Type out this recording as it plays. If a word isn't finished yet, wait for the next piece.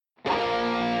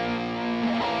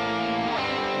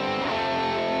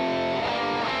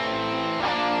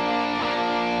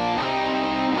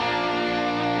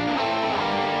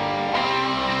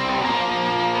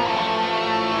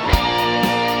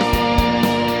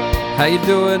How you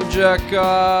doing,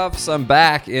 jerk-offs? I'm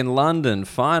back in London,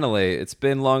 finally. It's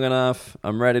been long enough.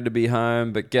 I'm ready to be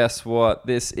home, but guess what?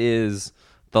 This is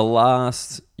the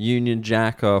last Union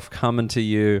Jack-Off coming to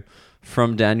you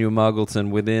from Daniel Muggleton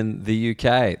within the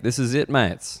UK. This is it,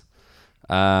 mates.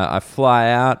 I fly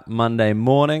out Monday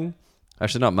morning.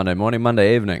 Actually, not Monday morning,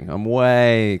 Monday evening. I'm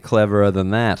way cleverer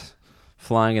than that.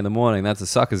 Flying in the morning, that's a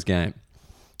sucker's game.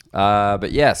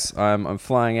 But yes, I'm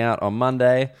flying out on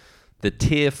Monday. The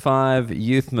Tier 5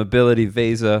 Youth Mobility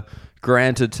Visa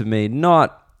granted to me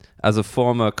not as a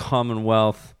former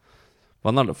Commonwealth,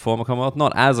 well, not a former Commonwealth,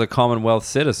 not as a Commonwealth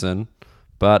citizen,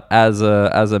 but as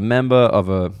a member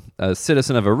of a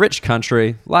citizen of a rich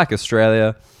country like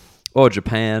Australia or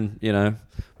Japan, you know,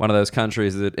 one of those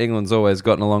countries that England's always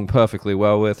gotten along perfectly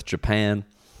well with, Japan.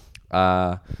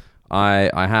 I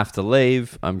have to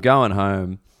leave. I'm going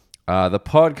home. The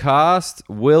podcast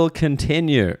will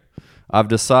continue. I've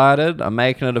decided, I'm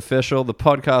making it official. The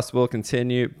podcast will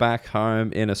continue back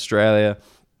home in Australia.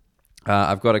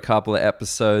 I've got a couple of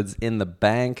episodes in the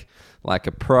bank, like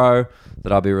a pro,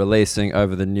 that I'll be releasing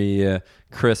over the New Year,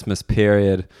 Christmas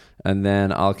period. And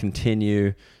then I'll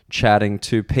continue chatting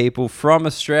to people from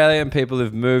Australia and people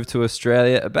who've moved to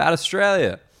Australia about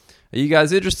Australia. Are you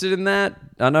guys interested in that?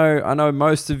 I know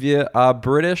most of you are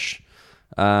British.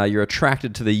 You're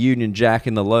attracted to the Union Jack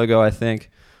in the logo, I think.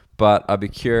 But I'd be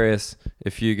curious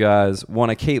if you guys want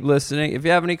to keep listening. If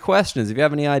you have any questions, if you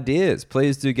have any ideas,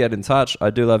 please do get in touch. I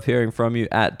do love hearing from you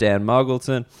at Dan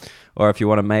Muggleton. Or if you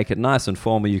want to make it nice and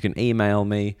formal, you can email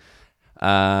me,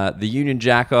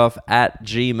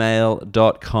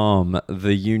 theunionjackoff@gmail.com.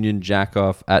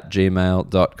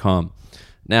 theunionjackoff@gmail.com.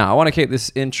 Now, I want to keep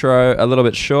this intro a little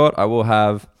bit short. I will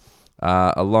have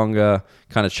a longer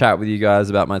kind of chat with you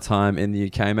guys about my time in the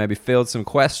UK, maybe field some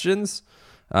questions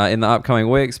in the upcoming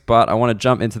weeks, but I want to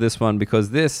jump into this one because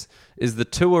this is the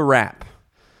tour wrap.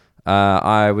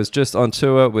 I was just on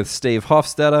tour with Steve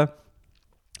Hofstetter.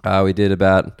 We did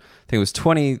about, I think it was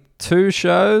 22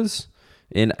 shows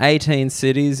in 18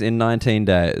 cities in 19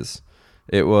 days.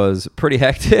 It was pretty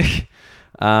hectic.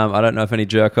 I don't know if any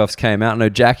jerk-offs came out. I know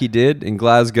Jackie did in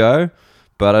Glasgow,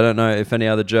 but I don't know if any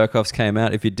other jerk-offs came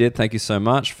out. If you did, thank you so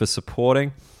much for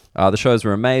supporting. The shows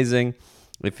were amazing.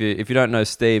 If you don't know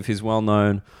Steve, he's well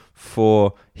known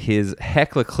for his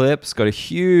heckler clips. Got a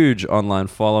huge online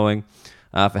following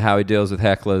for how he deals with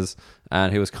hecklers,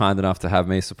 and he was kind enough to have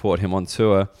me support him on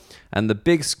tour. And the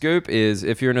big scoop is,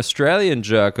 if you're an Australian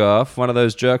jerk-off, one of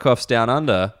those jerk-offs down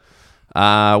under,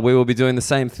 we will be doing the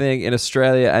same thing in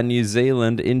Australia and New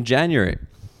Zealand in January.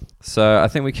 So I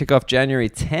think we kick off January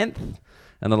 10th,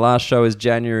 and the last show is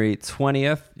January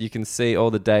 20th. You can see all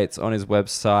the dates on his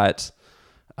website.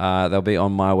 They'll be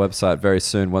on my website very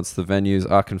soon once the venues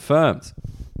are confirmed.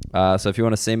 So if you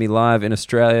want to see me live in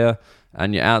Australia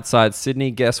and you're outside Sydney,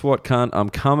 guess what, cunt? I'm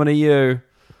coming to you.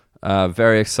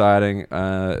 Very exciting.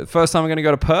 First time I'm going to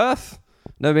go to Perth.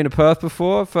 Never been to Perth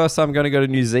before. First time I'm going to go to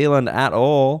New Zealand at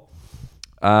all.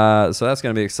 So that's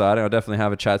going to be exciting. I'll definitely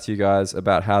have a chat to you guys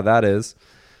about how that is.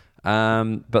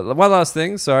 But one last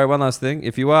thing.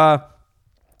 If you are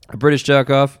a British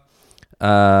jerk-off,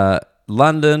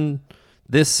 London...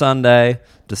 This Sunday,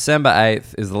 December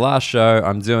 8th, is the last show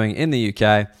I'm doing in the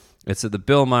UK. It's at the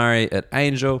Bill Murray at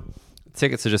Angel.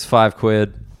 Tickets are just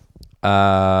 £5.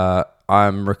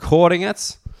 I'm recording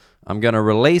it. I'm going to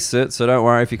release it, so don't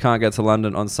worry if you can't get to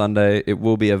London on Sunday. It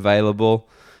will be available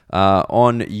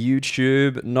on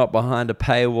YouTube, not behind a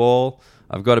paywall.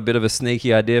 I've got a bit of a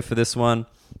sneaky idea for this one.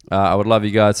 I would love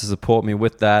you guys to support me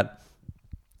with that.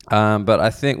 But I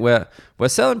think we're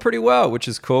selling pretty well, which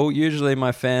is cool. Usually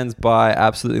my fans buy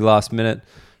absolutely last minute,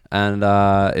 and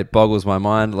it boggles my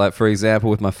mind. Like, for example,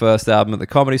 with my first album at the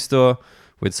Comedy Store,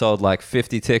 we'd sold like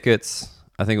 50 tickets.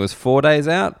 I think it was 4 days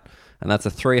out, and that's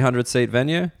a 300-seat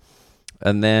venue.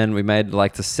 And then we made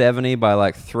like to 70 by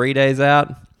like 3 days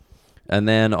out, and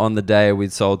then on the day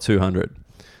we'd sold 200.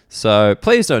 So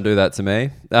please don't do that to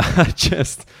me.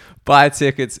 Just... buy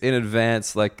tickets in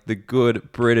advance like the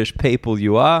good British people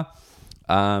you are.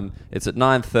 It's at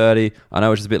 9:30. I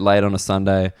know it's a bit late on a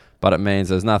Sunday, but it means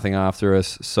there's nothing after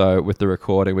us. So with the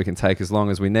recording, we can take as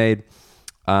long as we need.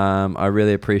 I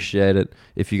really appreciate it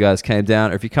if you guys came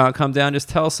down. Or if you can't come down, just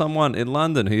tell someone in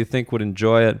London who you think would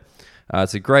enjoy it.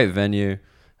 It's a great venue,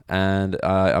 and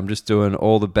I'm just doing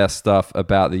all the best stuff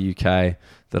about the UK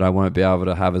that I won't be able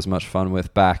to have as much fun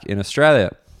with back in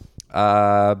Australia.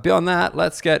 Beyond that,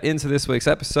 let's get into this week's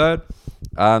episode.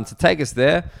 To take us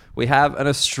there, we have an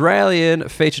Australian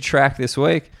feature track this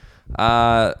week.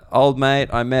 Old mate,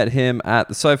 I met him at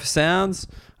the Sofa Sounds.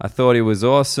 I thought he was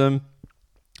awesome.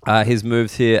 He's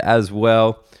moved here as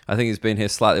well. I think he's been here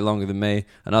slightly longer than me.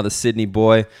 Another Sydney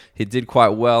boy. He did quite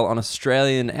well on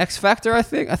Australian X Factor, I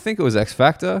think. I think it was X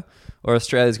Factor or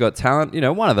Australia's Got Talent. You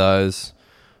know, one of those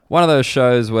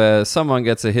shows where someone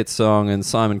gets a hit song and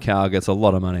Simon Cowell gets a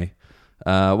lot of money.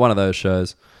 One of those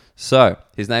shows. So,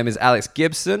 his name is Alex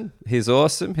Gibson. He's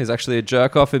awesome. He's actually a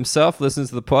jerk off himself, listens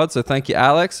to the pod. So, thank you,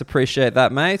 Alex. Appreciate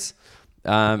that, mate.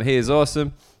 He is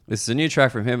awesome. This is a new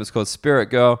track from him. It's called Spirit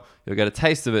Girl. You'll get a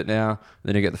taste of it now.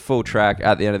 Then you'll get the full track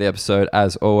at the end of the episode,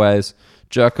 as always.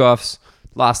 Jerk offs.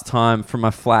 Last time from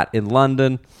my flat in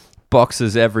London.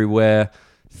 Boxes everywhere.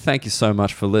 Thank you so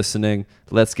much for listening.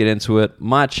 Let's get into it.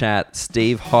 My chat,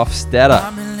 Steve Hofstetter.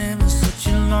 I've been living such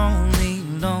a lonely,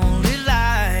 lonely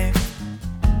life.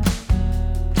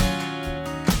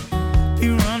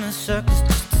 You run in circles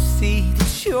just to see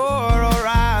that you're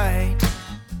alright.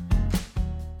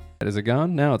 Is it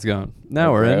gone? Now it's gone.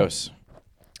 Now we're gross. in.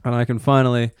 And I can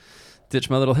finally ditch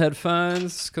my little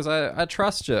headphones because I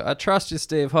trust you. I trust you,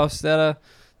 Steve Hofstetter,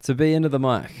 to be into the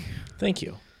mic. Thank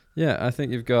you. Yeah, I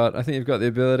think you've got the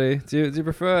ability. Do you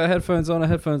prefer headphones on or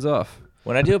headphones off?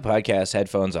 When I do a podcast,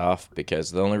 headphones off,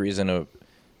 because the only reason to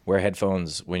wear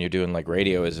headphones when you're doing like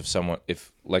radio is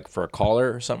if like for a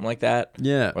caller or something like that.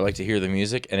 Yeah. Or like to hear the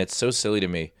music. And it's so silly to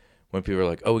me when people are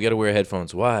like, oh, we got to wear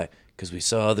headphones. Why? Because we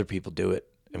saw other people do it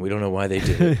and we don't know why they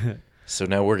did it. So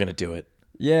now we're going to do it.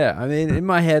 Yeah, I mean, in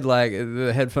my head, like,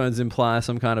 the headphones imply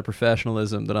some kind of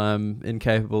professionalism that I'm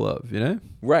incapable of, you know?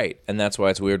 Right. And that's why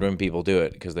it's weird when people do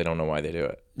it, because they don't know why they do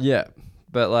it. Yeah,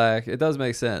 but, like, it does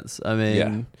make sense. I Yeah.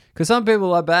 mean, because some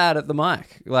people are bad at the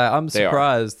mic. Like, I'm They are.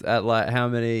 surprised at, like, how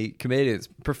many comedians,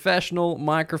 professional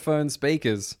microphone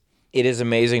speakers. It is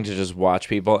amazing to just watch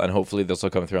people, and hopefully this will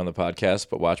come through on the podcast,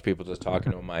 but watch people just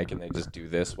talking to a mic, and they just do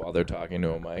this while they're talking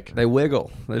to a mic. They wiggle.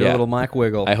 They do a Yeah. little mic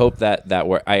wiggle. I hope that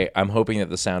I'm hoping that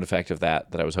the sound effect of that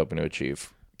I was hoping to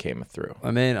achieve came through.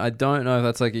 I mean, I don't know if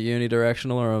that's like a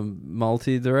unidirectional or a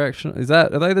multi-directional.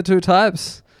 Are they the two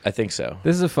types? I think so.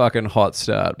 This is a fucking hot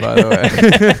start, by the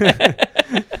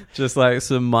way. Just like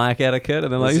some mic etiquette,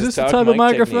 and then like, is this the Talk type of Mic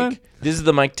microphone? Technique. This is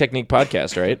the Mic Technique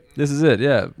podcast, right? This is it,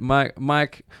 yeah.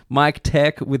 Mic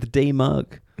Tech with D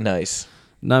Mug. Nice.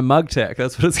 No, Mug Tech.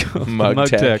 That's what it's called. Mug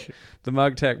Tech. The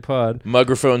Mug Tech pod.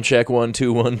 Microphone check 1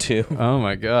 2 1 2. Oh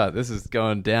my god, this is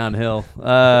going downhill.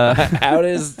 How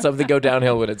does something go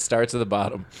downhill when it starts at the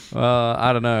bottom?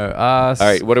 I don't know. All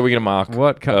right, what are we gonna mock?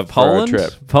 What kind of of Poland?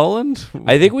 trip? Poland?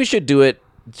 I think we should do it.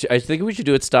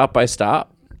 Stop by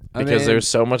stop because mean- there's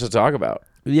so much to talk about.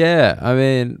 Yeah, I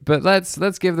mean, but let's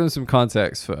give them some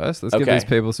context first. Let's give Okay. these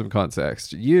people some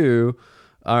context. You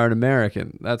are an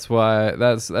American. That's why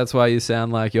you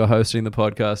sound like you're hosting the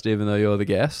podcast, even though you're the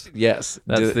guest. Yes.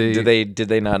 That's did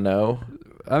they not know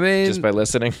I mean, just by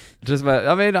listening?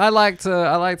 I like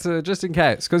to just in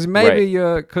case, because maybe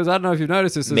Right. because I don't know if you've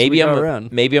noticed this. As Maybe we go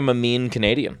around. maybe I'm a mean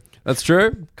Canadian. That's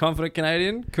true. Confident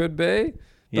Canadian could be,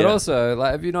 but Yeah. also,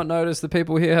 like, have you not noticed the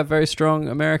people here have very strong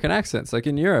American accents? Like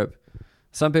in Europe,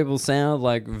 some people sound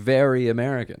like very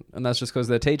American, and that's just because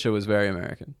their teacher was very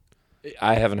American.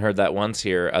 I haven't heard that once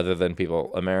here, other than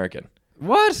people American.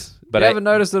 What? But you I- haven't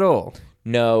noticed at all?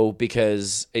 No,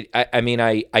 because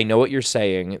I know what you're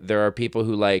saying. There are people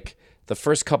who, like, the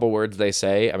first couple words they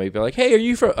say, I may be like, hey, are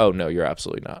you from? Oh, no, you're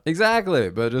absolutely not.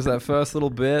 Exactly, but just that first little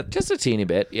bit. Just a teeny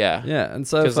bit, yeah. Yeah, and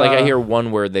so Because, like, I hear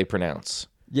one word they pronounce.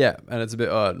 Yeah, and it's a bit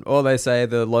odd. Or they say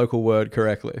the local word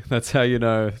correctly. That's how you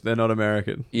know they're not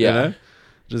American. Yeah. You know?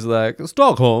 Just like,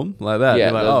 Stockholm, like that. Yeah,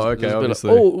 You're like, there's- oh, okay, there's been a-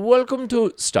 obviously. oh, welcome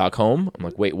to Stockholm. I'm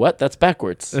like, wait, what? That's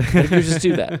backwards. How did you just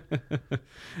do that?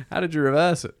 How did you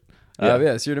reverse it?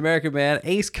 Yeah. So you're an American man.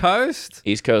 East Coast?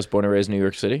 East Coast, born and raised in New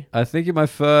York City. I think you're my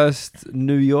first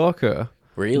New Yorker.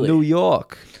 Really? New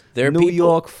York. There are New people-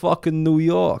 York, fucking New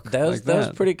York. That was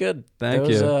pretty good. Thank That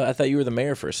was, you. I thought you were the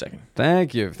mayor for a second.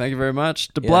 Thank you. Thank you very much.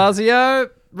 De Blasio,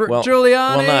 Well,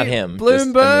 Giuliani, well, not him.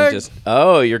 Bloomberg.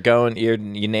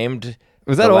 You named.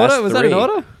 Was that the order? last Was that in three.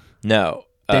 order? No.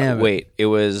 Damn it. Wait, it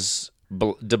was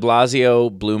de Blasio,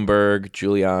 Bloomberg,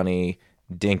 Giuliani,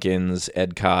 Dinkins,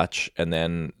 Ed Koch, and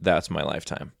then that's my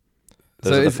lifetime.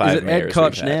 Those are the five is it mayors Ed we've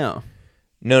Koch had. now?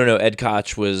 No. Ed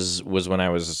Koch was when I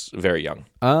was very young.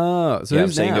 Oh, so Yeah, I'm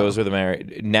who's saying now? those were the mayor.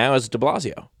 Now it's de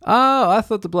Blasio. Oh, I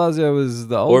thought de Blasio was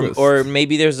the Or oldest. or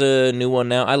maybe there's a new one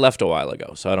now. I left a while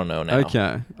ago, so I don't know now.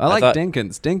 Okay. I like thought-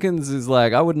 Dinkins. Dinkins is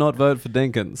like, I would not vote for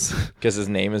Dinkins. Because his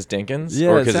name is Dinkins? Yeah,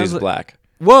 or it because sounds he's like- black?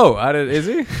 Whoa, is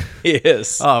he? He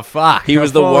is. Oh, fuck. He was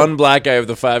I the thought- one black guy of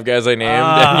the five guys I named,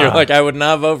 and you're like, I would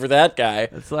not vote for that guy.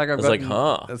 It's like I was like,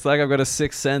 huh. It's like I've got a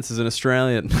sixth sense as an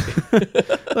Australian.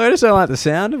 I just don't like the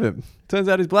sound of him. Turns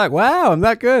out he's black. Wow, I'm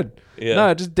that good. Yeah.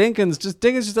 No, just Dinkins.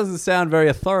 Dinkins just doesn't sound very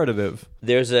authoritative.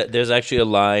 There's actually a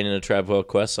line in a Tribe Called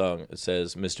Quest song that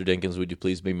says, "Mr. Dinkins, would you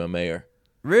please be my mayor?"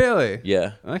 Really?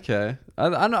 Yeah. Okay. I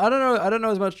don't know. I don't know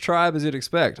as much Tribe as you'd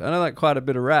expect. I know like quite a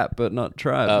bit of rap, but not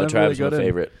Tribe. Oh, Never Tribe's really my got in.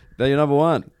 favorite. They're your number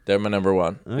one. They're my number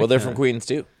one. Well, they're from Queens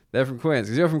too. They're from Queens.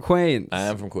 Because you're from Queens. I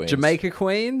am from Queens. Jamaica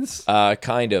Queens?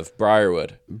 Kind of.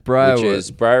 Briarwood.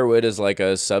 Briarwood. Briarwood is like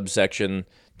a subsection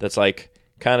that's like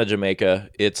kind of Jamaica.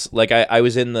 It's like when I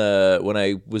was in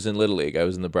Little League, I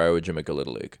was in the Briarwood Jamaica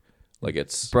Little League. Like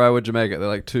it's Briarwood, Jamaica. They're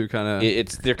like two kind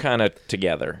of... They're kind of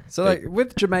together. So like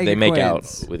with Jamaica they make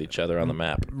Queens, out with each other on the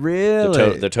map.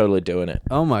 Really? They're totally doing it.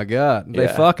 Oh my God. They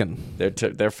Yeah. fucking.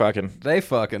 They're fucking. They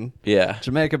fucking. Yeah.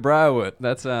 Jamaica Briarwood.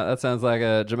 That sounds like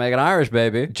a Jamaican Irish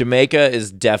baby. Jamaica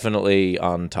is definitely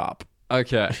on top.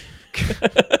 Okay.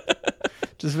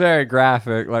 Just very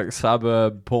graphic, like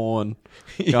suburb porn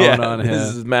going on here.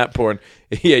 This is map porn.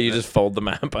 Yeah, you just fold the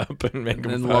map up and make And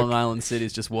them then fuck. Long Island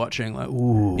City's just watching, like,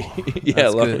 ooh,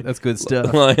 Yeah, that's good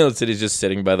stuff. Long Island City's just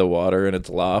sitting by the water in its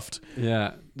loft.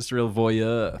 Yeah, just a real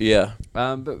voyeur. Yeah.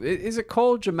 But is it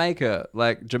called Jamaica?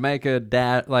 Like Jamaica,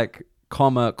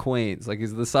 comma Queens? Like,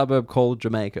 is the suburb called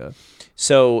Jamaica?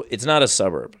 So it's not a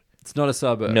suburb. It's not a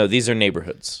suburb. No, these are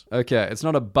neighborhoods. Okay, it's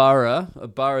not a borough. A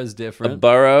borough is different. A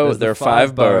borough, There's the there are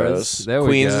 5 boroughs. There we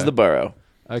Queens go. is the borough.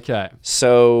 Okay.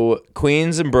 So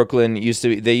Queens and Brooklyn used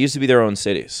to be their own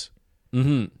cities.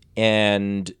 Mm-hmm.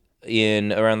 And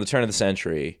around the turn of the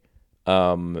century,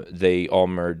 they all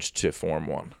merged to form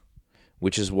one,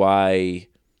 which is why.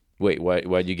 Wait,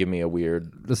 why'd you give me a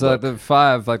weird? So look? the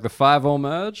five all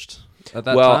merged at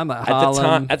that time. Like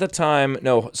Harlem. at the time,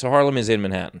 no. So Harlem is in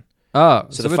Manhattan. Oh,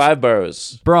 So the which- 5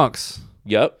 boroughs. Bronx.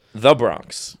 Yep, the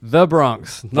Bronx. The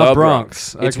Bronx, not The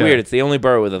Bronx. It's Okay. weird. It's the only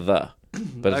borough with a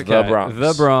but it's the Bronx.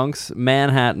 The Bronx,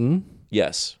 Manhattan,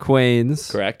 Yes, Queens,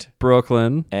 correct.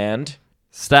 Brooklyn, And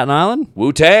Staten Island,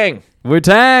 Wu Tang.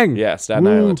 Wu-Tang. Yeah, Staten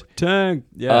Island. Wu-Tang.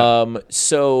 Yeah.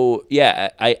 So yeah,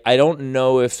 I don't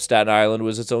know if Staten Island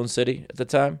was its own city at the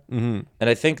time, and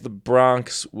I think the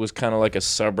Bronx was kind of like a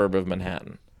suburb of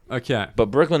Manhattan. Okay. But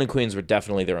Brooklyn and Queens were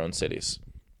definitely their own cities,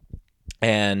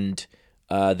 and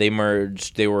they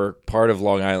merged. They were part of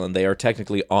Long Island. They are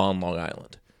technically on Long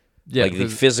Island, Yeah, like the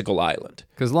physical island.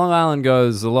 because Long Island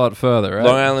goes a lot further, right?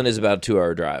 Long Island is about a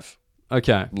 2-hour drive.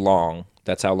 Okay. Long.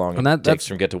 That's how long And it takes that's-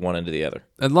 from get to one end to the other.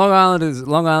 And Long Island is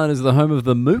the home of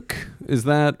the mook. Is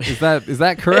that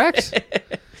correct?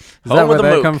 Is Home that of where the they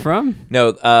mook. come from? No,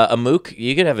 a mook.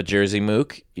 You could have a Jersey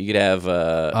mook. You could have.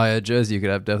 Oh yeah, Jersey. You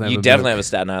could have definitely. You have a definitely mook. have a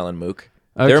Staten Island mook.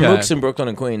 There are Okay. mooks in Brooklyn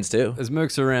and Queens too. There's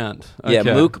mooks around. Okay. Yeah,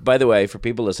 mook. By the way, for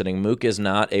people listening, mook is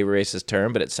not a racist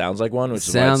term, but it sounds like one, which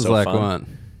is why Sounds it's so like fun.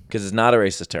 one. Because it's not a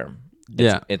racist term.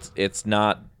 Yeah. It's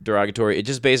not derogatory. It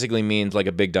just basically means like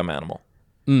a big dumb animal.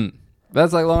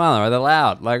 That's like Long Island, right? They're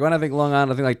loud. Like when I think Long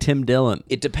Island, I think like Tim Dillon.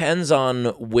 It depends on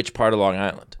which part of Long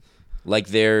Island. Like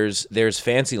there's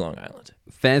fancy Long Island.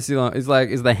 Fancy Long is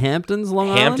the Hamptons Long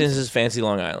Island. Hamptons is fancy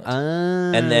Long Island.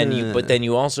 Ah. And then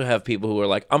you also have people who are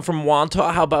like, I'm from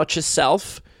Wantagh, how about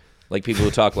yourself? Like people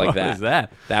who talk like What that. is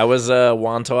that? That was a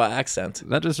Wantagh accent.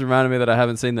 That just reminded me that I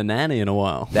haven't seen The Nanny in a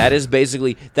while. That is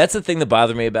basically, that's the thing that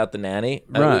bothered me about The Nanny.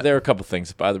 Right. There are a couple things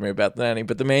that bothered me about The Nanny,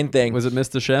 but the main thing Was it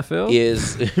Mr. Sheffield?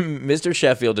 is Mr.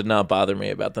 Sheffield did not bother me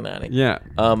about The Nanny. Yeah.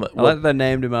 I What- like that they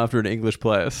named him after an English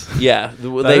place. yeah.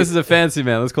 This is a fancy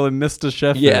man. Let's call him Mr.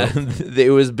 Sheffield. Yeah,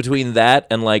 it was between that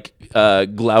and like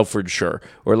Glaufordshire,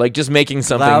 or like just making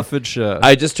something. Glaufordshire.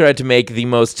 I just tried to make the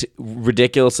most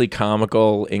ridiculously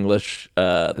comical English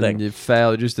thing. And you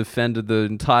failed. You just offended the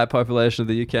entire population of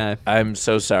the UK. I'm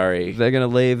so sorry. They're going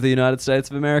to leave the United States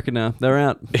of America now. They're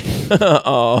out.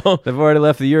 Oh, They've already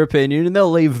left the European Union. They'll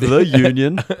leave the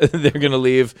Union. they're gonna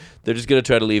leave. They're just gonna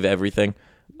try to leave everything.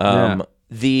 Yeah.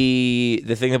 The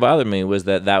thing that bothered me was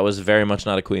that was very much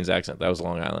not a Queens accent. That was a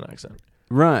Long Island accent.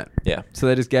 Right. Yeah, So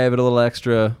they just gave it a little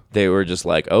extra. they were just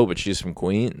like, oh, but she's from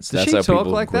Queens. Does That's she how talk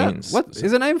people like from that? Queens. What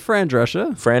is her name? Fran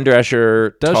Drescher. Fran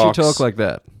Drescher Does talks she talk like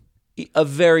that?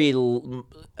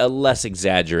 a less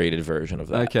exaggerated version of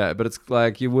that. Okay, but it's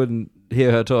like you wouldn't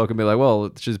hear her talk and be like,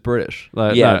 "Well, she's British."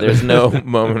 Like, Yeah, no. there's no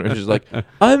moment where she's like,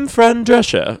 I'm Fran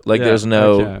Drescher. Like, Yeah, there's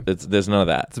no, okay. there's none of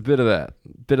that. It's a bit of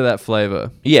that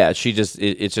flavor. Yeah, it's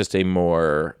just a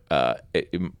more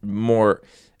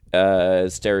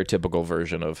stereotypical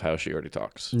version of how she already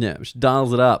talks. Yeah, she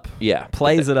dials it up. Yeah,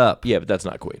 Plays it up. Yeah, but that's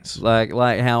not Queens. Like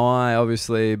how I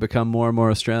obviously become more and more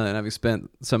Australian. Having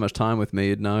spent so much time with me,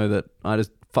 you'd know that I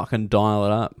just fucking dial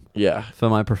it up Yeah, for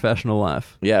my professional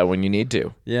life. yeah, when you need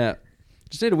to. Yeah,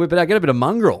 just need to whip it out. Get a bit of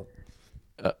mongrel.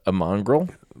 A mongrel?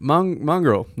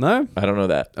 Mongrel. No, I don't know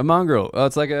that. a mongrel. Oh,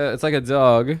 it's like a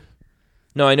dog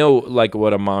No, I know like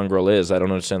what a mongrel is. I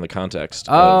don't understand the context.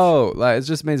 Oh, like it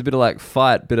just means a bit of like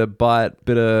fight, bit of bite,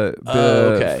 bit of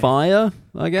okay. fire,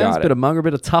 I guess. Got it. Bit of mongrel,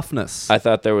 bit of toughness. I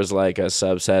thought there was like a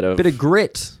subset of bit of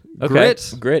grit. Okay.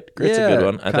 Grit's Yeah, a good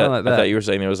one. I kinda like that. thought you were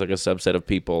saying there was like a subset of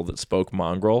people that spoke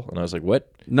mongrel, and I was like,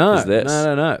 what No, is this?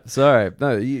 no. Sorry.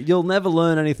 No, you'll never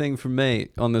learn anything from me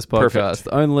on this podcast. Perfect.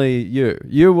 Only you.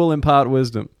 You will impart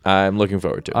wisdom. I'm looking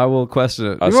forward to it. I will question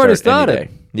it. I'll You've already start any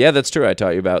started. day. Yeah, that's true. I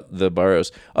taught you about the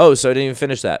boroughs. Oh, so I didn't even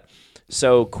finish that.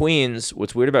 So Queens,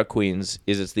 what's weird about Queens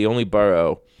is it's the only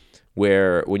borough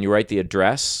where when you write the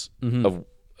address of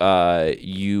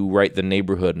you write the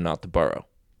neighborhood, not the borough.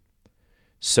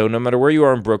 So no matter where you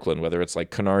are in Brooklyn, whether it's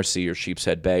like Canarsie or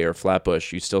Sheepshead Bay or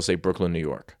Flatbush, you still say Brooklyn, New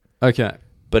York. Okay.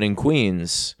 But in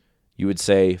Queens, you would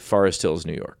say Forest Hills,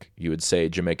 New York. You would say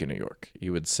Jamaica, New York.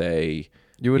 You would say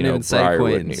You wouldn't even say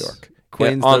Briarwood, Queens. New York.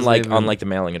 Queens Yeah, doesn't on even- the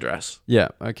mailing address. Yeah,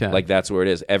 okay. Like that's where it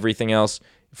is. Everything else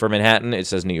for Manhattan, it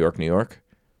says New York, New York.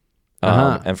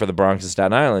 And for the Bronx and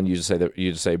Staten Island, you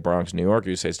just say Bronx, New York. Or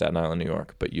you say Staten Island, New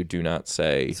York, but you do not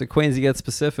say So Queens, you get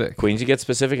specific. Queens. You get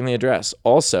specific in the address.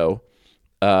 Also,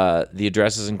 the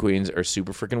addresses in Queens are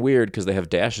super freaking weird because they have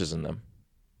dashes in them.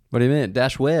 What do you mean?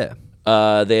 Dash where?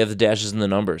 They have the dashes in the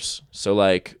numbers. So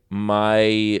like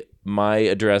my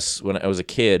address when I was a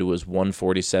kid was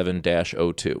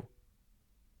 147-02.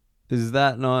 Is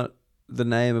that not the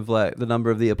name of like the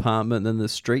number of the apartment and then the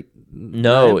street?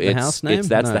 No, name, the house name?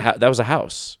 that was a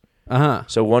house. Uh-huh.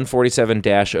 So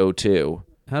 147-02.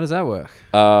 How does that work?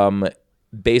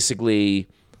 Basically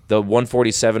the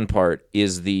 147 part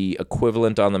is the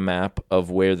equivalent on the map of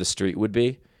where the street would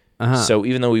be. Uh-huh. So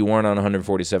even though we weren't on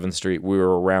 147th Street, we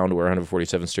were around where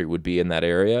 147th Street would be in that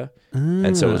area.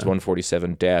 And so it was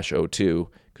 147-02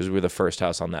 because we were the first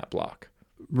house on that block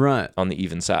Right. on the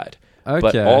even side.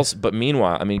 Okay. But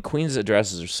meanwhile, I mean, Queens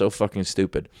addresses are so fucking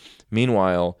stupid.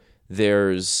 Meanwhile,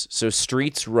 so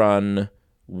streets run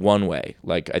one way,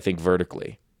 like I think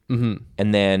vertically. Mm-hmm.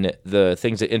 And then the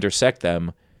things that intersect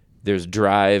them, there's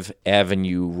drive,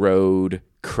 avenue, road,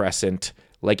 crescent,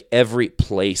 like every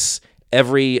place,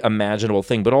 every imaginable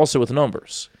thing, but also with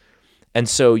numbers. And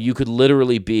so you could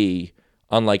literally be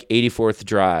on like 84th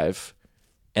Drive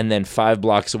and then 5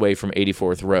 blocks away from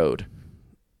 84th Road.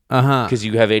 Uh-huh. Because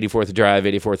you have 84th Drive,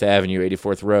 84th Avenue,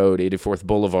 84th Road, 84th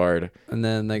Boulevard, And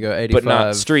then they go 85. but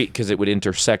not street because it would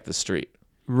intersect the street.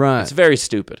 Right. It's very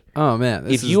stupid. Oh, man.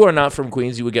 If you are not from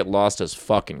Queens, you would get lost as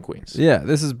fucking Queens. Yeah,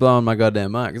 this is blowing my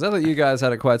goddamn mind. Because I thought you guys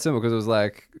had it quite simple because it was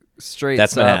like streets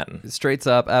That's up, Manhattan. streets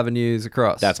up, avenues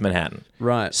across. That's Manhattan.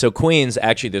 Right. So Queens,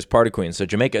 actually, there's part of Queens. So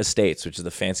Jamaica Estates, which is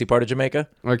the fancy part of Jamaica.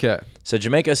 Okay. So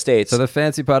Jamaica Estates. So the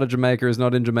fancy part of Jamaica is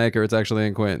not in Jamaica, it's actually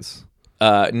in Queens.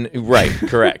 Right,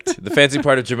 correct. The fancy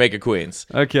part of Jamaica, Queens.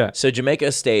 Okay. So Jamaica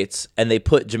Estates, and they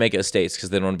put Jamaica Estates because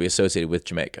they don't want to be associated with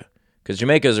Jamaica. Because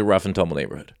Jamaica is a rough and tumble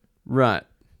neighborhood. Right.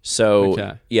 So,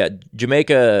 Okay. yeah,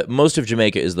 Jamaica, most of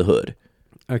Jamaica is the hood.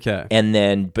 Okay.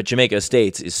 But Jamaica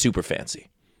Estates is super fancy.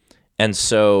 And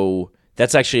so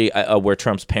that's actually where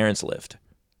Trump's parents lived.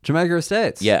 Jamaica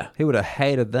Estates. Yeah. He would have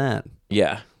hated that.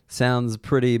 Yeah, Sounds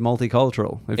pretty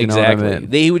multicultural, if you exactly. know what I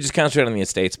mean. He would just concentrate on the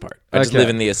estates part. I just Okay. live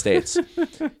in the estates.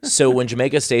 So when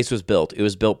Jamaica Estates was built, it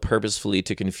was built purposefully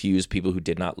to confuse people who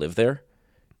did not live there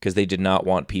because they did not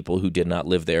want people who did not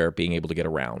live there being able to get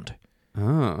around.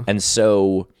 Oh. And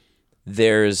so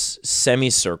there's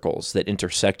semicircles that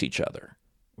intersect each other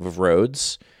with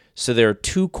roads. So there are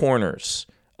 2 corners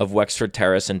of Wexford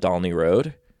Terrace and Dalney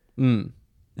Road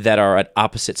that are at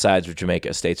opposite sides of Jamaica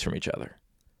Estates from each other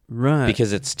Right.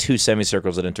 because it's 2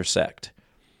 semicircles that intersect.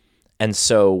 And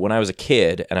so when I was a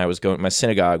kid and I was going, my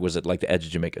synagogue was at like the edge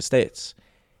of Jamaica Estates.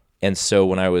 And so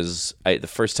when the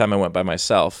first time I went by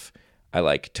myself, I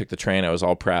like took the train. I was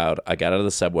all proud. I got out of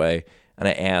the subway and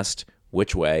I asked,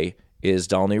 which way is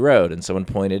Dalney Road? And someone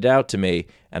pointed it out to me.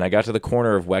 And I got to the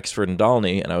corner of Wexford and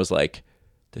Dalney and I was like,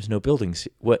 there's no buildings.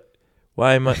 What?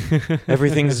 Why am I?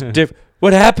 Everything's different.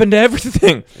 What happened to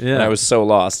everything? Yeah. And I was so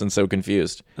lost and so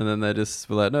confused. And then they just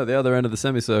were like, no, the other end of the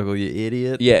semicircle, you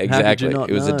idiot. Yeah, How could exactly. you not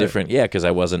It was a know? different, because I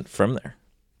wasn't from there.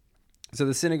 So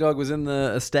the synagogue was in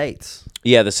the estates.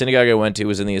 Yeah, the synagogue I went to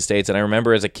was in the Estates. And I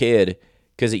remember as a kid,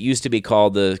 because it used to be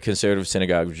called the Conservative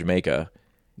Synagogue of Jamaica.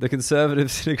 The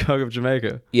conservative synagogue of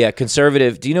Jamaica. Yeah,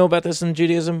 conservative. Do you know about this in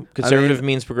Judaism? Conservative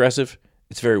means progressive.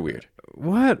 It's very weird.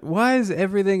 What? Why is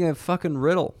everything a fucking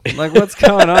riddle? Like, what's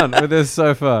going on with this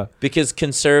so far? Because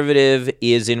conservative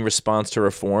is in response to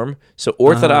reform. So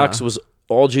Orthodox was,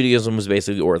 all Judaism was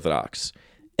basically Orthodox.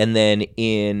 And then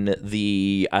in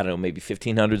the, I don't know, maybe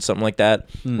 1500s, something like that,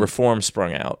 reform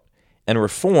sprung out. And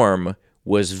reform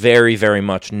was very, very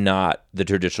much not the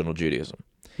traditional Judaism.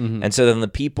 And so then the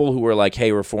people who were like,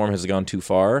 hey, reform has gone too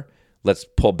far, let's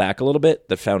pull back a little bit,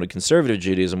 that founded conservative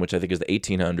Judaism, which I think is the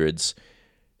 1800s.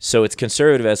 So it's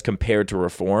conservative as compared to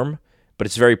reform, but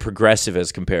it's very progressive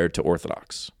as compared to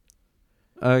Orthodox.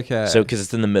 Okay. So because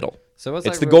it's in the middle. So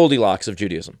it's the Goldilocks of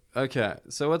Judaism. Okay.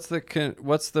 So what's the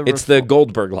It's the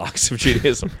Goldberg locks of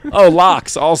Judaism. Oh,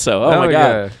 locks also. Oh my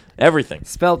God. Everything.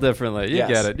 Spelled differently. You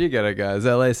get it. You get it, guys.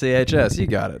 LACHS. You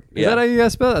got it. Is that how you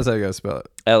guys spell it? That's how you guys spell it.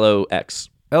 LOX.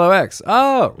 LOX.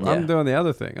 Oh, Yeah. I'm doing the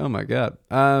other thing. Oh my God.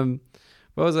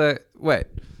 What was I? Wait.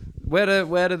 Where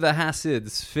do the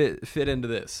Hasids fit into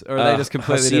this? Or are they just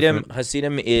completely different?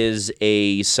 Hasidim is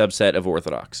a subset of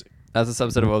Orthodoxy. That's a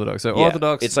subset of Orthodox. So Yeah,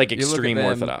 Orthodox, it's like you look at extreme them-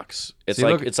 Orthodox. It's so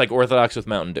you like look- it's like Orthodox with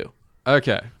Mountain Dew.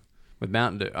 Okay. With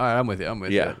Mountain Dew. All right, I'm with you.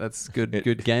 Yeah. You. That's good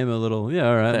gamer little. Yeah,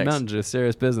 all right. Thanks. Mountain Dew,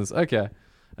 serious business. Okay.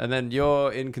 And then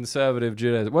you're in conservative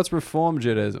Judaism. What's Reform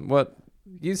Judaism? What?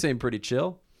 You seem pretty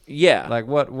chill. Yeah. Like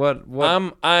what?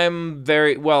 I'm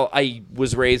very well. I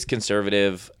was raised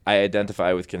conservative. I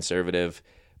identify with conservative,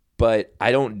 but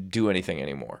I don't do anything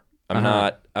anymore.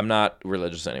 I'm not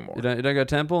religious anymore. You don't go to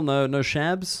temple? No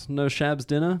shabs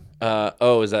dinner?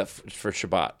 Is that for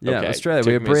Shabbat? Yeah, okay. Australia.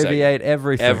 We Took me a second. abriviate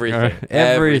everything. Everything. Right?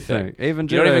 Everything. Even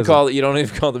you don't Judaism.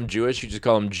 even call them Jewish. You just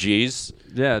call them G's.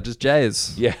 Yeah, just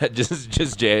Jays. Yeah,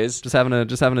 just J's. Just having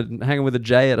a hanging with a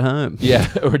J at home. Yeah,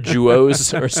 or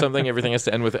Juos or something. Everything has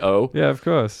to end with O. Yeah, of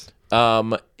course. I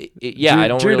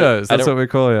don't really. Judos. That's what we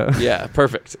call you. Yeah,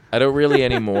 perfect. I don't really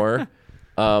anymore.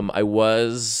 I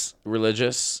was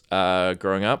religious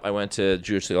growing up. I went to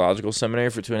Jewish Theological Seminary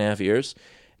for 2.5 years.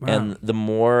 Wow. And the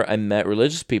more I met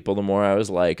religious people, the more I was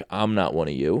like, I'm not one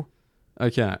of you.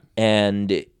 Okay.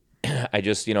 And I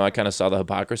just, I kind of saw the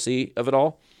hypocrisy of it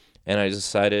all. And I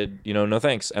decided, no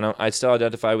thanks. And I still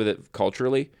identify with it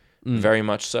culturally, very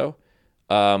much so.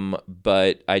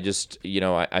 But I just,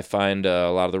 I find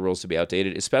a lot of the rules to be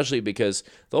outdated, especially because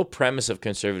the whole premise of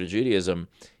conservative Judaism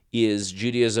is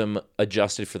Judaism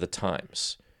adjusted for the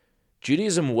times.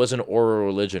 Judaism was an oral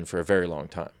religion for a very long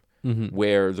time,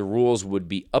 where the rules would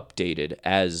be updated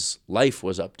as life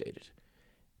was updated.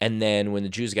 And then when the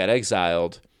Jews got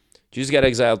exiled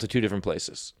to two different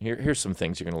places. Here's some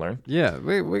things you're going to learn. Yeah,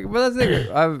 well, that's the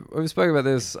thing. We've spoken about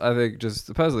this, I think, just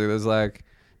supposedly. There's like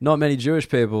not many Jewish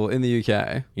people in the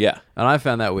UK. Yeah. And I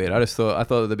found that weird. I thought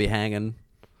that they'd be hanging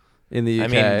in the UK. I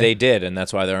mean, they did, and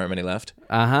that's why there aren't many left.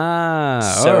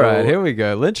 Aha. So- All right, here we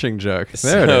go. Lynching joke.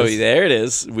 There it is. There it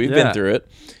is. We've been through it.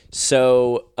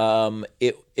 So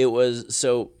it was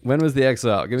so. When was the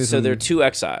exile? Give me some. So there are two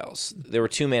exiles. There were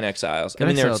two main exiles. I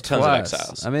mean, there were tons of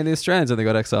exiles. I mean, the Australians only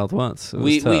got exiled once. It was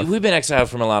We've tough. been exiled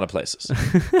from a lot of places.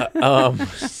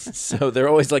 So they're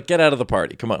always like, get out of the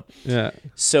party. Come on. Yeah.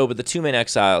 So, but the two main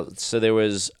exiles. So there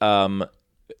was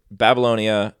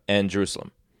Babylonia and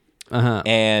Jerusalem. Uh-huh.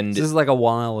 And This is like a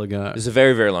while ago. this is a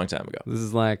very, very long time ago. This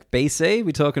is like BC?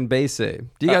 We talking BC?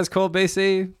 Do you guys call it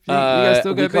BC? You guys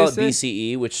still go we call BC? it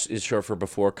BCE, which is short for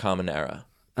before Common Era.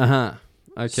 Uh-huh.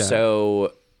 Okay.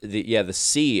 So the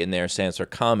C in there stands for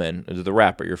Common. The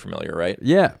rapper, you're familiar, right?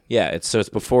 yeah. Yeah, it's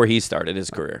before he started his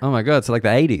career. Oh my God, so like the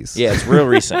 80s. Yeah, it's real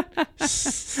recent.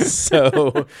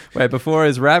 So Wait, before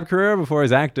his rap career or before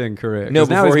his acting career? 'Cause no,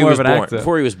 now before he's he more was of an born. actor.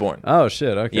 Before he was born. Oh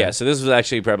shit, okay. Yeah, so this was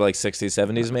actually probably like 60s,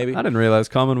 70s maybe. I didn't realize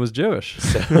Common was Jewish.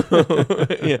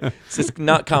 Yeah, it's just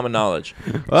not common knowledge.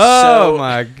 Oh So-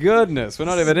 my goodness. We're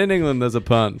not even in England, there's a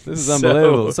pun. This is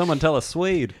unbelievable. Someone tell a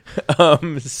Swede.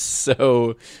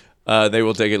 So they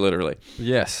will take it literally.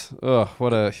 Yes. Oh,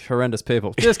 what a horrendous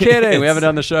people. Just kidding. We haven't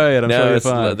done the show yet. I'm sure you're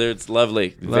fine. It's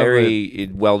lovely. Very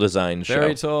well-designed show.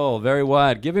 Very tall, very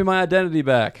wide. Give me my identity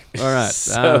back. All right.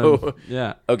 So-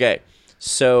 yeah. Okay,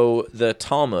 so the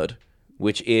Talmud,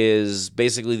 which is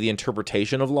basically the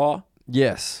interpretation of law.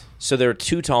 Yes. So there are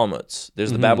two Talmuds.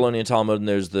 There's the Babylonian Talmud and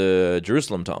there's the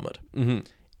Jerusalem Talmud. Mm-hmm.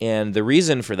 And the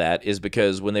reason for that is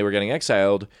because when they were getting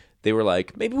exiled, they were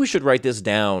like, maybe we should write this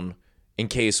down in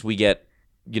case we get,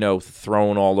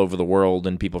 thrown all over the world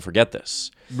and people forget this.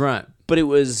 Right. But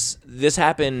this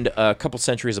happened a couple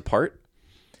centuries apart.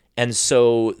 And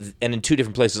in two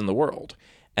different places in the world.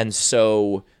 And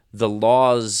so the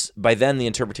laws, by then the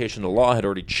interpretation of the law had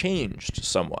already changed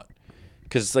somewhat.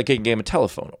 Because it's like a game of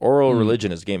telephone. Oral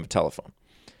religion is a game of telephone.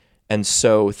 And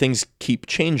so things keep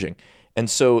changing. And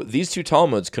so these two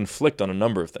Talmuds conflict on a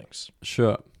number of things.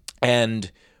 Sure.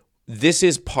 And this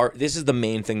is the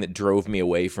main thing that drove me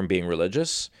away from being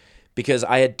religious, because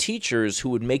I had teachers who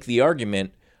would make the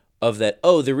argument of that,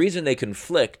 the reason they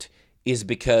conflict is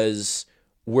because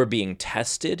we're being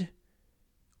tested,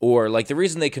 or like the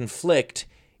reason they conflict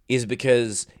is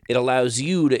because it allows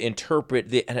you to interpret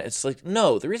and it's like,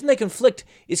 no, the reason they conflict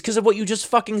is because of what you just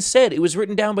fucking said. It was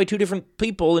written down by two different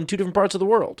people in two different parts of the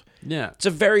world. Yeah. It's a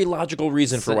very logical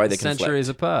reason for why they conflict. Centuries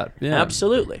apart. Yeah.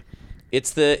 Absolutely.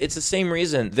 It's the same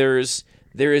reason. There is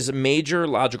a major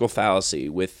logical fallacy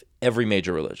with every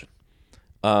major religion.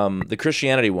 The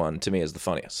Christianity one, to me, is the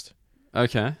funniest.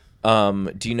 Okay.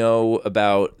 Do you know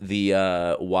about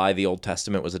the why the Old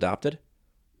Testament was adopted?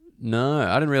 No,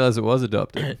 I didn't realize it was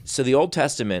adopted. So the Old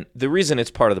Testament, the reason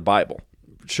it's part of the Bible,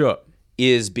 Sure.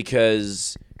 is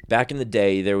because back in the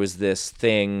day there was this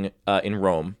thing in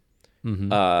Rome.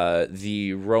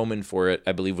 The Roman for it,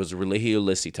 I believe, was religio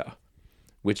licita,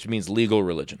 which means legal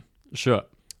religion. Sure.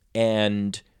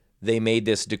 And they made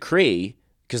this decree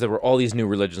because there were all these new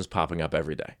religions popping up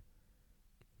every day.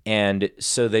 And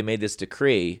so they made this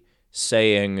decree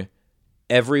saying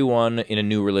everyone in a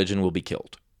new religion will be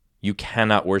killed. You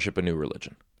cannot worship a new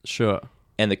religion. Sure.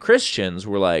 And the Christians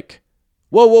were like,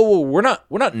 whoa, we're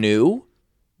not new.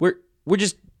 We're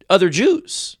just other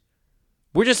Jews.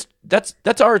 We're just that's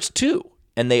ours too.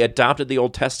 And they adopted the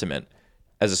Old Testament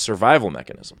as a survival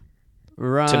mechanism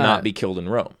Right. to not be killed in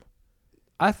Rome.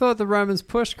 I thought the Romans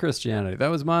pushed Christianity. That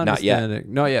was my Not yet.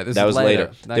 understanding. No, yeah, That was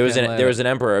later. That There was came there was an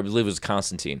emperor, I believe it was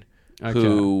Constantine, Okay.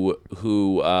 who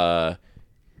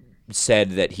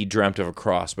said that he dreamt of a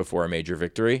cross before a major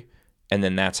victory, and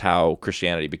then that's how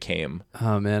Christianity became.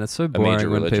 Oh man, it's so major boring when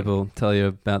religion. people tell you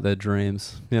about their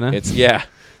dreams. You know, It's yeah.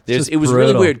 just It was really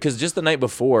brutal. weird because just the night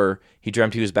before he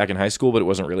dreamt he was back in high school, but it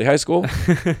wasn't really high school.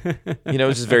 It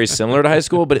was just very similar to high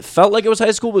school, but it felt like it was high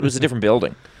school, but it was a different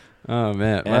building. Oh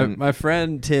man, And- my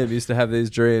friend Tim used to have these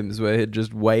dreams where he'd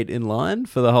just wait in line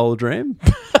for the whole dream.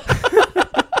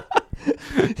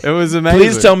 It was amazing.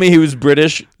 Please tell me he was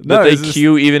British. No, that they it's just-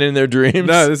 queue even in their dreams.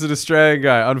 No, this is an Australian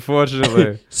guy.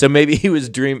 Unfortunately, So maybe he was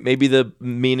Maybe the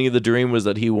meaning of the dream was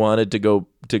that he wanted to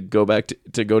go back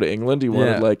to go to England. He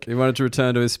wanted he wanted to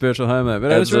return to his spiritual homeland.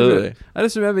 But Absolutely. I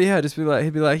just remember,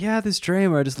 he'd be like, yeah, this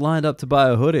dream where I just lined up to buy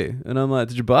a hoodie, and I'm like,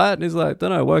 did you buy it? And he's like,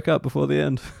 don't know, I woke up before the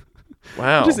end.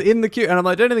 wow. Just in the queue, and I'm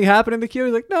like, did anything happen in the queue?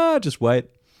 He's like, no, just wait.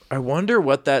 I wonder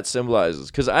what that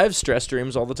symbolizes because I have stress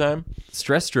dreams all the time.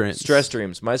 Stress dreams. Stress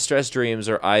dreams. My stress dreams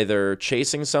are either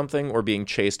chasing something or being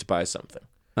chased by something.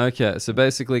 Okay, so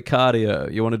basically cardio.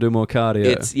 You want to do more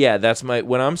cardio. That's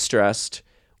when I'm stressed,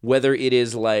 whether it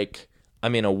is like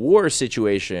I'm in a war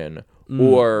situation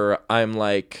or I'm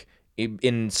like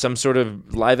in some sort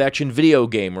of live action video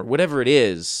game or whatever it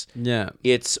is. Yeah.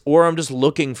 Or I'm just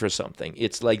looking for something.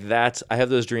 It's like that. I have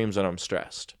those dreams when I'm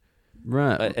stressed.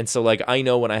 Right. And so like I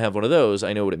know when I have one of those,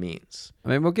 I know what it means. I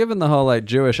mean, well, given the whole like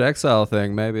Jewish exile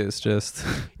thing, maybe it's just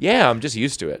Yeah, I'm just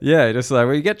used to it. yeah, just like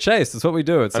you get chased. It's what we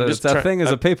do. It's our thing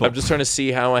as a people. I'm just trying to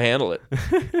see how I handle it.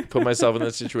 Put myself in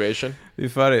that situation. Be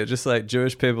funny. It's just like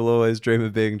Jewish people always dream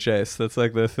of being chased. That's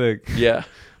like their thing. Yeah.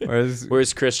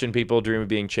 Whereas Christian people dream of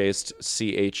being chased.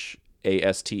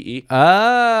 CHASTE.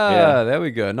 Ah, there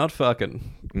we go. Not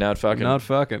fucking. Not fucking. Not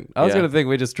fucking. I was Yeah. going to think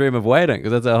we just dream of waiting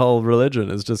because that's our whole religion.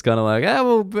 It's just kind of like,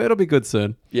 well, it'll be good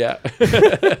soon. Yeah.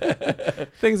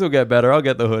 Things will get better. I'll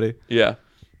get the hoodie. Yeah.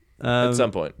 At some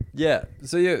point. Yeah.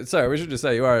 So sorry, we should just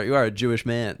say you are a Jewish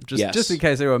man. Yes. Just in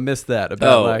case anyone missed that.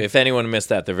 About If anyone missed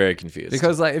that, they're very confused.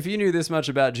 because like if you knew this much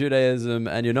about Judaism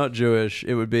and you're not Jewish,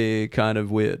 it would be kind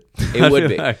of weird. It would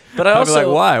be. Like, But I I'd be also-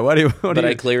 like, why? What do you? but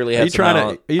I clearly are have you some trying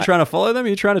knowledge- to? Are you trying to follow them? Are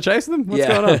you trying to chase them? What's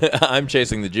going on? I'm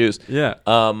chasing the Jews. Yeah.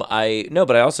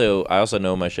 But I also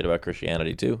know my shit about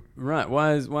Christianity too. Right.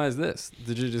 Why is this?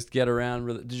 Did you just get around?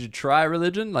 Did you try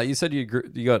religion? Like you said, you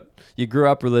grew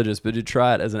up religious, but did you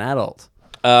try it as an adult?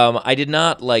 I did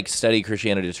not study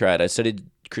Christianity to try it. I studied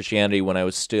Christianity when I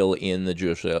was still in the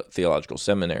Jewish Theological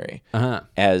Seminary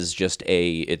as just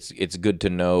it's good to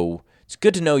know. It's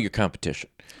good to know your competition.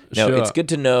 No, Sure. it's good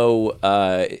to know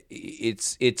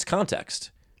it's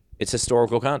context. It's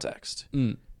historical context.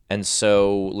 And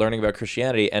so learning about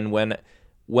Christianity, and when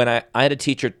I had a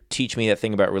teacher teach me that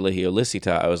thing about religio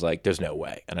licita, I was like, there's no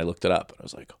way. And I looked it up and I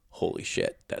was like, holy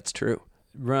shit, that's true.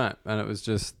 Right. And it was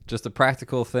just a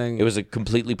practical thing. It was a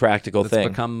completely practical that's thing.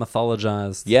 become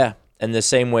mythologized. Yeah, and the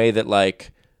same way that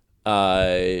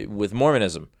with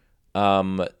Mormonism,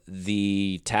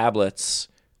 the tablets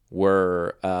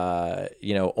were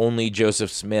only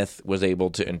Joseph Smith was able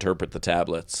to interpret the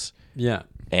tablets. Yeah.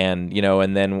 And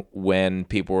and then when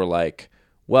people were like,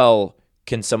 well,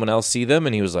 can someone else see them?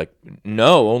 And he was like,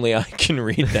 no, only I can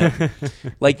read them.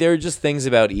 There are just things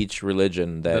about each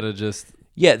religion that are just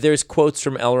yeah, there's quotes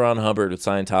from L. Ron Hubbard with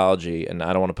Scientology, and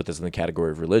I don't want to put this in the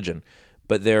category of religion,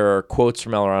 but there are quotes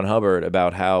from L. Ron Hubbard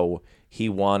about how he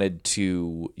wanted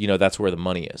to, that's where the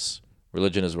money is.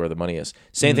 Religion is where the money is.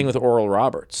 Same thing with Oral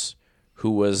Roberts,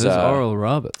 who was Who's Oral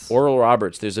Roberts? Oral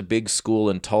Roberts. There's a big school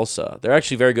in Tulsa. They're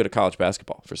actually very good at college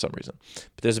basketball for some reason.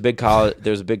 But there's a big college.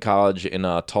 There's a big college in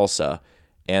Tulsa,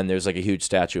 and there's like a huge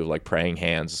statue of like praying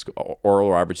hands.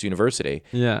 Oral Roberts University.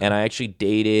 Yeah. And I actually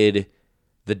dated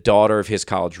the daughter of his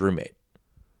college roommate,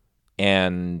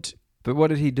 and But what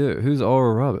did he do? Who's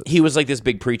Oral Roberts? he was like this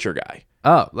big preacher guy.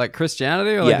 Oh, like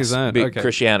Christianity or like his own? Big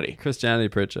Christianity. Christianity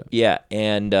preacher. Yeah,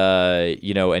 and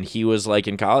and he was like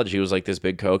in college, he was like this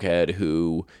big cokehead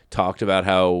who talked about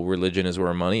how religion is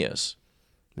where money is,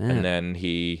 and then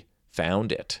he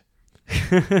found it.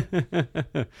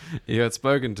 He got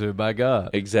spoken to by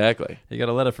God. Exactly. He got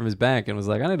a letter from his bank and was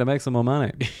like, "I need to make some more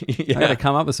money. Yeah. I got to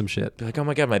come up with some shit." Be like, oh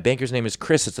my god, my banker's name is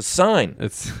Chris. It's a sign.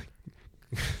 It's.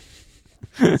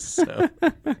 So,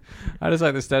 I just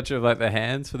like the statue of like the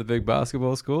hands for the big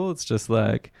basketball school. It's just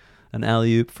like an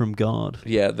alley oop from God.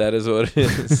 yeah, that is what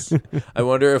it is. I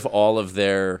wonder if all of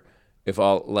their, if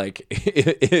all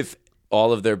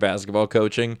of their basketball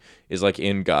coaching is like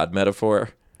in God metaphor.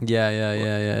 Yeah.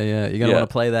 You're gonna want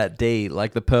to play that D,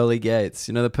 like the pearly gates.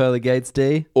 You know the pearly gates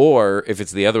D? Or if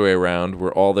it's the other way around,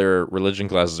 where all their religion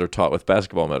classes are taught with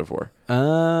basketball metaphor.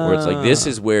 Where it's like, this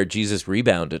is where Jesus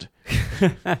rebounded.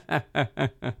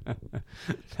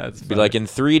 That's Be like in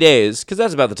 3 days, because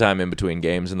that's about the time in between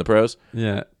games in the pros.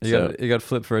 yeah. You got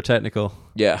flipped for a technical.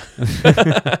 Yeah.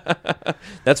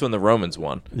 That's when the Romans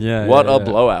won. Yeah. What yeah, a yeah.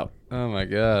 blowout. Oh my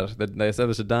God! They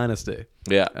established a dynasty.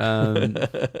 Yeah.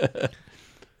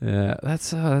 Yeah,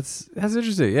 that's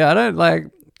interesting. Yeah, I don't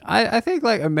like. I think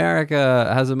like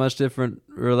America has a much different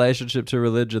relationship to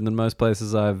religion than most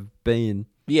places I've been.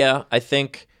 Yeah, I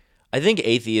think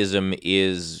atheism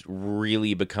is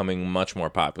really becoming much more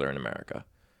popular in America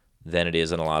than it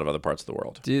is in a lot of other parts of the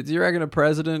world. Do you reckon a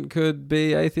president could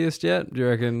be atheist yet? Do you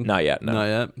reckon? Not yet. No. Not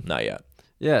yet. Not yet.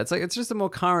 Yeah, it's just a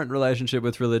more current relationship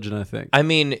with religion, I think. I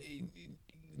mean,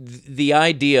 the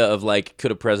idea of like, could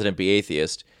a president be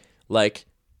atheist? Like,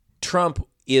 Trump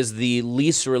is the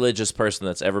least religious person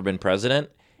that's ever been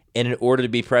president, and in order to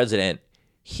be president,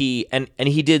 he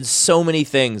did so many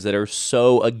things that are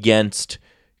so against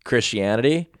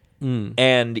Christianity,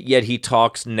 and yet he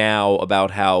talks now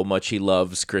about how much he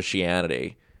loves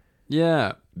Christianity.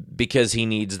 Yeah, because he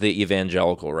needs the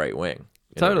evangelical right wing.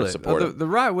 Totally. Support The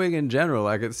right wing in general,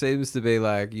 like it seems to be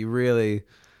like you really,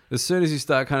 as soon as you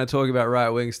start kind of talking about right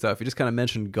wing stuff, you just kind of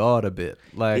mention God a bit.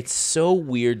 Like it's so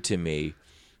weird to me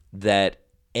that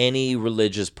any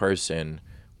religious person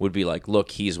would be like,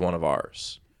 look, he's one of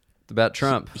ours. About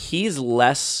Trump. He's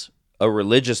less a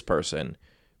religious person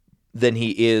than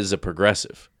he is a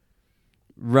progressive.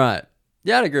 Right.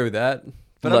 Yeah, I'd agree with that.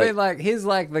 But Like- I mean, like, he's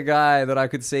like the guy that I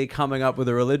could see coming up with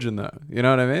a religion, though. You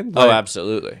know what I mean? Oh, Like,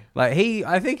 absolutely. Like,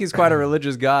 I think he's quite a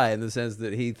religious guy in the sense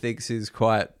that he thinks he's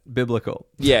quite biblical.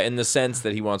 Yeah, in the sense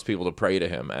that he wants people to pray to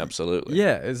him. Absolutely.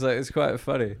 Yeah, it's quite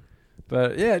funny.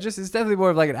 But yeah, it's definitely more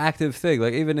of like an active thing.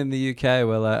 Like, even in the UK,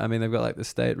 where, like, I mean, they've got like the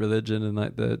state religion and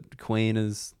like the Queen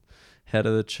is head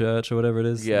of the church or whatever it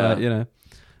is. Yeah. Like, you know,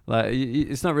 like,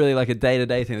 it's not really like a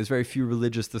day-to-day thing. There's very few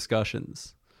religious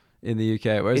discussions in the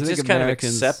UK. Whereas It's I think just kind of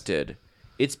Americans, accepted.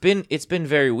 It's been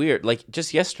very weird. Like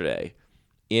just yesterday,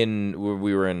 we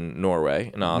were in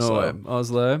Norway, in Oslo.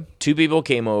 Oslo. Two people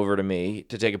came over to me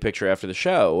to take a picture after the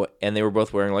show, and they were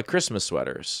both wearing like Christmas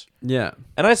sweaters. Yeah.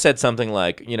 And I said something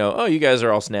like, oh, you guys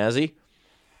are all snazzy.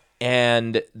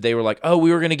 And they were like, oh,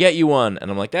 we were going to get you one. And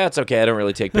I'm like, that's okay. I don't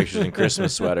really take pictures in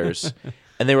Christmas sweaters.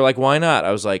 And they were like, why not?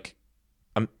 I was like,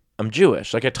 I'm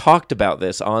Jewish. Like I talked about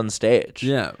this on stage.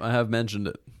 Yeah, I have mentioned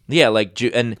it. Yeah, like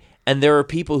and there are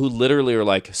people who literally are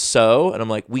like, so, and I'm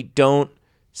like, we don't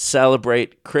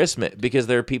celebrate Christmas, because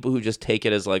there are people who just take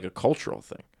it as like a cultural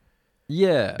thing.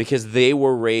 Yeah. Because they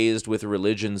were raised with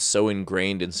religions so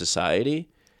ingrained in society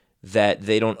that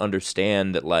they don't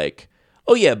understand that, like,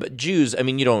 oh yeah, but Jews, I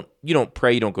mean, you don't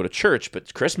pray, you don't go to church,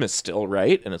 but Christmas still,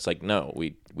 right? And it's like, no,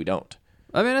 we don't.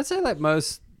 I mean, I'd say like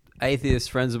most atheist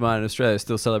friends of mine in Australia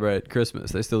still celebrate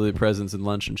Christmas. They still do presents and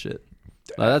lunch and shit.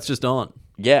 Like, that's just on.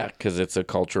 Yeah, because it's a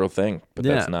cultural thing, but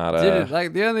that's not a... Dude,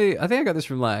 like I think I got this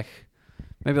from like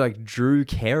maybe like Drew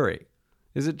Carey.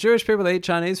 Is it Jewish people that eat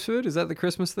Chinese food? Is that the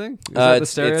Christmas thing? Is that the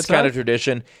stereotype? It's kind of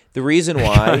tradition. The reason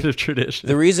why... kind of tradition.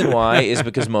 The reason why is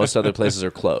because most other places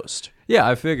are closed. Yeah,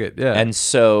 I figured, yeah. And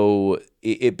so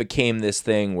it became this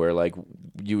thing where, like,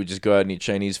 you would just go out and eat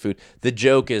Chinese food. The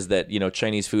joke is that,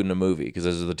 Chinese food and a movie, because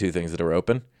those are the two things that are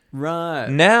open. Right.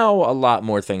 Now, a lot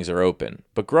more things are open.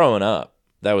 But growing up,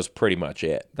 that was pretty much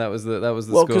it. That was the Well,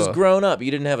 score. because growing up, you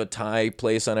didn't have a Thai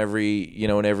place on in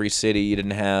every city. You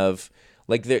didn't have...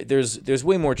 Like, there's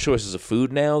way more choices of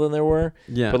food now than there were.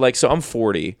 Yeah. But, like, so I'm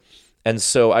 40, And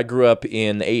so I grew up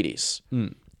in the 80s.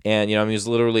 And, you know,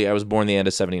 I was born the end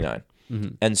of 79.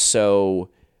 And so,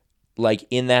 like,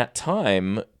 in that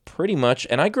time, pretty much,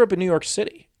 and I grew up in New York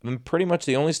City. And pretty much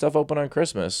the only stuff open on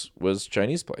Christmas was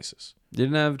Chinese places. You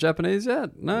didn't have Japanese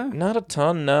yet? No? Not a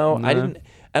ton, no. I didn't.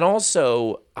 And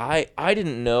also, I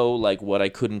didn't know, like, what I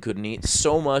could and couldn't eat.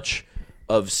 So much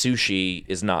of sushi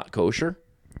is not kosher.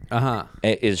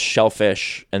 Is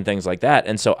shellfish and things like that.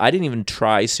 And so I didn't even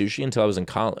try sushi until I was in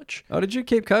college. Oh, did you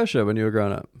keep kosher when you were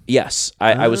growing up? Yes.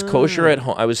 I was kosher at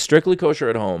home. I was strictly kosher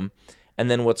at home. And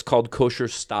then what's called kosher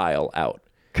style out.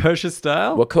 Kosher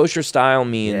style? What kosher style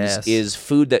means is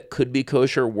food that could be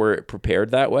kosher were it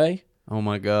prepared that way. Oh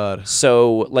my God.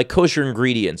 So, like kosher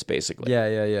ingredients, basically.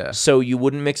 Yeah. So you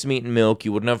wouldn't mix meat and milk.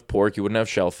 You wouldn't have pork. You wouldn't have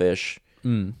shellfish.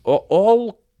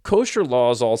 All kosher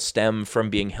laws all stem from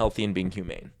being healthy and being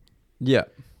humane. Yeah.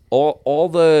 All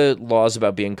the laws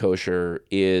about being kosher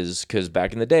is because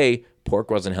back in the day,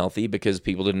 pork wasn't healthy because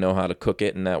people didn't know how to cook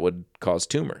it, and that would cause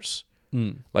tumors.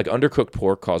 Like undercooked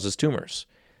pork causes tumors,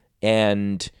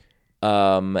 and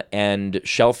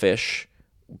shellfish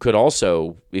could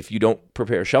also, if you don't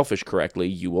prepare shellfish correctly,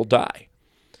 you will die.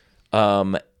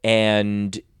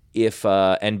 And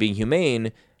being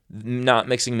humane, not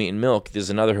mixing meat and milk, there's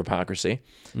another hypocrisy.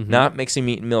 Not mixing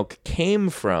meat and milk came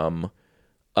from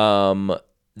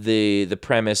the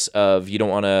premise of you don't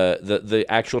want to, the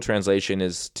actual translation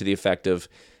is to the effect of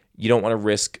you don't want to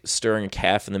risk stirring a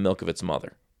calf in the milk of its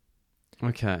mother.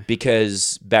 Okay.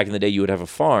 Because back in the day you would have a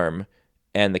farm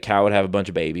and the cow would have a bunch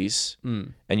of babies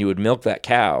and you would milk that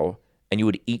cow and you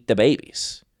would eat the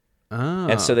babies.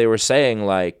 And so they were saying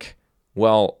like,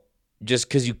 well, just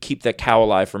because you keep that cow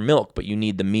alive for milk, but you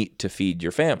need the meat to feed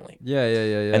your family. Yeah.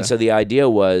 And so the idea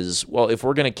was, well, if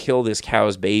we're going to kill this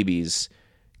cow's babies,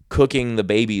 cooking the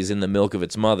babies in the milk of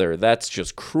its mother, that's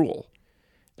just cruel.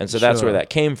 And so that's where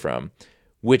that came from,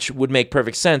 which would make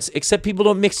perfect sense, except people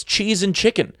don't mix cheese and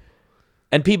chicken.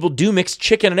 And people do mix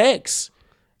chicken and eggs.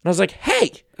 And I was like,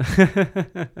 hey,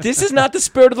 this is not the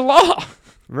spirit of the law.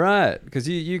 Right, because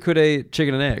you could eat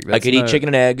chicken and egg. I could eat chicken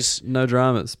and eggs. No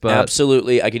dramas. But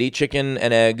absolutely. I could eat chicken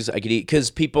and eggs. I could eat, because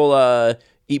people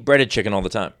eat breaded chicken all the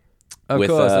time. Of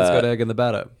course, that's got egg in the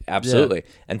batter. Absolutely.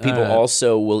 Yeah. And people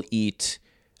also will eat,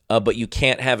 but you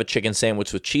can't have a chicken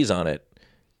sandwich with cheese on it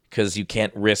because you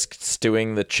can't risk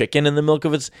stewing the chicken in the milk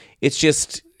of its. It's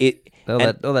just... All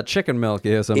that chicken milk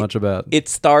you hear so much about. It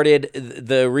started,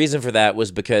 the reason for that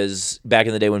was because back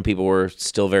in the day when people were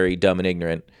still very dumb and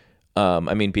ignorant,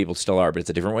 I mean, people still are, but it's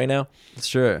a different way now. It's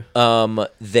true.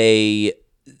 They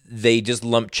just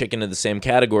lumped chicken in the same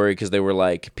category because they were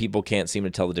like, people can't seem to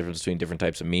tell the difference between different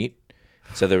types of meat.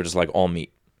 So they were just like, all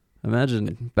meat.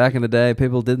 Imagine, back in the day,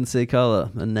 people didn't see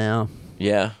color, and now...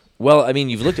 Yeah. Well, I mean,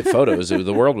 you've looked at photos.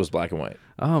 The world was black and white.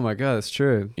 Oh, my God, that's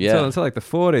true. Yeah. Until like the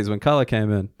 40s when color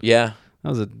came in. Yeah. That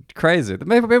was crazy.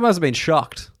 People must have been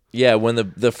shocked. Yeah, when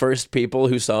the first people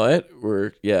who saw it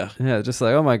were, Yeah, just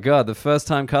like, oh, my God, the first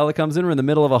time color comes in, we're in the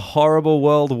middle of a horrible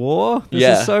world war?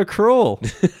 This is so cruel.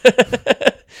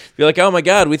 You're like, oh, my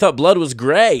God, we thought blood was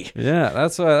gray. Yeah,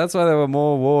 that's why there were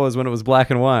more wars when it was black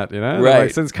and white, you know? Right.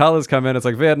 Like, since colors come in, it's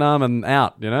like Vietnam and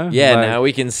out, you know? Yeah, like, now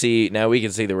we can see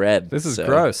the red. This is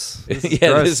gross.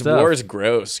 This war is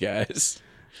gross, guys.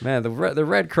 Man, the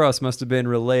Red Cross must have been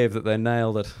relieved that they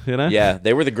nailed it, you know? Yeah,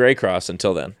 they were the Gray Cross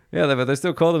until then. Yeah, but they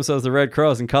still call themselves the Red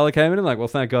Cross, and color came in, and like, well,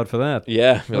 thank God for that.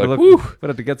 Yeah. We're like, woo! We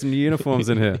had to get some new uniforms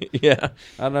in here. Yeah.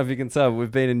 I don't know if you can tell, but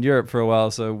we've been in Europe for a while,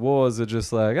 so wars are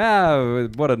just like,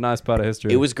 what a nice part of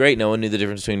history. It was great. No one knew the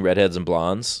difference between redheads and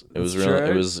blondes. It was true.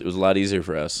 it was a lot easier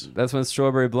for us. That's when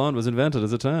strawberry blonde was invented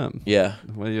as a term. Yeah.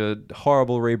 When you're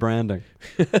horrible rebranding.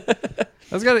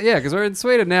 Because we're in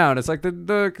Sweden now, and it's like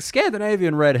the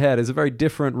Scandinavian redhead is a very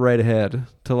different redhead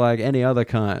to like any other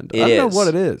kind. I don't know what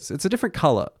it is. It's a different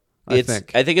color. I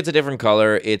think it's a different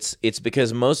color. It's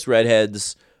because most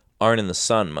redheads aren't in the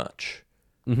sun much,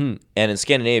 and in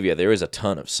Scandinavia there is a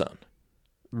ton of sun.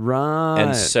 Right.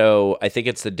 And so I think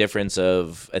it's the difference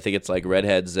of it's like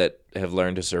redheads that have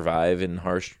learned to survive in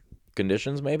harsh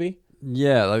conditions, maybe.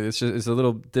 Yeah, like it's a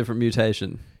little different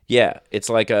mutation. Yeah, it's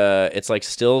like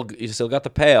still you still got the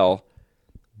pale,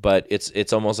 but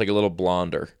it's almost like a little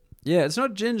blonder. Yeah, it's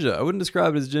not ginger. I wouldn't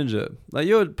describe it as ginger. Like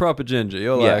you're proper ginger.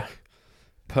 You're like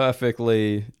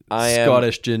perfectly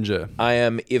Scottish ginger. I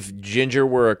am. If ginger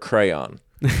were a crayon,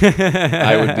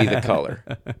 I would be the color.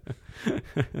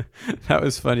 That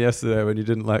was fun yesterday when you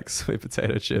didn't like sweet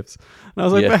potato chips. And I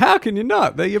was like, but how can you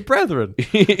not? They're your brethren.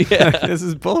 This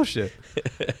is bullshit.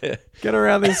 Get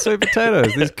around these sweet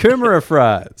potatoes, these kumara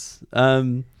fries.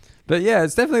 But yeah,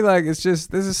 it's definitely like, it's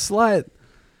just, there's a slight,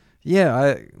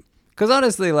 Because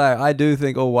honestly, like, I do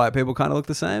think all white people kind of look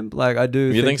the same. Like, I do.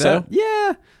 You think that. so?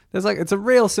 Yeah. There's like, it's a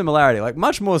real similarity. Like,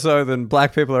 much more so than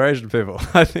black people or Asian people.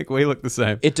 I think we look the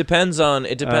same. It depends on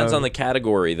the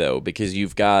category though, because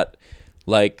you've got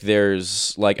like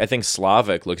there's like I think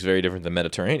Slavic looks very different than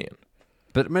Mediterranean.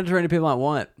 But Mediterranean people aren't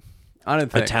white. I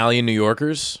don't think. Italian New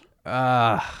Yorkers.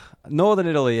 Northern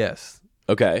Italy, yes.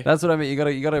 Okay. That's what I mean.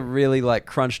 You gotta really like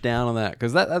crunch down on that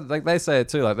because that like they say it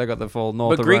too. Like they got the full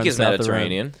north. But of Greek Rome, is south of Rome.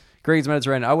 Mediterranean. Greek's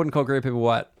Mediterranean. I wouldn't call Greek people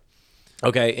white.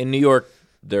 Okay, in New York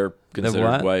they're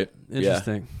considered white.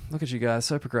 Interesting. Look at you guys,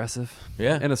 so progressive.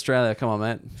 Yeah. In Australia, come on,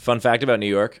 mate. Fun fact about New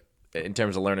York, in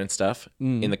terms of learning stuff,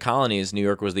 in the colonies, New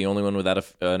York was the only one without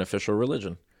an official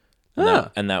religion.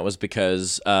 And that was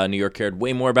because New York cared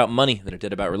way more about money than it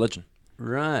did about religion.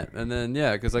 Right, and then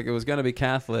because like it was going to be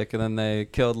Catholic, and then they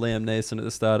killed Liam Neeson at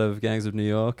the start of Gangs of New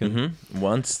York, and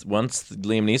Once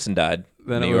Liam Neeson died,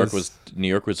 Then New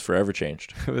York was forever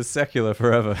changed. it was secular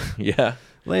forever. Yeah.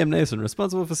 Liam Neeson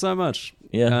responsible for so much.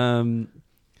 Yeah.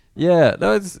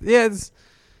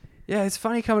 It's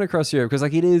funny coming across Europe because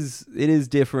like it is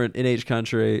different in each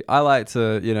country. I like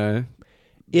to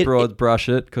broad brush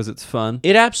it because it's fun.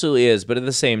 It absolutely is, but at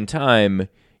the same time,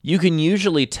 you can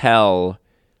usually tell.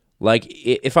 Like,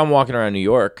 if I'm walking around New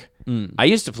York, I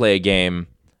used to play a game.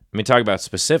 I mean, talk about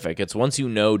specific. It's once you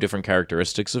know different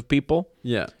characteristics of people.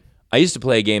 Yeah. I used to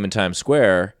play a game in Times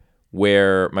Square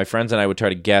where my friends and I would try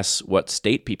to guess what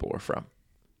state people were from.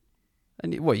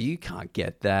 And you can't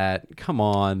get that. Come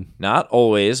on. Not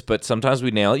always, but sometimes we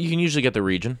nail it. You can usually get the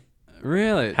region.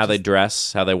 Really? How they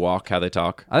dress, how they walk, how they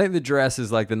talk. I think the dress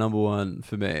is like the number one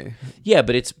for me. Yeah,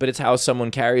 but it's how someone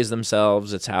carries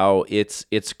themselves. It's how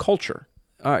it's culture.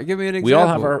 All right, give me an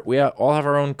example. We all have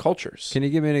our own cultures. Can you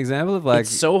give me an example of like?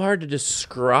 It's so hard to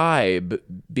describe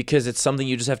because it's something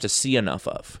you just have to see enough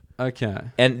of. Okay.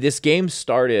 And this game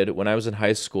started when I was in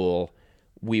high school.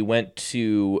 We went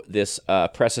to this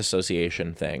press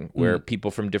association thing where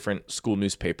people from different school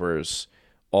newspapers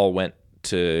all went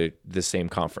to the same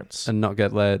conference And not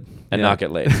get laid. not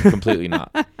get laid. Completely not.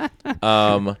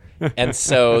 And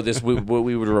so we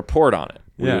would report on it.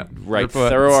 We would write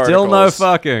thorough articles. Still no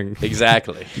fucking.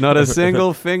 Exactly. Not a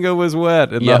single finger was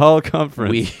wet in the whole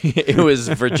conference. It was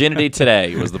Virginity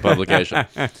Today was the publication.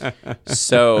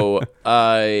 So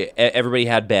everybody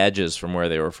had badges from where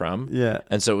they were from. Yeah.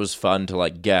 And so it was fun to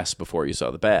like guess before you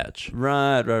saw the badge.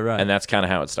 Right. And that's kind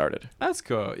of how it started. That's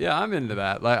cool. Yeah, I'm into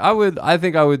that. Like I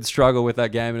think I would struggle with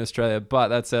that game in Australia, but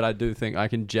that said, I do think I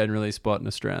can generally spot an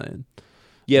Australian.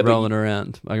 Yeah, rolling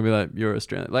around. I can be like, you're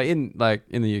Australian. Like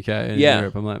in the UK and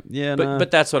Europe, I'm like,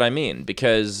 But that's what I mean,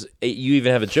 because you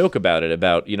even have a joke about it,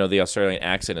 about, the Australian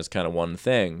accent is kind of one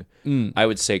thing. I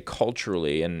would say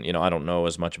culturally, and, I don't know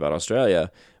as much about Australia,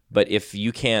 but if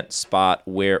you can't spot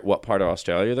what part of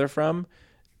Australia they're from,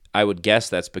 I would guess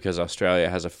that's because Australia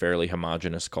has a fairly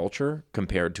homogenous culture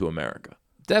compared to America.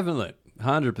 Definitely.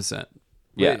 100%.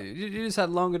 Yeah. You just had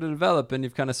longer to develop and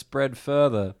you've kind of spread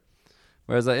further.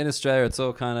 Whereas like in Australia, it's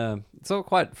all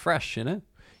quite fresh,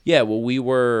 Yeah, well,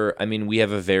 we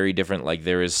have a very different, like,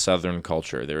 there is Southern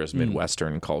culture, there is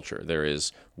Midwestern culture, there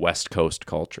is West Coast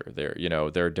culture, there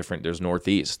are different, there's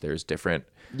Northeast, there's different.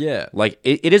 Yeah. Like,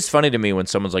 it is funny to me when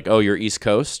someone's like, oh, you're East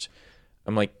Coast.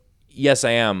 I'm like, yes,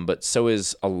 I am, but so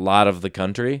is a lot of the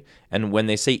country. And when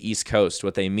they say East Coast,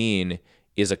 what they mean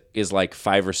is like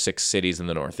 5 or 6 cities in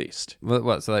the Northeast.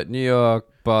 What? So like New York,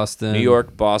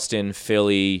 Boston,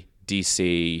 Philly,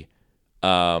 DC,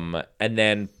 and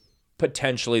then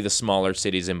potentially the smaller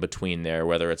cities in between there,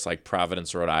 whether it's like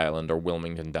Providence, Rhode Island, or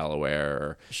Wilmington,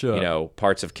 Delaware, or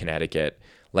parts of Connecticut.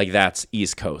 Like, that's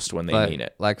East Coast when they mean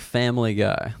it. Like Family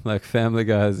Guy. Like Family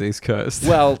Guy is East Coast.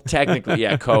 Well, technically,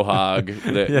 yeah,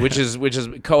 Quahog, which is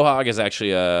Quahog is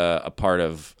actually a part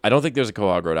of. I don't think there's a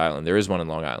Quahog, Rhode Island. There is one in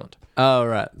Long Island. Oh,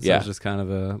 right. So yeah, it's just kind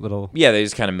of a little. Yeah, they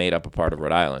just kind of made up a part of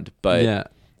Rhode Island, but yeah.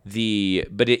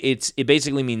 It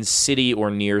basically means city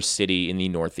or near city in the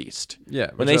Northeast.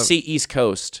 Yeah. When they say East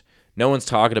Coast, no one's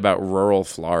talking about rural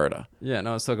Florida. Yeah,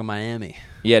 no one's talking Miami.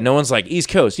 Yeah, no one's like East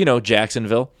Coast,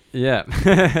 Jacksonville.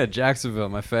 Yeah. Jacksonville,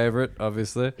 my favorite,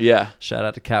 obviously. Yeah. Shout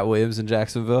out to Cat Williams in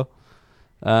Jacksonville.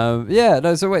 So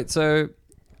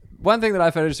one thing that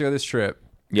I found interesting on this trip,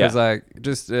 because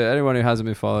anyone who hasn't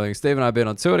been following, Steve and I have been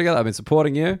on tour together. I've been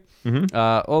supporting you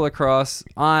all across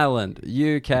Ireland,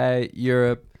 UK,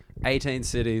 Europe, 18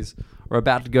 cities. We're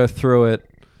about to go through it.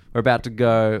 We're about to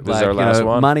go this is our last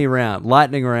one. Money round,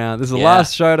 lightning round. This is the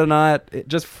last show tonight.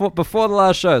 Before the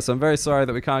last show. So I'm very sorry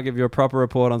that we can't give you a proper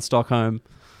report on Stockholm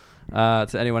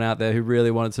to anyone out there who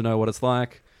really wanted to know what it's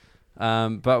like.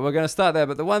 But we're going to start there.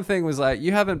 But the one thing was like,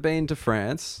 you haven't been to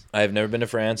France. I've never been to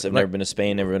France. I've never been to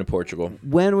Spain. Never been to Portugal.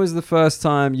 When was the first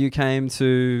time you came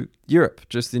to Europe,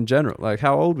 just in general? Like,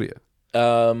 how old were you?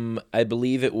 I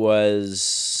believe it was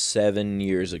 7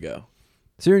 years ago.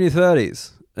 So you're in your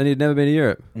 30s, and you'd never been to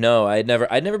Europe? No, I'd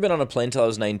never been on a plane until I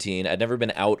was 19. I'd never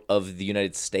been out of the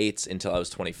United States until I was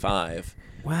 25.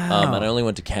 Wow. And I only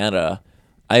went to Canada.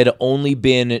 I had only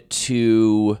been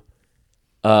to...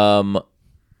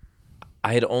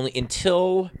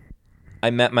 until I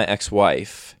met my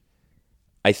ex-wife,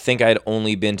 I think I had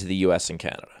only been to the U.S. and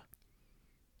Canada.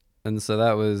 And so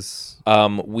that was...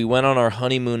 We went on our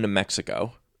honeymoon to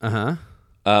Mexico. Uh-huh.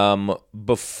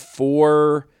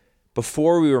 Before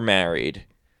we were married,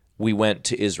 we went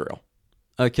to Israel.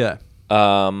 Okay.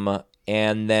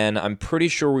 And then I'm pretty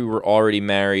sure we were already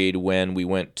married when we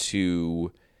went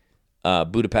to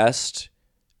Budapest,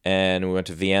 and we went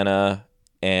to Vienna.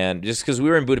 And just because we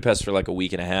were in Budapest for like a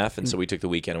week and a half, and so we took the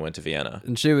weekend and went to Vienna.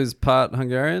 And she was part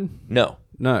Hungarian? No.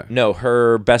 No.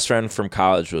 Her best friend from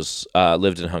college was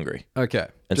lived in Hungary. Okay.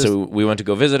 And so we went to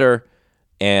go visit her,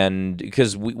 and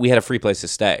because we had a free place to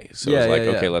stay, so it was like,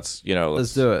 okay, let's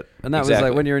do it. And that was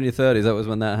like when you're in your 30s. That was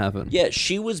when that happened. Yeah,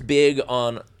 she was big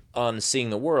on seeing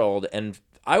the world, and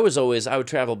I would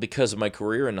travel because of my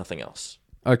career and nothing else.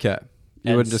 Okay.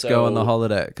 You wouldn't just go on the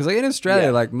holiday, because like in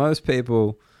Australia, like most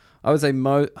people. I would say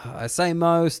I say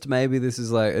most, maybe this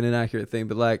is like an inaccurate thing,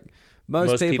 but like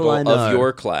most people I know of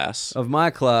your class, of my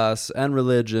class, and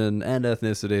religion and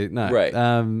ethnicity, no, right?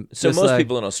 So most like,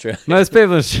 people in Australia, no,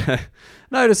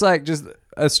 just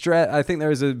Australia. I think there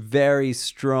is a very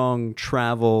strong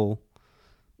travel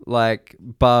like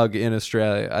bug in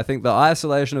Australia. I think the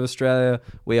isolation of Australia,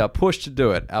 we are pushed to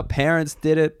do it. Our parents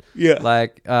did it. Yeah.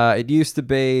 Like it used to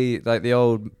be like the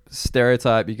old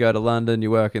stereotype, you go to London,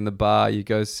 you work in the bar, you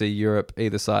go see Europe,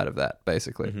 either side of that,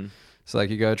 basically. Mm-hmm. So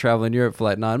like you go travel in Europe for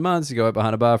like 9 months, you go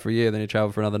behind a bar for a year, then you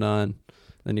travel for another 9,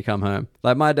 then you come home.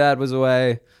 Like my dad was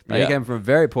away. He came from a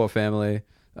very poor family,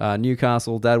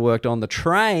 Newcastle. Dad worked on the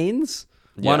trains,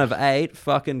 one of 8,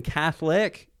 fucking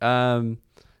Catholic.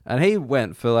 And he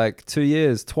went for like 2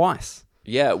 years, twice.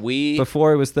 Yeah,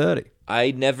 before he was 30.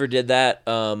 I never did that.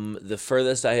 The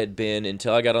furthest I had been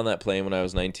until I got on that plane when I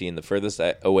was 19, the furthest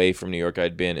away from New York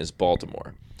I'd been is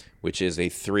Baltimore, which is a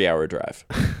 3-hour drive.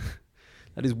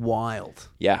 That is wild.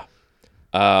 Yeah.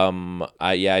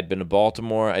 I'd been to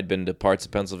Baltimore. I'd been to parts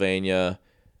of Pennsylvania.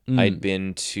 I'd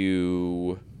been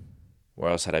to... Where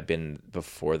else had I been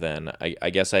before then? I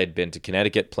guess I had been to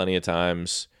Connecticut plenty of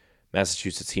times,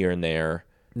 Massachusetts here and there.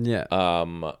 Yeah.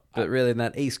 But really in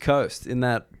that East Coast, in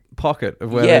that pocket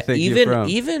of where I think you're from.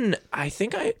 Even I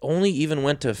think I only even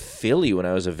went to Philly when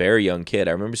I was a very young kid.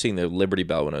 I remember seeing the Liberty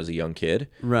Bell when I was a young kid.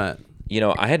 Right. You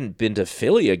know, I hadn't been to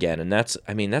Philly again, and that's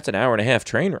an hour and a half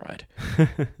train ride.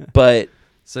 But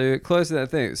so you're close to that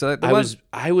thing. So I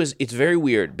was. It's very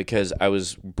weird because I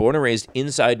was born and raised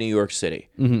inside New York City,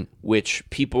 which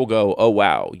people go, "Oh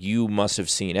wow, you must have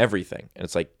seen everything." And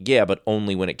it's like, yeah, but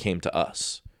only when it came to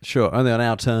us. Sure, only on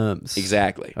our terms.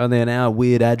 Exactly. Only on our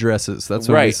weird addresses. That's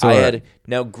what we saw.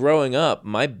 Now growing up,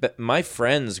 my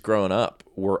friends growing up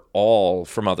were all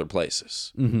from other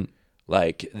places. Mm-hmm.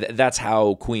 Like that's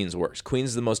how Queens works. Queens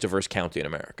is the most diverse county in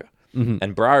America,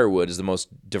 and Briarwood is the most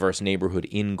diverse neighborhood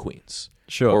in Queens.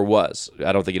 Sure, or was.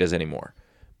 I don't think it is anymore,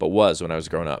 but was when I was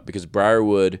growing up, because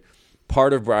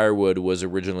part of Briarwood was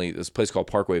originally this place called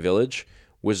Parkway Village,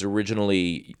 was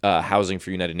originally housing for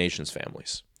United Nations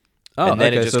families. Oh, and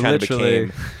then okay, it just kind of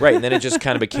became right, and then it just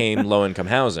kind of became low-income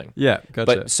housing. Yeah, gotcha.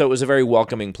 But so it was a very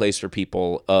welcoming place for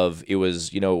people. It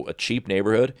was a cheap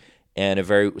neighborhood, and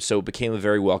so it became a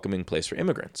very welcoming place for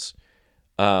immigrants.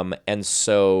 And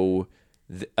so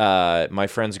my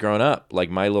friends growing up, like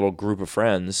my little group of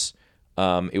friends,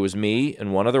 it was me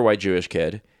and one other white Jewish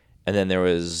kid, and then there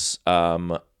was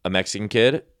a Mexican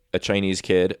kid, a Chinese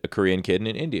kid, a Korean kid, and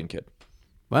an Indian kid.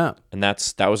 Wow. And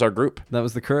that was our group. That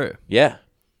was the crew. Yeah.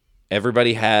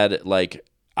 Everybody had like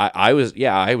I was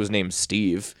named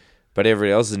Steve, but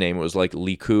everybody else's name was like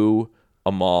Liku,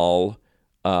 Amal,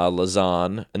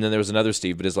 Lazan, and then there was another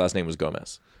Steve, but his last name was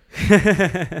Gomez.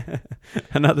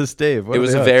 Another Steve. It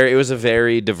was a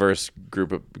very diverse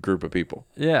group of people.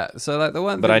 Yeah. So like the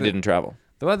one. But I didn't travel.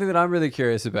 The one thing that I'm really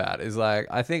curious about is like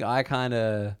I think I kind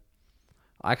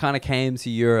of came to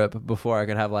Europe before I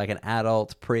could have like an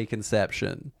adult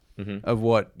preconception of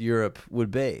what Europe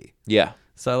would be. Yeah.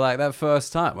 So like that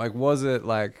first time, like was it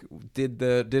like did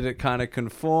it kind of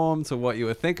conform to what you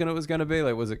were thinking it was going to be?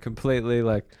 Like was it completely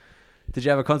like did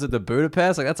you have a concept of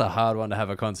Budapest? Like that's a hard one to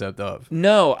have a concept of.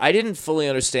 No, I didn't fully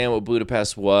understand what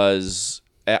Budapest was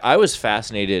I was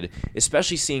fascinated,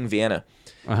 especially seeing Vienna,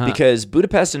 because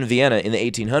Budapest and Vienna in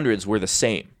the 1800s were the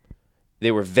same.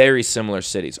 They were very similar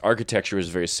cities. Architecture was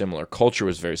very similar. Culture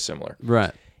was very similar.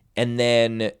 Right. And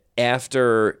then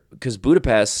because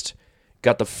Budapest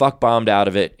got the fuck bombed out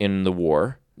of it in the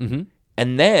war,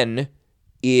 and then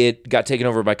it got taken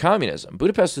over by communism.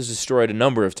 Budapest was destroyed a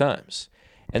number of times.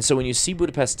 And so when you see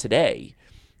Budapest today,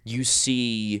 you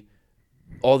see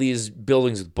all these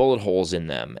buildings with bullet holes in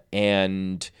them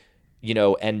and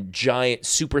giant,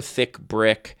 super thick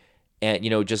brick and,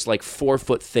 just like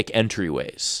 4-foot thick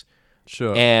entryways.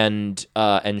 Sure. And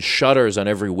shutters on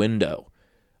every window.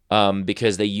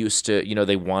 Because they used to,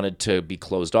 they wanted to be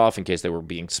closed off in case they were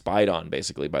being spied on,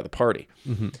 basically, by the party.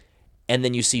 Mm-hmm. And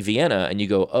then you see Vienna, and you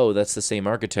go, oh, that's the same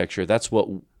architecture. That's what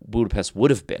Budapest would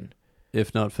have been.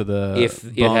 If not for the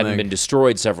If it hadn't been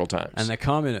destroyed several times. And the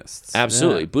communists.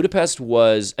 Absolutely. Yeah. Budapest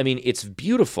was, it's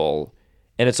beautiful,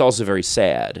 and it's also very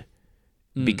sad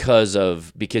because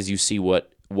you see what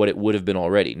it would have been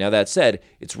already. Now, that said,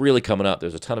 it's really coming up.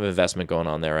 There's a ton of investment going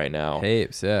on there right now.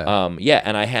 Heaps, yeah.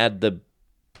 And I had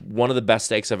one of the best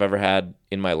steaks I've ever had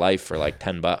in my life for like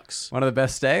 $10. One of the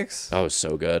best steaks? Oh, it was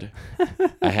so good.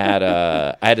 I had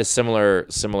a similar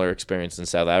experience in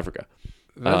South Africa.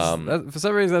 For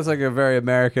some reason, that's like a very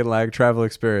American like travel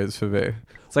experience for me.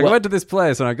 It's like I went to this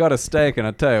place and I got a steak, and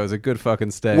I tell you, it was a good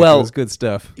fucking steak. Well, it was good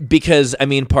stuff. Because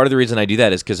part of the reason I do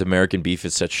that is because American beef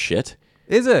is such shit.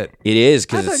 Is it? It is.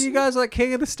 I thought you guys were like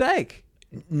king of the steak.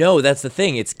 No, that's the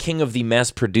thing. It's king of the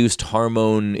mass-produced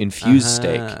hormone-infused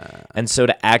steak. And so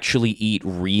to actually eat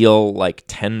real, like,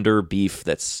 tender beef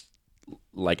that's,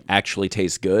 like, actually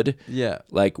tastes good. Yeah.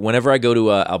 Like, whenever I go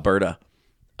to Alberta,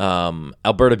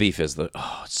 Alberta beef is it's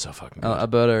so fucking good.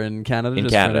 Alberta in Canada? In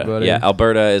Canada, yeah.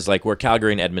 Alberta is, like, where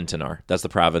Calgary and Edmonton are. That's the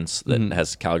province that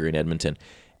has Calgary and Edmonton.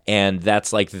 And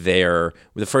that's like the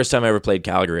first time I ever played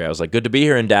Calgary, I was like, good to be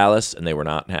here in Dallas, and they were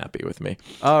not happy with me.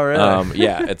 Oh, really?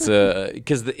 Yeah, it's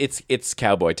because it's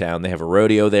cowboy town. They have a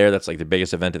rodeo there. That's like the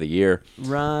biggest event of the year.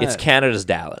 Right. It's Canada's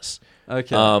Dallas.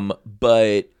 Okay.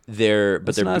 But their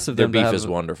nice of their them to beef have is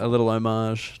wonderful. A little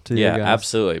homage to you yeah, guys.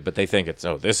 absolutely. But they think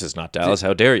this is not Dallas.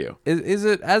 How dare you? Is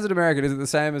it, as an American, is it the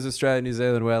same as Australia and New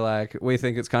Zealand, where like we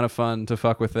think it's kind of fun to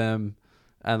fuck with them?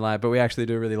 And but we actually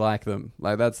do really like them.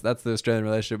 Like that's the Australian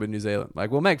relationship with New Zealand.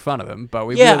 Like we'll make fun of them, but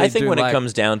we really I think do when like, it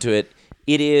comes down to it,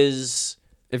 it is.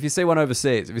 If you see one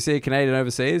overseas, if you see a Canadian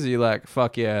overseas, are you like,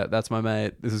 fuck yeah, that's my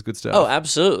mate. This is good stuff. Oh,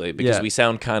 absolutely, because we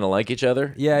sound kind of like each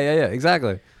other. Yeah,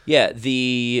 exactly. Yeah,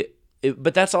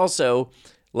 but that's also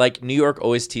like New York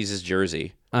always teases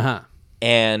Jersey.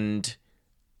 And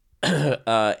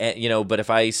but if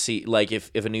I see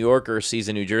if a New Yorker sees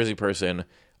a New Jersey person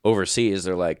overseas,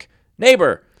 they're like,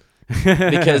 neighbor,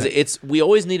 because we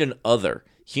always need an other.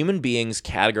 Human beings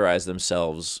categorize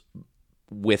themselves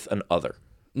with an other.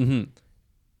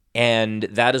 And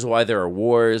that is why there are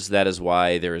wars. That is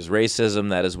why there is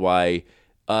racism. That is why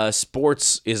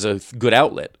sports is a good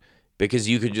outlet, because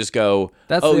you could just go,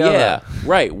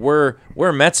 right, we're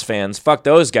Mets fans. Fuck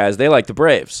those guys. They like the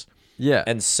Braves. Yeah.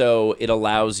 And so it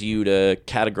allows you to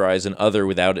categorize an other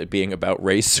without it being about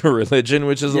race or religion,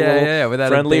 which is a little without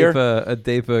friendlier. a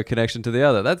deeper connection to the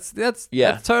other. That's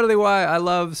totally why I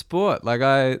love sport. Like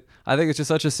I think it's just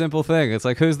such a simple thing. It's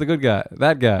like, who's the good guy?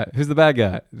 That guy. Who's the bad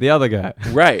guy? The other guy.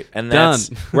 Right. And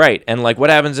that's right. And like, what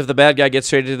happens if the bad guy gets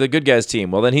traded to the good guy's team?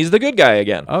 Well, then he's the good guy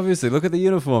again. Obviously, look at the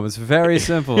uniform. It's very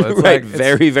simple. It's right.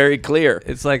 Very, very clear.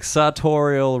 It's like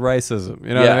sartorial racism.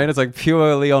 You know what I mean? It's like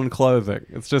purely on clothing.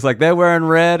 It's just like, they're wearing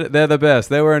red, they're the best.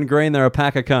 They're wearing green, they're a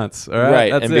pack of cunts. All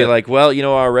right. Right. And be like, well,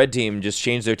 our red team just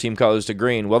changed their team colors to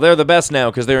green. Well, they're the best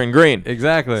now because they're in green.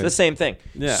 Exactly. It's the same thing.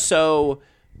 Yeah. So,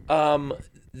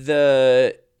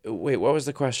 wait, what was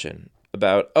the question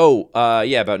about?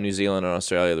 About New Zealand and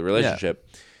Australia, the relationship.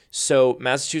 Yeah. So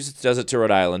Massachusetts does it to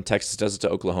Rhode Island, Texas does it to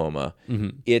Oklahoma.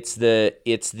 Mm-hmm. It's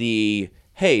the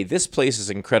hey, this place is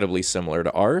incredibly similar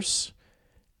to ours,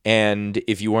 and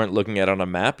if you weren't looking at it on a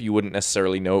map, you wouldn't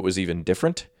necessarily know it was even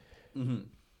different. Mm-hmm.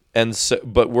 And so,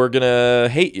 but we're gonna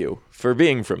hate you for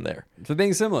being from there, for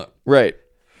being similar, right?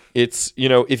 It's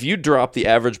if you drop the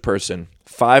average person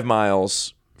 5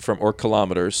 miles or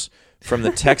kilometers from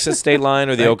the Texas state line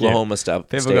or the Oklahoma state line.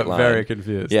 People got very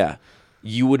confused. Yeah.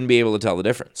 You wouldn't be able to tell the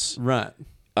difference. Right.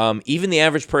 Even the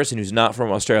average person who's not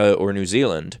from Australia or New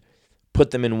Zealand, put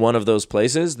them in one of those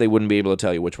places, they wouldn't be able to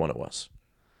tell you which one it was.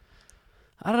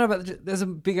 I don't know, but there's a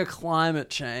bigger climate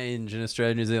change in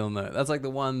Australia and New Zealand, though. That's like the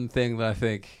one thing that I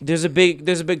think... There's a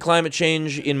big climate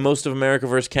change in most of America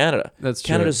versus Canada. That's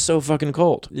true. Canada's so fucking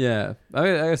cold. Yeah. I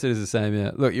guess it is the same,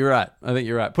 yeah. Look, you're right. I think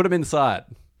you're right. Put them inside.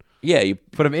 Yeah, you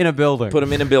Put them in a building. put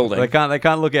them in a building. They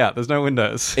can't look out. There's no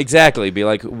windows. Exactly. Be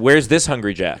like, where's this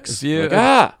Hungry Jack's?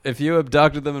 If you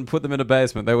abducted them and put them in a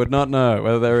basement, they would not know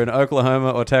whether they were in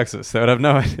Oklahoma or Texas. They would have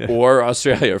no idea. Or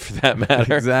Australia, for that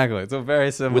matter. Exactly. It's all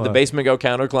very similar. Would the basement go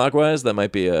counterclockwise? That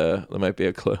might be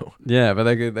a clue. Yeah, but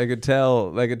they could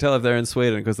tell if they're in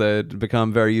Sweden because they'd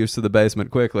become very used to the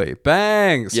basement quickly.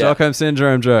 Bang! Stockholm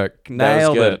syndrome joke.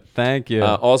 Nailed good. it. Thank you.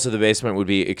 Also, the basement would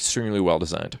be extremely well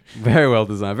designed. Very well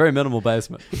designed. Very minimal basement.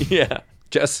 Yeah,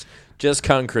 just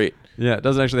concrete. Yeah, it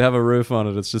doesn't actually have a roof on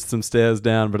it. It's just some stairs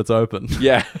down, but it's open.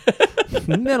 Yeah.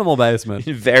 Minimal basement.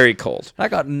 Very cold. I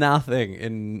got nothing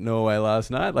in Norway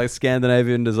last night. Like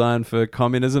Scandinavian design for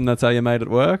communism. That's how you made it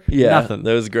work. Yeah, nothing.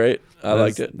 That was great. I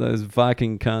liked it. Those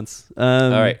Viking cunts.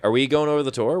 All right, are we going over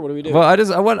the tour? What do we do? Well,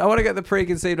 I want to get the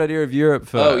preconceived idea of Europe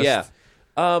first. Oh yeah.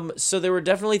 So there were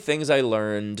definitely things I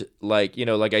learned, like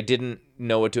I didn't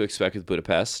know what to expect with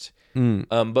Budapest.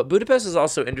 But Budapest is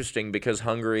also interesting because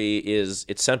Hungary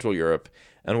it's Central Europe,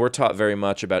 and we're taught very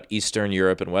much about Eastern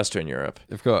Europe and Western Europe.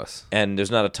 Of course. And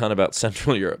there's not a ton about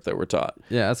Central Europe that we're taught.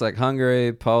 Yeah, it's like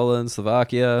Hungary, Poland,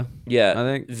 Slovakia. Yeah, I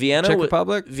think Vienna, Czech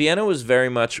Republic. Vienna was very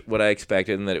much what I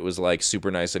expected, in that it was like super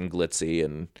nice and glitzy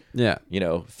and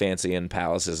fancy and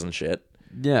palaces and shit.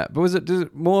 Yeah, but was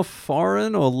it more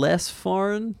foreign or less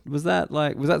foreign? Was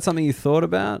that something you thought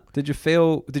about? Did you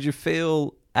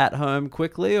feel at home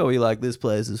quickly, or were you like, this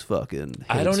place is fucking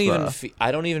I don't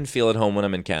even feel at home when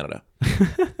I'm in Canada.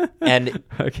 And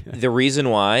the reason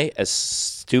why, as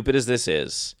stupid as this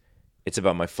is, it's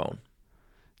about my phone.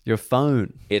 Your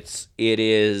phone. It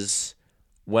is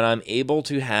when I'm able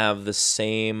to have the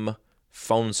same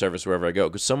phone service wherever I go,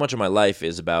 because so much of my life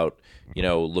is about,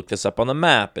 look this up on the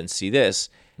map and see this,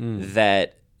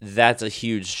 that's a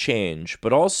huge change.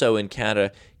 But also in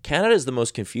Canada is the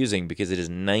most confusing because it is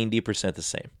 90% the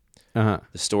same. The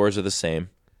stores are the same.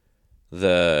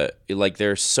 There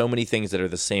are so many things that are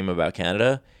the same about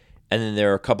Canada, and then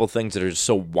there are a couple things that are just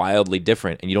so wildly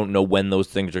different, and you don't know when those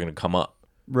things are going to come up.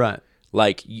 Right.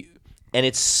 And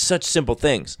it's such simple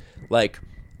things. Like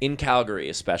in Calgary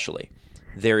especially,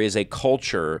 there is a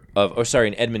culture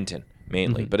in Edmonton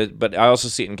mainly, but I also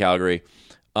see it in Calgary.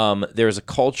 There's a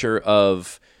culture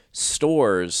of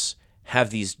stores have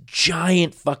these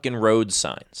giant fucking road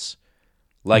signs,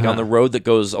 on the road that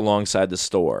goes alongside the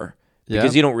store,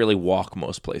 because you don't really walk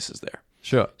most places there.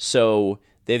 Sure. So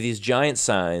they have these giant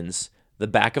signs. The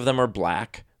back of them are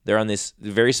black. They're on this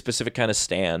very specific kind of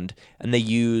stand, and they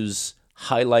use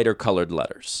highlighter colored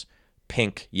letters.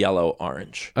 Pink, yellow,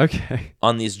 orange. Okay.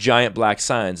 On these giant black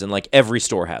signs, and every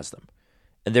store has them.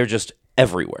 And they're just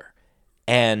everywhere.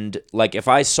 And if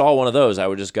I saw one of those, I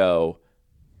would just go,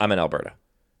 I'm in Alberta.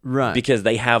 Right. Because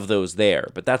they have those there,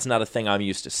 but that's not a thing I'm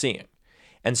used to seeing.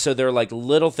 And so there are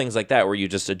little things like that where you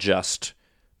just adjust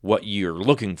what you're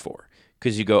looking for.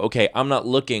 Because you go, okay, I'm not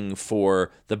looking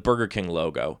for the Burger King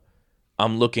logo.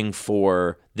 I'm looking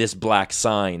for this black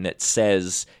sign that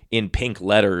says in pink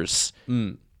letters,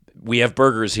 we have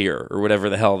burgers here, or whatever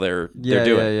the hell they're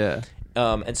doing. Yeah.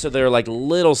 And so there are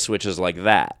little switches like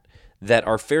that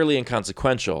are fairly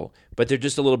inconsequential, but they're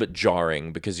just a little bit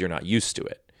jarring because you're not used to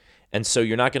it. And so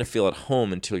you're not going to feel at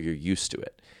home until you're used to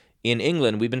it. In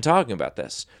England, we've been talking about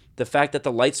this. The fact that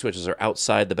the light switches are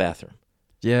outside the bathroom.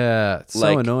 Yeah, it's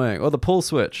so annoying. Or the pull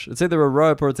switch. It's either a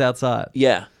rope or it's outside.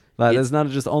 Yeah. There's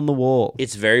none just on the wall.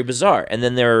 It's very bizarre. And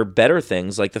then there are better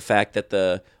things, like the fact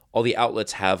that all the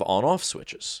outlets have on-off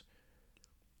switches.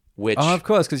 Which, of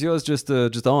course, because yours just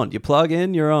on. You plug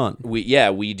in, you're on.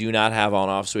 We do not have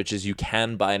on-off switches. You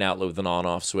can buy an outlet with an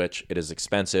on-off switch. It is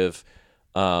expensive.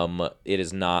 It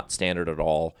is not standard at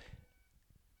all.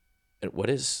 What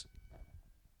is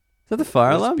that? The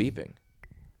fire alarm beeping?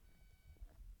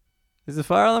 Is the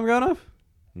fire alarm going off?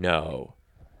 No.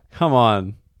 Come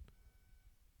on.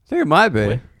 I think it might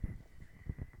be.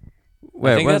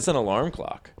 Wait, I think that's an alarm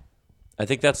clock. I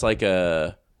think that's I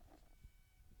don't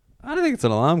think it's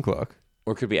an alarm clock.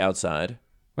 Or it could be outside.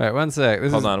 Wait, one sec.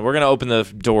 Hold on. We're going to open the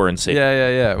door and see.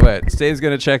 Yeah. Wait, Steve's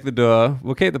going to check the door.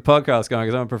 We'll keep the podcast going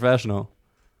because I'm a professional.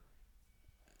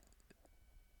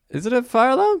 Is it a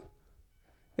fire alarm?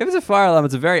 If it's a fire alarm,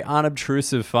 it's a very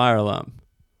unobtrusive fire alarm.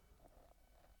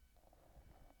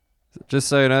 Just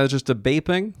so you know, it's just a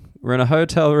beeping. We're in a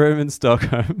hotel room in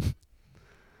Stockholm.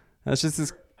 That's just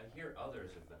this. I hear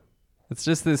others of them. It's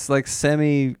just this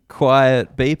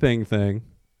semi-quiet beeping thing,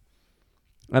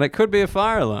 and it could be a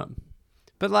fire alarm.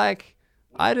 But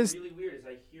What's really weird is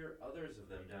I hear others of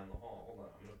them down the hall. Hold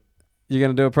on, you're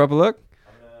gonna do a proper look.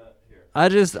 Here. I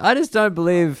just don't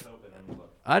believe.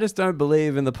 I just don't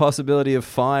believe in the possibility of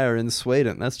fire in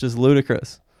Sweden. That's just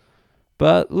ludicrous.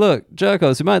 But look,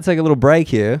 Jerkos, we might take a little break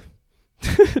here.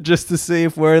 just to see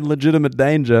if we're in legitimate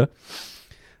danger.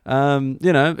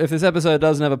 If this episode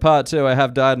doesn't have a part 2, I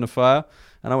have died in a fire,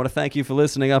 and I want to thank you for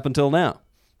listening up until now.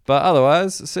 But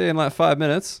otherwise, see you in like 5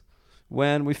 minutes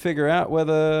when we figure out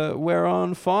whether we're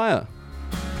on fire.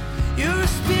 You're a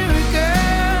spirit girl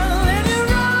and you're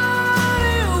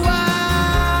running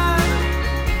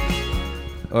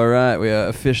wild. All right, we are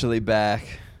officially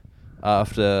back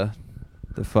after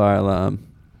the fire alarm.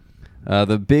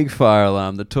 The big fire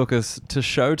alarm that took us to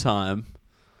showtime.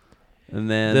 And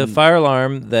then The fire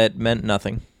alarm that meant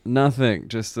nothing. nothing.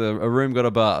 Just a room got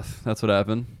a bath. That's what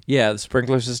happened. Yeah, the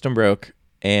sprinkler system broke,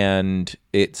 and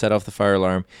it set off the fire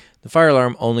alarm. The fire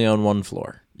alarm only on one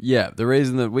floor. Yeah, the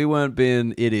reason that we weren't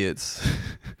being idiots.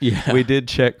 Yeah. We did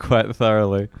check quite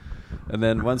thoroughly. And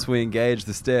then once we engaged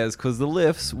the stairs, because the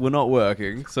lifts were not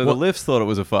working, so the lifts thought it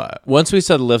was a fire. Once we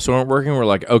saw the lifts weren't working, we're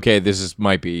like, okay,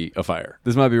 might be a fire.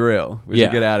 This might be real. We Yeah.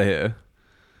 should get out of here.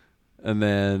 And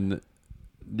then,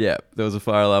 yeah, there was a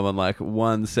fire alarm on like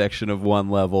one section of one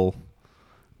level.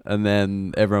 And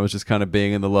then everyone was just kind of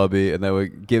being in the lobby, and they were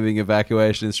giving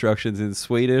evacuation instructions in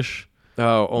Swedish.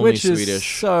 Oh, only which Swedish. is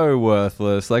so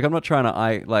worthless. Like, I'm not trying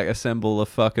to assemble a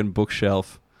fucking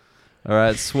bookshelf. All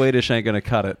right, Swedish ain't gonna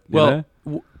cut it. You know?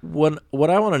 What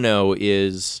I want to know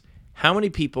is how many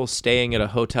people staying at a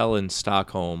hotel in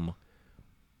Stockholm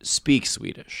speak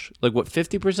Swedish? Like, what,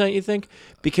 50% you think?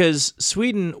 Because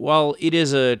Sweden, while it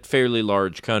is a fairly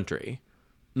large country,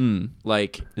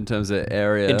 like in terms of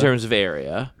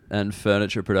area, and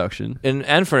furniture production,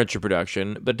 and furniture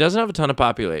production, but doesn't have a ton of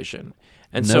population.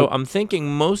 And so I'm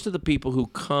thinking most of the people who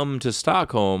come to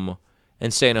Stockholm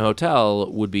and stay in a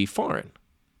hotel would be foreign.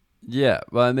 Yeah,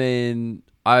 well, I mean,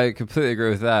 I completely agree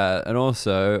with that. And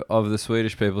also, of the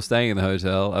Swedish people staying in the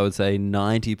hotel, I would say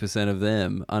 90% of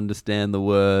them understand the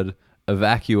word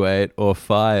evacuate or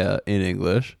fire in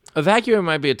English. Evacuate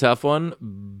might be a tough one,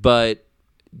 but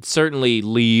certainly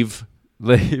leave.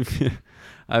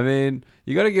 I mean,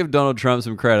 you got to give Donald Trump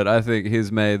some credit. I think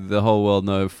he's made the whole world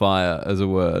know fire as a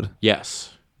word.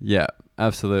 Yes. Yeah,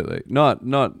 absolutely. Not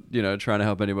trying to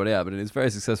help anybody out, but in his very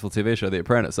successful TV show, The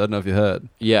Apprentice, I don't know if you heard.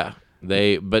 Yeah.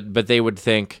 But they would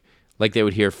think, like, they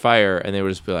would hear fire and they would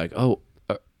just be like, oh,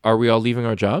 are we all leaving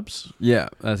our jobs? Yeah,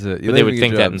 that's it. But they would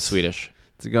think that in Swedish.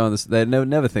 To go on this, they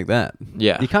never think that.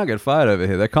 Yeah. You can't get fired over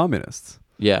here. They're communists.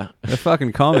 Yeah. They're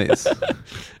fucking commies.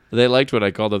 They liked when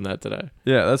I called them that today.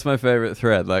 Yeah, that's my favorite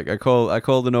thread. Like, I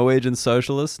call the Norwegian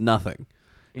socialists nothing.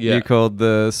 Yeah. You called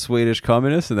the Swedish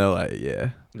communists, and they're like,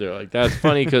 yeah. They're like, that's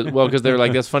funny because they're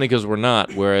like, that's funny because we're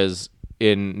not. Whereas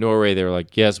in Norway, they were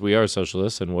like, yes, we are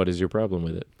socialists, and what is your problem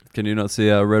with it? Can you not see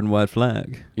our red and white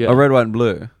flag? Yeah. Oh, red, white, and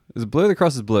blue. Is it blue? The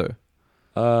cross is blue.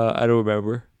 I don't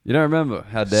remember. You don't remember?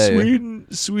 How dare you?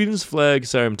 Sweden's flag.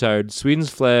 Sorry, I'm tired. Sweden's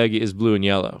flag is blue and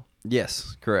yellow.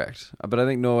 Yes, correct. But I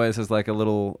think Norway's has like a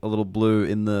little blue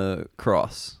in the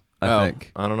cross. I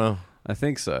think. I don't know. I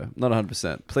think so. Not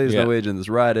 100%. Please, Yeah. Norwegians,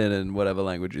 write in whatever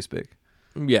language you speak.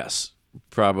 Yes,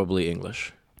 probably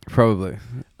English. Probably.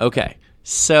 Okay,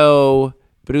 so,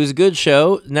 but it was a good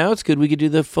show. Now it's good we could do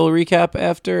the full recap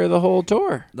after the whole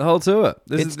tour. The whole tour.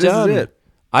 This It's is done. it.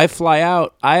 I fly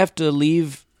out. I have to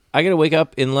leave. I got to wake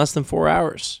up in less than 4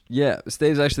 hours. Yeah,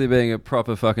 Steve's actually being a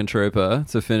proper fucking trooper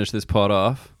to finish this pod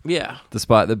off. Yeah.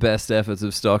 Despite the best efforts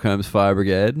of Stockholm's fire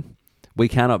brigade. We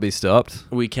cannot be stopped.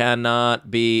 We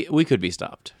could be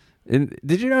stopped.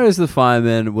 Did you notice the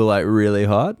firemen were like really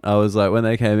hot? I was like, when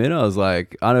they came in, I was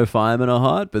like, I know firemen are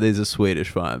hot, but these are Swedish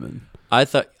firemen. I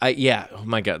thought, oh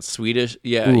my God, Swedish.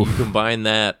 Yeah, Oof. you combine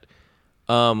that.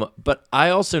 But I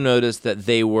also noticed that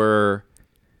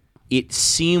it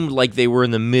seemed like they were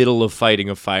in the middle of fighting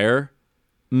a fire.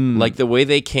 Like the way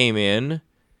they came in,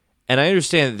 and I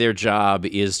understand that their job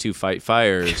is to fight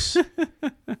fires,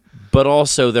 but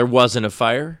also there wasn't a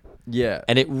fire. Yeah.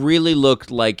 And it really looked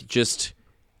like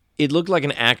it looked like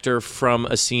an actor from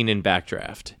a scene in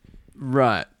Backdraft.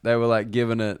 Right. They were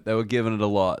giving it a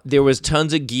lot. There was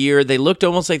tons of gear. They looked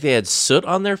almost like they had soot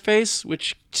on their face,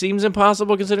 which seems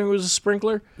impossible considering it was a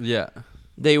sprinkler. Yeah.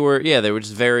 They were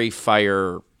just very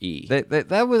fire-y.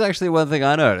 That was actually one thing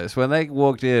I noticed. When they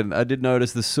walked in, I did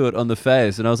notice the soot on the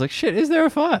face, and I was like, shit, is there a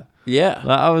fire? Yeah.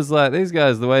 I was like, these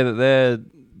guys, the way that they're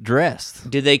dressed.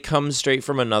 Did they come straight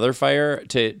from another fire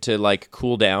to like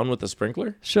cool down with the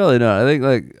sprinkler? Surely not.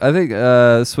 I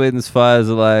think Sweden's fires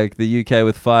are like the UK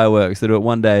with fireworks. They do it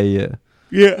one day a year.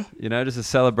 Yeah. You know, just to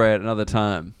celebrate another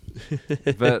time.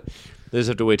 But they just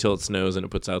have to wait till it snows and it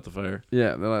puts out the fire.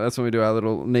 yeah, that's when we do our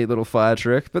neat little fire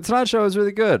trick. But tonight's show was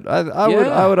really good. I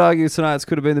would argue tonight's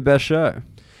could have been the best show.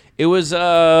 It was.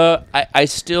 I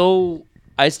still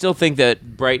think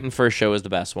that Brighton first show is the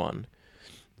best one.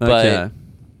 But Okay.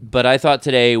 But I thought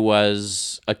today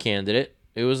was a candidate.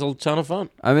 It was a ton of fun.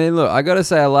 I mean, look, I got to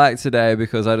say I like today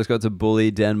because I just got to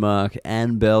bully Denmark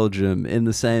and Belgium in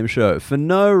the same show for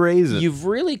no reason. You've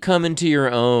really come into your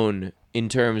own in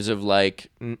terms of like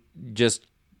just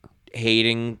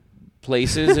hating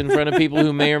places in front of people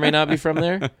who may or may not be from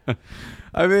there.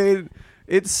 I mean,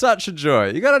 it's such a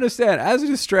joy. You got to understand, as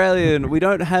an Australian, we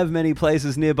don't have many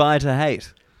places nearby to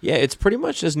hate. Yeah, it's pretty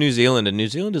much just New Zealand, and New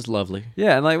Zealand is lovely.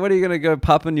 Yeah, and like, what are you going to go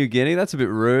Papua New Guinea? That's a bit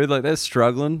rude. Like, they're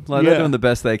struggling. Like, they're doing the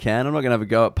best they can. I'm not going to have a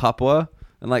go at Papua.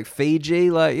 And like Fiji,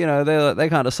 like, you know, they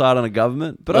can't decide on a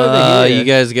government. But over here, you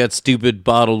guys got stupid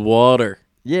bottled water.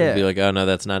 Yeah. You'd be like, oh no,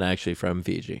 that's not actually from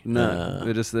Fiji. No,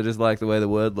 they just like the way the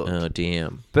word looks. Oh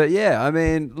damn. But yeah, I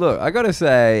mean, look, I got to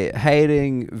say,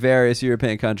 hating various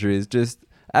European countries, just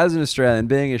as an Australian,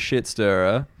 being a shit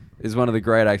stirrer is one of the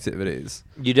great activities.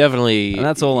 You definitely, and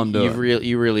that's all I'm doing.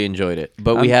 You really enjoyed it.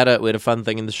 But we had a fun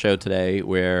thing in the show today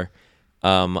where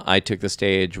I took the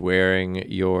stage wearing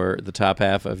the top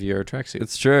half of your tracksuit.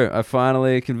 It's true. I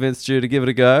finally convinced you to give it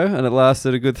a go, and it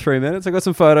lasted a good 3 minutes. I got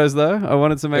some photos though. I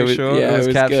wanted to make sure it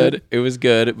was captured. Good. It was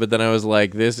good, but then I was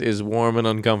like, this is warm and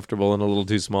uncomfortable and a little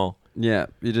too small. Yeah,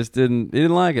 you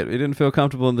didn't like it. You didn't feel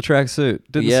comfortable in the tracksuit.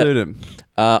 Didn't suit him.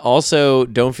 Also,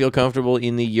 don't feel comfortable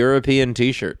in the European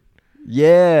t-shirt.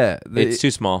 Yeah, it's too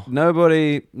small.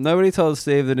 Nobody told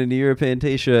Steve that in a European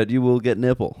t-shirt you will get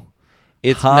nipple.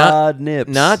 It's hard nips.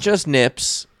 Not just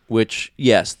nips, which,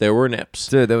 yes, there were nips.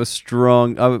 Dude, there was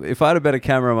strong. If I had a better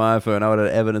camera on my iPhone, I would have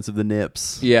evidence of the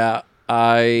nips. Yeah,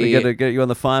 We got to get you on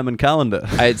the fireman calendar.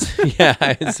 I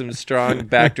had some strong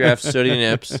backdraft sooty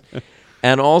nips.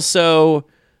 And also,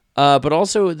 but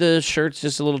also the shirt's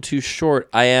just a little too short.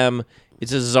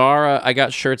 It's a Zara. I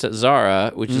got shirts at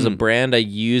Zara, which is a brand I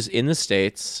use in the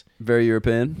States. Very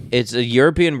European. It's a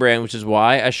European brand, which is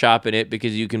why I shop in it,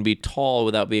 because you can be tall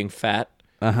without being fat.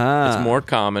 Uh-huh. It's more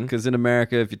common. Because in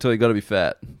America, if you're tall, you got to be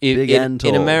fat. Big and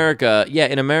tall. In America,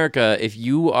 if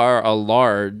you are a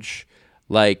large,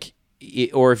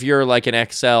 or if you're like an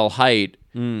XL height,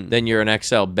 then you're an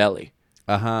XL belly.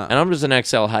 Uh-huh. And I'm just an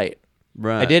XL height.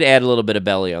 Right. I did add a little bit of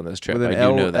belly on this trip. With an I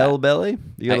do know that. L belly?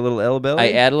 You got a little L belly?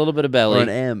 I add a little bit of belly. Or an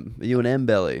M? Are you an M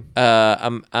belly?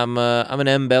 I'm an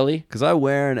M belly. Because I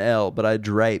wear an L, but I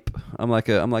drape. I'm like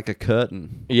a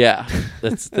curtain. Yeah,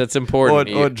 that's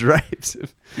important. or draped.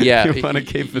 Yeah, you want to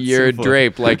keep it you're simple.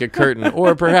 draped like a curtain,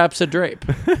 or perhaps a drape.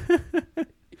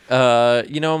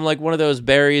 I'm like one of those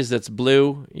berries that's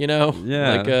blue.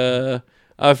 Yeah.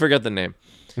 I forgot the name.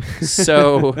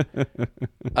 So,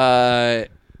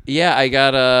 yeah,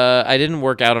 I didn't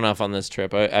work out enough on this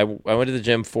trip. I went to the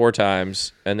gym 4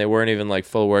 times, and they weren't even like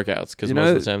full workouts because most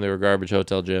of the time they were garbage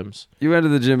hotel gyms. You went to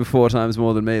the gym 4 times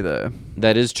more than me, though.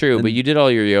 That is true, but you did all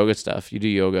your yoga stuff. You do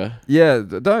yoga. Yeah,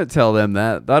 don't tell them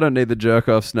that. I don't need the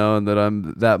jerk-offs knowing that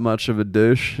I'm that much of a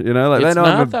douche. Like it's they know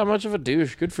not that much of a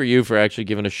douche. Good for you for actually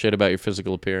giving a shit about your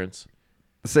physical appearance.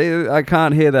 See, I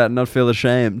can't hear that and not feel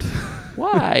ashamed.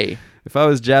 Why? If I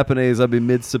was Japanese, I'd be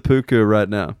mid-seppuku right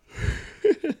now.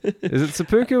 Is it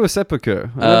seppuku or seppuku?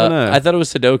 I never know. I thought it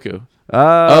was Sudoku.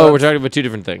 We're talking about 2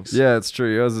 different things. Yeah, it's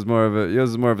true. Yours is more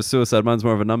of a suicide. Mine's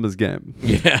more of a numbers game.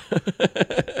 Yeah.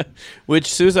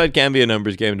 Which suicide can be a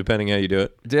numbers game depending how you do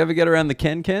it. Do you ever get around the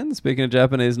ken? Speaking of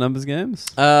Japanese numbers games.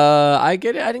 I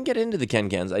didn't get into the ken.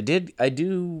 I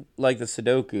do like the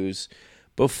Sudokus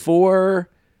before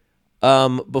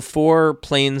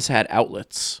planes had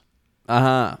outlets.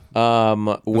 When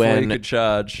you could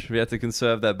charge, we had to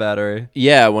conserve that battery.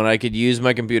 Yeah, when I could use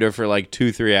my computer for like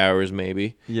 2-3 hours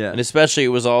maybe. Yeah. And especially it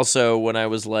was also when I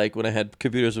had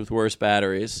computers with worse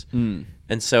batteries. And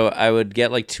so I would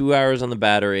get like 2 hours on the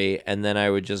battery, and then I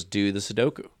would just do the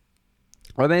Sudoku.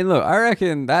 I mean, look, I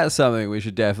reckon that's something we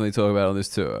should definitely talk about on this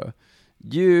tour.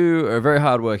 You are a very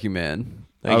hardworking man.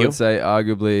 Thank you. I would say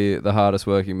arguably the hardest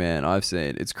working man I've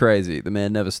seen. It's crazy. The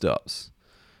man never stops.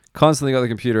 Constantly got the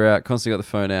computer out, constantly got the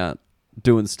phone out,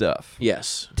 doing stuff.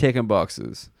 Yes. Ticking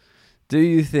boxes. Do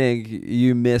you think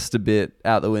you missed a bit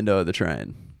out the window of the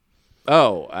train?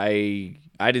 Oh, I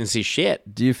didn't see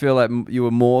shit. Do you feel like you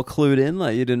were more clued in?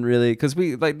 Like you didn't really... Because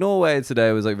Norway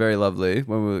today was like very lovely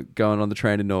when we were going on the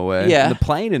train in Norway. Yeah. And the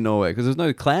plane in Norway, because there's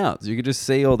no clouds. You could just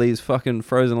see all these fucking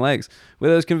frozen lakes with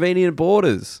those convenient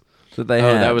borders that they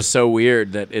had. Oh, that was so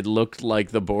weird that it looked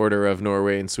like the border of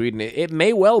Norway and Sweden. It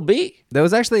may well be. There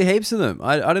was actually heaps of them.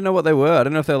 I didn't know what they were. I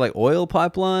don't know if they were like oil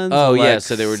pipelines. Oh, or yeah, like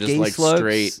so they were just ski like slopes.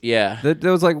 straight. Yeah.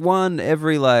 There was like one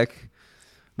every like...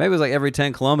 Maybe it was like every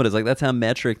 10 kilometers. Like that's how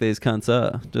metric these cunts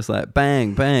are. Just like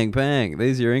bang, bang, bang.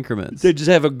 These are your increments. They just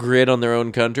have a grid on their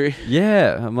own country.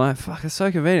 Yeah. I'm like, fuck, it's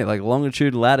so convenient. Like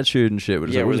longitude, latitude and shit. We'll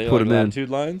just put them in. latitude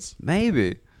lines?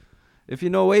 Maybe. if you're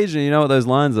Norwegian, you know what those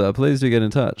lines are. Please do get in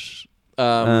touch.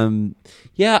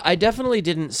 Yeah, I definitely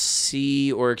didn't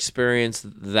see or experience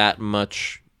that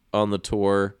much on the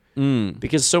tour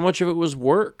because so much of it was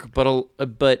work.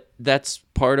 But that's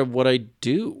part of what I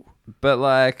do. But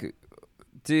like,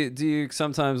 do you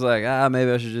sometimes like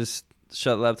maybe I should just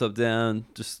shut the laptop down,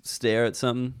 just stare at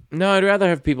something? No, I'd rather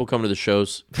have people come to the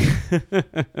shows.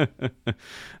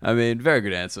 I mean, very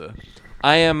good answer.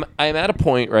 I'm at a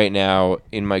point right now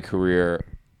in my career.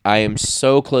 I am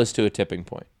so close to a tipping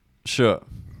point. Sure.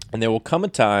 And there will come a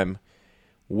time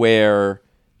where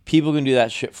people can do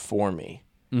that shit for me.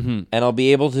 And I'll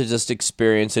be able to just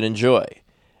experience and enjoy.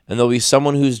 And there'll be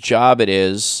someone whose job it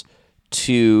is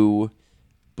to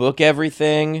book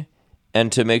everything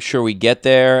and to make sure we get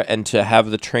there and to have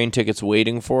the train tickets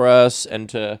waiting for us and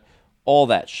to all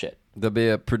that shit. There'll be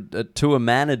a tour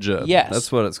manager. Yes.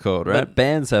 That's what it's called, right? But,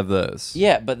 Bands have those.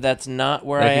 Yeah, but that's not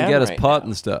where I am. They can get us right pot now.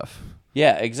 and stuff.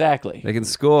 Yeah, exactly. They can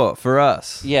score for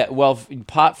us. Yeah, well,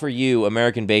 pot for you,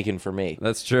 American bacon for me.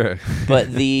 That's true.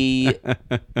 But the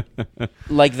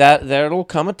like there'll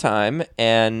come a time,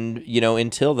 and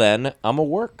until then, I'm a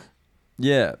work.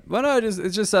 Yeah, well, no,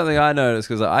 it's just something I noticed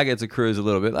because I get to cruise a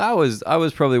little bit. I was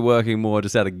probably working more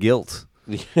just out of guilt.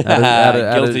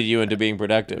 Guilted you into being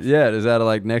productive. Yeah, just out of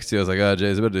like next to you, I was like, oh,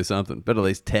 jeez, I better do something. Better at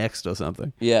least text or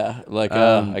something. Yeah, like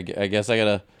I guess I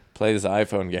gotta play this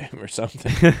iPhone game or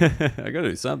something. I gotta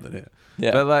do something here.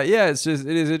 Yeah, but like, yeah, it is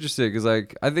interesting because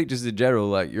like I think just in general,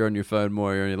 like you're on your phone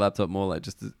more, you're on your laptop more, like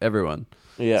just everyone.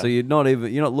 Yeah. So you're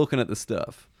not looking at the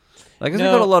stuff. Like, 'cause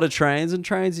No. we've got a lot of trains, and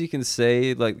trains you can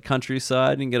see like the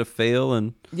countryside and get a feel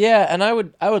and. Yeah, and I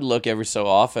would look every so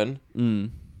often.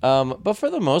 But for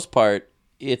the most part,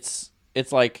 it's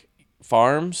like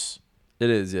farms. It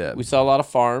is, yeah. We saw a lot of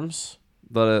farms.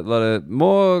 Lot of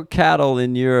more cattle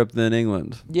in Europe than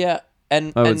England. Yeah,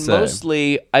 and I would say.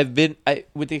 mostly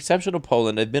with the exception of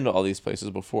Poland, I've been to all these places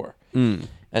before.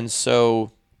 And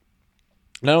so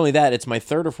not only that, it's my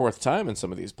third or fourth time in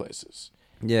some of these places.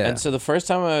 Yeah. And so the first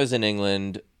time I was in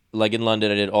England, like in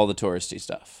London, I did all the touristy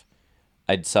stuff.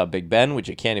 I saw Big Ben,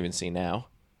 which I can't even see now.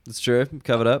 It's true.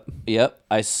 Covered up. Yep.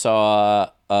 I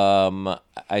saw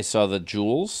the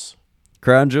jewels.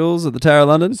 Crown Jewels at the Tower of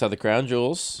London. I saw the Crown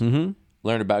Jewels. Mm-hmm.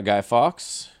 Learned about Guy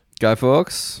Fawkes. Guy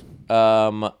Fawkes.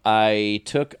 I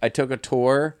took a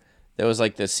tour that was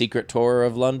like the secret tour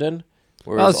of London.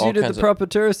 Where it was So you did the proper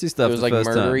touristy stuff. It was the like first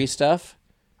murdery time. stuff.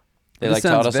 They This like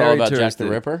taught sounds us all very about Jack the touristy.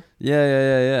 Ripper.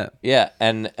 Yeah. Yeah,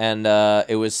 and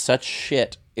it was such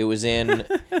shit. It was a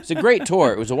great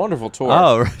tour. It was a wonderful tour.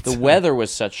 Oh, right. The weather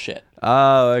was such shit.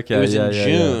 Oh, okay. It was in yeah.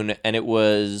 June, and it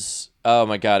was, oh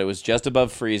my God, it was just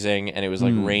above freezing, and it was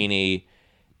like rainy,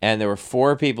 and there were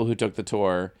 4 people who took the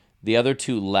tour. The other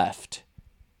 2 left,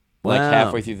 like Wow.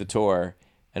 halfway through the tour,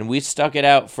 and we stuck it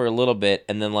out for a little bit,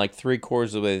 and then like 3/4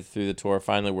 of the way through the tour,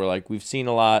 finally we're like, we've seen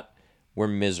a lot, we're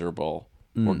miserable,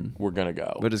 we're gonna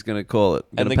go. We're just gonna call it.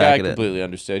 And the guy completely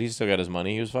understood. He still got his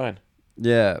money. He was fine.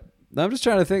 Yeah. I'm just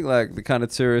trying to think like the kind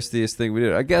of touristiest thing we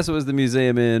did. I guess it was the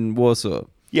museum in Warsaw.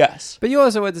 Yes. But you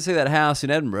also went to see that house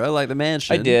in Edinburgh, like the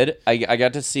mansion. I did. I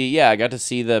got to see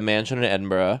the mansion in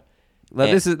Edinburgh.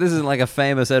 Like this isn't like a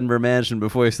famous Edinburgh mansion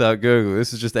before you start Google.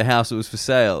 This is just a house that was for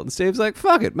sale. And Steve's like,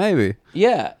 fuck it, maybe.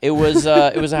 Yeah, it was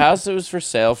a house that was for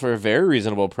sale for a very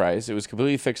reasonable price. It was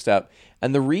completely fixed up.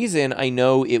 And the reason I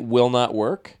know it will not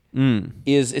work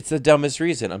is it's the dumbest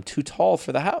reason. I'm too tall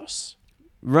for the house.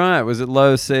 Right. Was it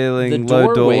low ceiling, The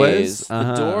low doorways?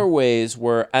 The doorways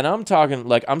were, and I'm talking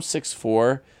like I'm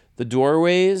 6'4". The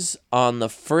doorways on the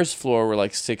first floor were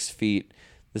like 6 feet.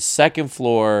 The second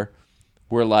floor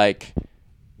were like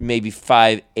maybe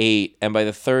 5'8", and by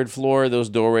the third floor, those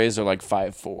doorways are like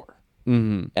 5'4".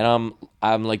 And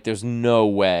I'm like, there's no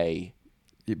way.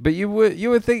 But you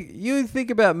would think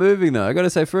about moving though. I got to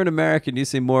say, for an American, you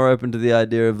seem more open to the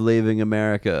idea of leaving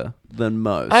America than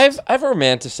most. I've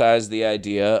romanticized the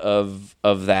idea of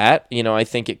that. I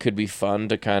think it could be fun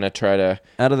to kind of try to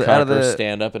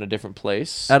stand up in a different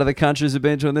place. Out of the countries you've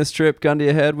been to on this trip, gun to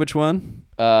your head, which one?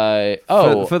 For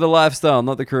the lifestyle,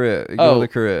 not the career. Ignore the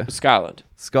career. Scotland,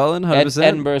 100%.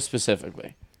 Edinburgh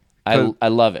specifically. I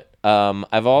love it.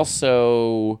 I've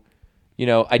also,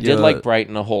 I did like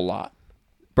Brighton a whole lot.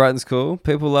 Brighton's cool.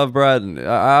 People love Brighton.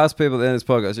 I asked people at the end of this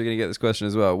podcast, you're going to get this question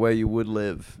as well, where you would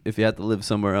live if you had to live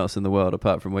somewhere else in the world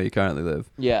apart from where you currently live.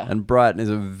 Yeah. And Brighton is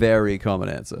a very common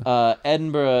answer.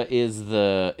 Edinburgh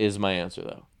is my answer,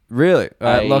 though. Really? All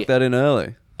right, lock that in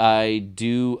early. I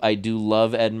do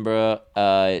love Edinburgh.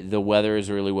 The weather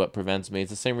is really what prevents me.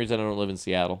 It's the same reason I don't live in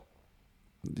Seattle.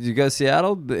 Did you go to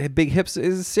Seattle? Big hipster.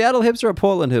 Is Seattle hipster or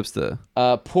Portland hipster?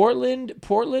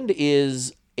 Portland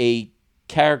is a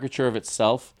caricature of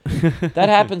itself. That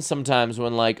happens sometimes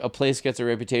when like a place gets a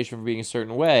reputation for being a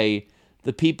certain way.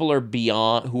 The people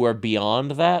who are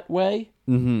beyond that way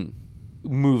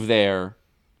move there.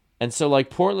 And so like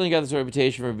Portland got this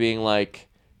reputation for being like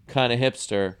kind of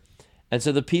hipster. And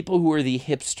so the people who are the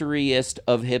hipsteriest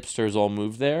of hipsters all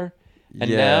moved there.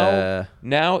 And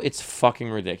now it's fucking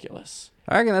ridiculous.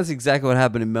 I reckon that's exactly what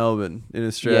happened in Melbourne, in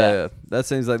Australia. Yeah. That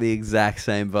seems like the exact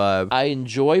same vibe. I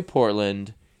enjoy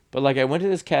Portland, but like I went to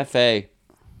this cafe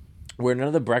where none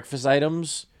of the breakfast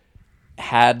items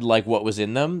had like what was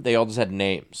in them. They all just had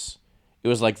names. It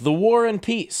was like the War and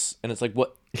Peace, and it's like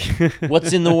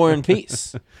what's in the War and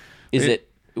Peace?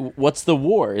 What's the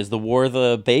war? Is the war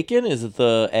the bacon? Is it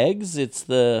the eggs? It's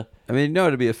the... I mean, you know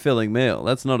it'd be a filling meal.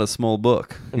 That's not a small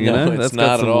book. You no, know? It's That's not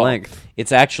got some at all. length.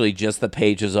 It's actually just the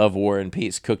pages of War and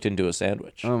Peace cooked into a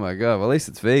sandwich. Oh my god! Well, at least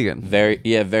it's vegan. Very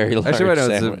large Actually, wait, no,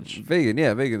 sandwich. it's vegan.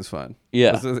 Yeah, vegan's fine.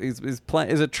 Yeah.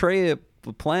 Is a tree a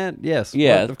plant? Yes.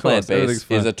 Yeah, of course.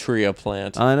 plant-based is a tree of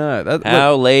plant. I know.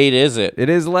 How late is it? It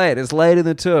is late. It's late in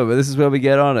the tour, but this is where we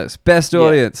get honest. Best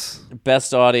audience.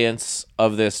 Best audience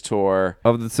of this tour.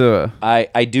 Of the tour.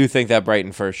 I do think that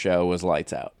Brighton first show was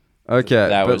lights out. Okay,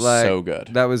 that but was like, so good.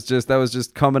 That was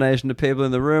just combination of people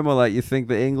in the room, or like you think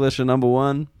the English are number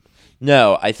one?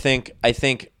 No, I think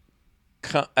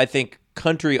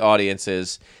country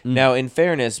audiences. Now, in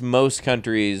fairness, most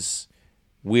countries,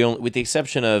 with the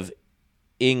exception of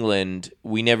England,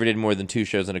 we never did more than 2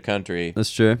 shows in a country.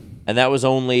 That's true. And that was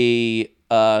only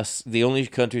the only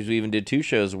countries we even did 2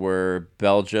 shows were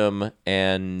Belgium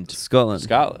and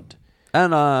Scotland.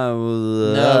 And I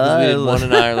was... No, because we did one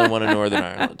in Ireland, one in Northern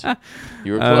Ireland.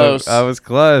 You were close. I was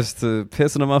close to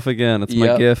pissing them off again. It's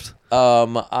my gift.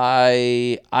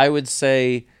 I would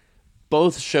say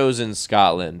both shows in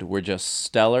Scotland were just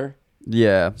stellar.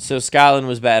 Yeah. So Scotland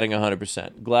was batting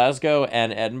 100%. Glasgow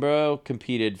and Edinburgh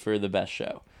competed for the best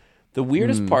show. The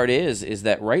weirdest part is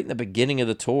that right in the beginning of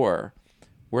the tour,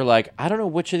 we're like, I don't know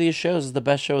which of these shows is the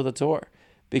best show of the tour.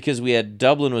 Because we had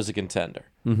Dublin was a contender.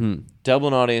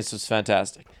 Dublin audience was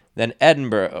fantastic. Then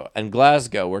Edinburgh and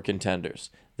Glasgow were contenders.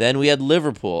 Then we had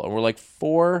Liverpool, and we're like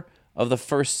 4 of the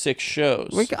first 6 shows.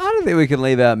 I don't think we can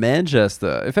leave out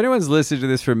Manchester. If anyone's listening to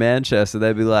this from Manchester,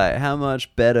 they'd be like, how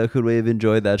much better could we have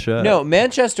enjoyed that show? No,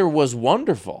 Manchester was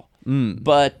wonderful.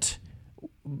 But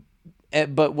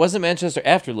wasn't Manchester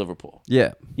after Liverpool?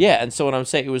 Yeah. Yeah, and so what I'm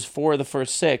saying, it was 4 of the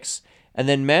first 6, and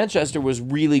then Manchester was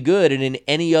really good, and in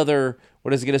any other...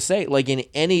 What is it going to say? Like in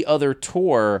any other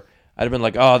tour, I'd have been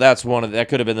like, oh, that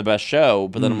could have been the best show.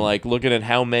 But then I'm like looking at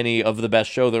how many of the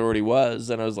best show there already was.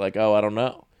 And I was like, oh, I don't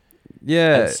know.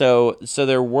 Yeah. And so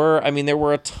there were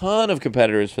a ton of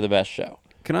competitors for the best show.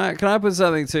 Can I put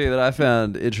something to you that I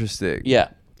found interesting? Yeah.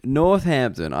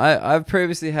 Northampton. I've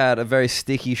previously had a very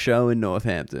sticky show in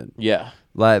Northampton. Yeah.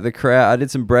 Like the crowd, I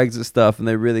did some Brexit stuff and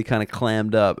they really kind of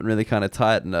clammed up and really kind of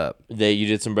tightened up. You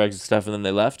did some Brexit stuff and then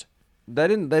they left? They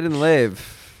didn't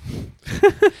leave.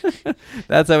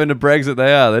 That's how into Brexit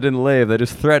they are. They didn't leave. They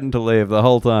just threatened to leave the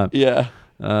whole time. Yeah.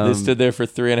 They stood there for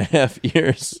 3.5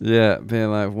 years. Yeah,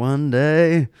 being like, one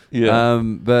day. Yeah.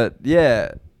 But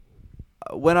yeah,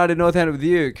 when I did Northampton with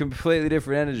you, completely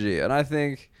different energy. And I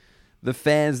think the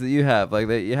fans that you have, like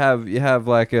that you have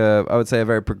like I would say a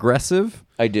very progressive.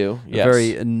 I do. Yes.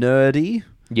 Very nerdy.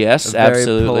 Yes, very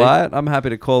absolutely. Polite. I'm happy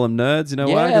to call them nerds. You know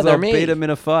why? Because I'll beat them in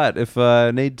a fight if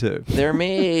I need to. They're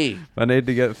me. If I need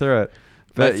to get through it.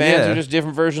 But my fans are just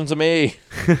different versions of me.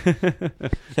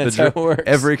 That's how it works.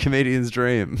 Every comedian's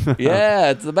dream.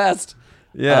 Yeah, it's the best.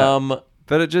 Yeah.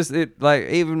 But it like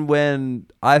even when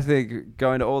I think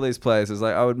going to all these places,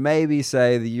 like I would maybe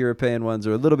say the European ones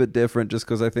are a little bit different, just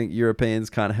because I think Europeans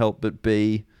can't help but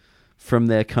be from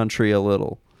their country a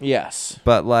little. Yes.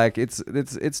 But like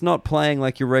it's not playing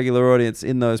like your regular audience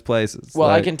in those places. Well,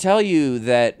 like, I can tell you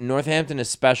that Northampton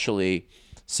especially,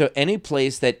 so any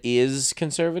place that is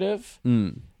conservative,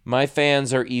 my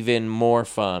fans are even more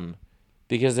fun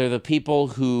because they're the people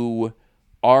who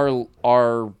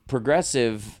are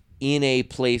progressive in a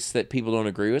place that people don't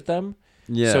agree with them.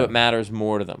 Yeah. So it matters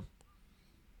more to them.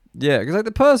 Yeah, because like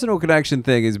the personal connection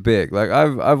thing is big. Like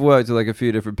I've worked with like a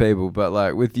few different people, but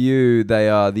like with you, they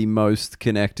are the most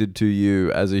connected to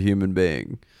you as a human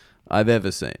being I've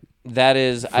ever seen. That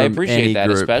is, I appreciate that,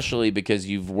 group. Especially because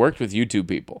you've worked with YouTube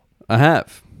people. I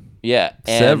have. Yeah,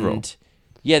 several. And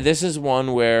yeah, this is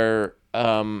one where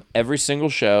every single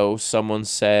show someone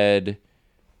said,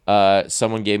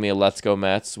 someone gave me a "Let's Go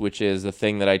Mets," which is the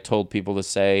thing that I told people to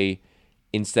say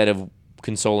instead of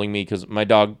consoling me because my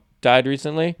dog died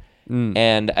recently,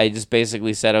 and I just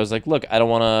basically said, I was like, look, I don't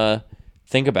want to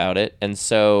think about it, and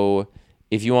so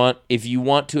if you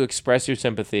want to express your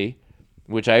sympathy,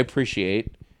 which I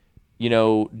appreciate,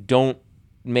 don't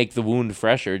make the wound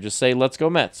fresher. Just say, let's go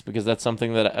Mets, because that's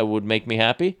something that would make me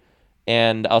happy.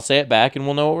 And I'll say it back and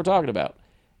we'll know what we're talking about.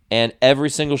 And every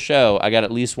single show, I got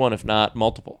at least one, if not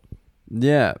multiple.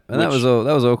 Yeah, and that was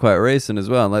all quite recent as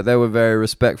well. Like, they were very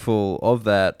respectful of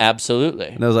that. Absolutely.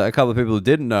 And there was like a couple of people who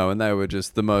didn't know, and they were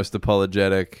just the most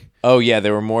apologetic. Oh yeah,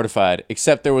 they were mortified.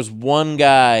 Except there was one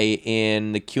guy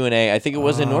in the Q&A. I think it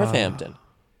was in Northampton.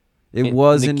 It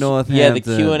was in Northampton. Yeah, the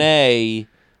Q&A.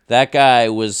 That guy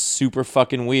was super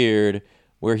fucking weird.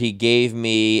 Where he gave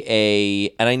me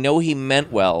and I know he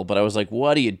meant well, but I was like,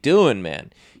 "What are you doing,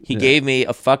 man?" He gave me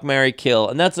a fuck, marry, kill,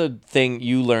 and that's a thing.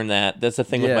 You learn that. That's a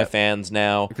thing with my fans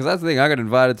now. Because that's the thing. I got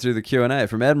invited through the Q&A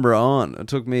from Edinburgh on. It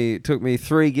took me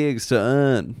 3 gigs to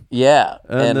earn. Yeah,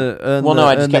 I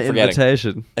just kept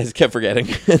forgetting. I just kept forgetting,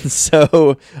 and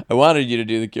so I wanted you to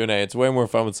do the Q&A. It's way more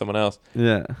fun with someone else.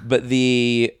 Yeah, but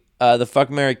the fuck,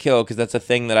 marry, kill, because that's a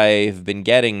thing that I've been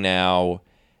getting now.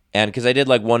 And because I did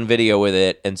like one video with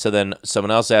it, and so then someone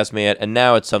else asked me it, and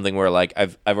now it's something where like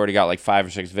I've already got like 5 or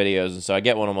 6 videos, and so I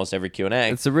get one almost every Q&A.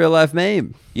 It's a real life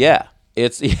meme. Yeah,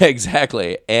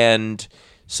 exactly. And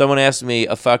someone asked me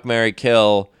a fuck, marry,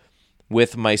 kill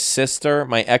with my sister,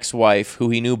 my ex-wife, who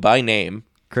he knew by name.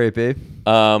 Creepy.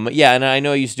 Yeah, and I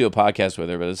know I used to do a podcast with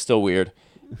her, but it's still weird.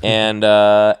 And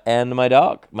my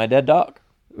dog, my dead dog,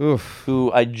 Oof.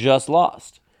 Who I just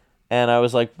lost. And I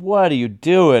was like, what are you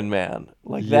doing, man?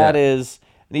 Like, that is...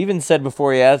 And he even said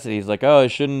before he asked it, he's like, oh, I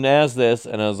shouldn't ask this.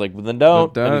 And I was like, well, then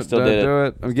don't. And he still did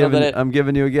it. I'm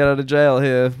giving you a get out of jail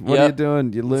here. What are you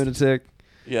doing, you lunatic?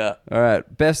 Yeah. All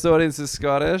right. Best audience is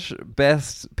Scottish.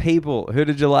 Best people. Who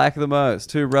did you like the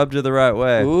most? Who rubbed you the right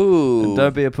way? Ooh. And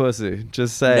don't be a pussy.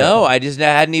 Just say No, it. I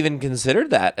hadn't even considered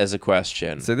that as a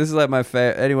question. So this is like my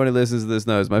favorite. Anyone who listens to this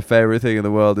knows my favorite thing in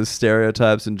the world is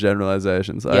stereotypes and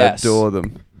generalizations. I adore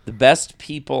them. The best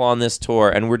people on this tour,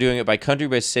 and we're doing it by country,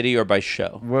 by city, or by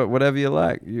show. Whatever you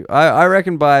like. I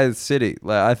reckon by city.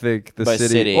 Like, I think the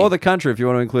city or the country, if you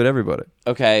want to include everybody.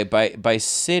 Okay, by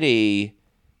city,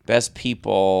 best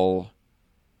people.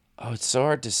 Oh, it's so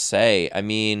hard to say. I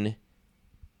mean,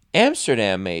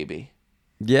 Amsterdam, maybe.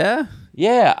 Yeah?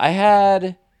 Yeah, I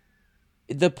had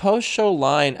the post-show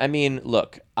line. I mean,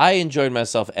 look, I enjoyed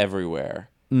myself everywhere.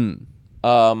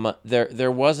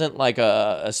 There wasn't like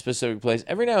a specific place.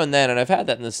 Every now and then, and I've had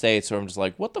that in the States, where I'm just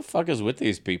like, what the fuck is with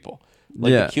these people?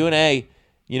 Like, the Q&A,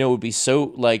 would be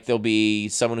so, like, there'll be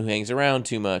someone who hangs around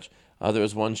too much. There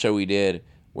was one show we did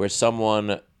where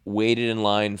someone waited in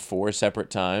line 4 separate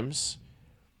times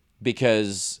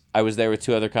because I was there with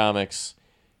 2 other comics.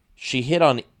 She hit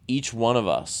on each one of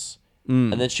us,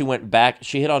 and then she went back.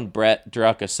 She hit on Brett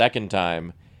Druck a second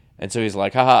time, and so he's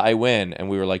like, haha, I win. And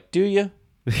we were like, do you?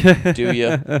 Do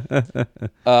you?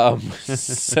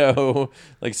 So,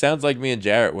 like, sounds like me and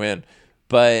Jarrett win.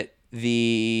 But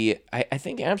I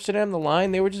think Amsterdam, the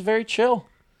line, they were just very chill.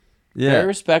 Yeah. Very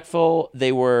respectful.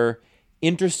 They were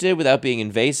interested without being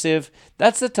invasive.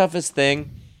 That's the toughest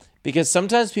thing, because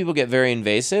sometimes people get very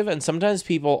invasive, and sometimes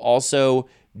people also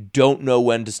don't know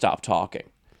when to stop talking.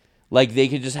 Like, they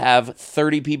could just have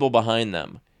 30 people behind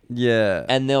them. Yeah.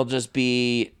 And they'll just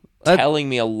be telling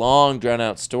me a long,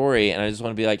 drawn-out story, and I just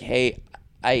want to be like, hey,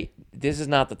 this is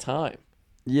not the time.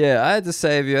 Yeah, I had to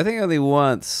save you. I think only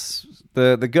once.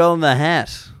 The girl in the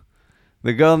hat.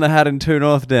 The girl in the hat in 2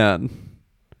 North Down.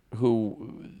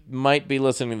 Who might be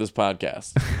listening to this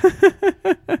podcast.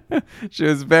 She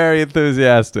was very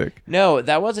enthusiastic. No,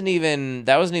 that wasn't even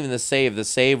the save. The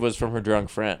save was from her drunk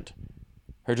friend.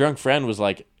 Her drunk friend was,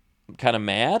 like, kind of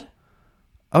mad.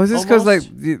 Oh, is this because like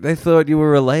they thought you were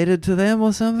related to them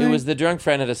or something? It was the drunk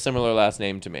friend had a similar last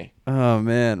name to me. Oh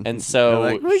man! And so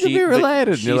like, we could be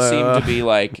related. She seemed to be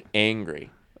like angry.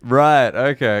 Right.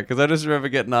 Okay. Because I just remember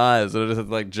getting eyes, and I just had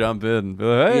to like jump in, be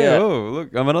like, hey, oh,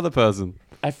 look, I'm another person.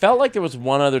 I felt like there was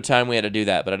one other time we had to do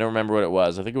that, but I don't remember what it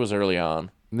was. I think it was early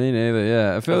on. Me neither,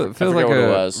 yeah. It feels like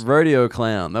a rodeo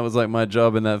clown. That was like my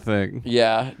job in that thing.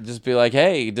 Yeah, just be like,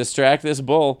 hey, distract this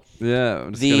bull. Yeah,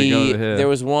 I'm just gonna go over here. There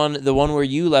was the one where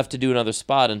you left to do another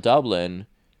spot in Dublin.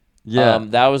 Yeah.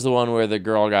 That was the one where the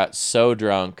girl got so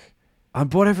drunk. I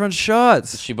bought everyone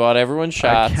shots. She bought everyone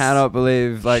shots. I cannot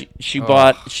believe, like... She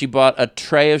bought a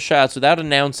tray of shots without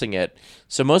announcing it.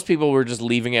 So most people were just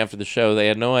leaving after the show. They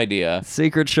had no idea.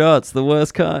 Secret shots, the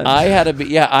worst kind. I had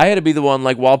to be the one,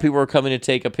 like, while people were coming to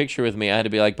take a picture with me, I had to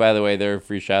be like, by the way, there are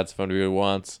free shots if anybody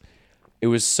wants. It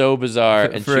was so bizarre,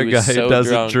 and for she a was guy so who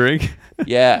doesn't drunk. Drink.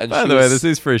 Yeah, and by the way, this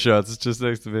is free shots. It's just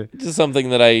next to me. Just something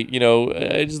that I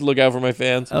just look out for my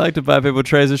fans. I like to buy people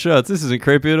trays of shots. This isn't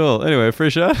creepy at all. Anyway,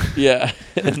 free shot. Yeah,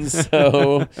 and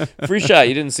so free shot.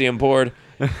 You didn't see him poured.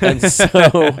 And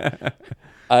so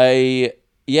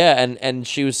and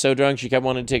she was so drunk she kept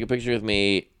wanting to take a picture with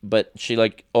me, but she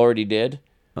like already did.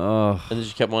 Oh. And then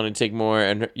she kept wanting to take more,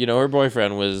 and her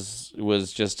boyfriend was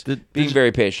just being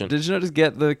very patient. Did you not just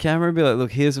get the camera and be like,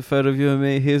 look, here's a photo of you and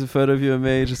me, here's a photo of you and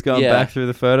me, just going back through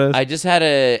the photos? I just had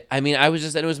it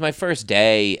was my first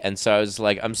day, and so I was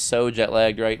like, I'm so jet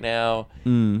lagged right now.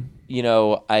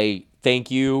 I thank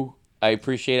you. I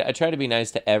appreciate it. I try to be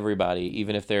nice to everybody,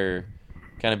 even if they're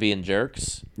kind of being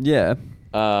jerks. Yeah.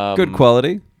 Good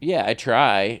quality. Yeah, I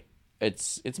try.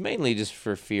 It's mainly just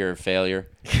for fear of failure.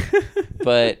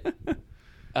 But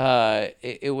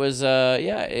it was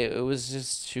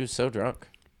just, she was so drunk.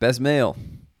 Best meal.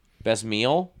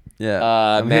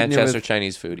 Yeah. Manchester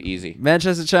Chinese food, easy.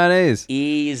 Manchester Chinese.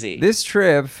 Easy. This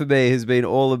trip for me has been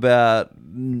all about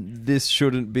this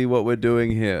shouldn't be what we're doing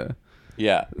here.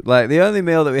 Yeah. Like, the only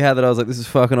meal that we had that I was like, this is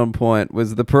fucking on point,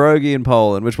 was the pierogi in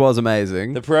Poland, which was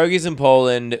amazing. The pierogies in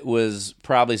Poland was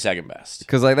probably second best.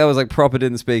 Because, like, that was, like, proper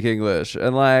didn't speak English.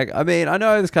 And, like, I mean, I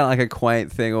know it's kind of like a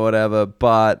quaint thing or whatever,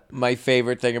 but... My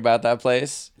favorite thing about that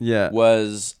place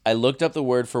was I looked up the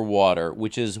word for water,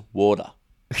 which is woda.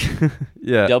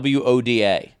 Yeah.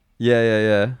 WODA.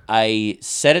 Yeah. I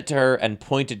said it to her and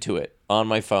pointed to it on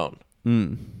my phone.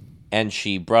 And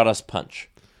she brought us punch.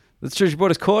 That's true. She brought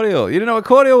us cordial. You didn't know what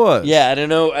cordial was? Yeah, I don't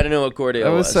know what cordial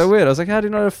was. That was so weird. I was like, how do you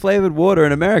not have flavored water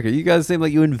in America? You guys seem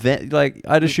like you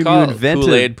I'd assume you invented...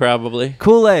 Kool-Aid, probably.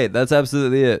 Kool-Aid. That's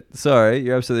absolutely it. Sorry,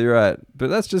 you're absolutely right. But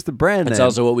that's just the brand name. It's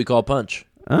also what we call punch.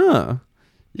 Oh.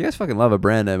 You guys fucking love a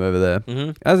brand name over there.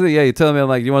 Mm-hmm. I was like, you're telling me, I'm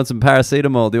like, do you want some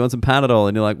paracetamol? Do you want some Panadol?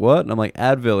 And you're like, what? And I'm like,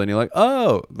 Advil. And you're like,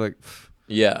 oh. Like,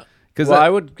 yeah. I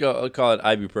would call it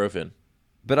ibuprofen.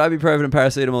 But ibuprofen and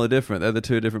paracetamol are different. They're the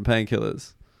two different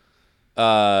painkillers.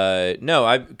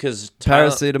 No, because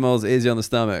paracetamol is easy on the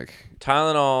stomach.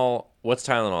 Tylenol. What's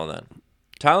Tylenol then?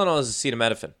 Tylenol is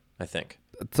acetaminophen, I think.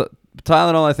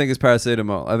 Tylenol, I think, is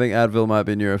paracetamol. I think Advil might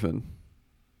be Nurofen.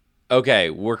 Okay,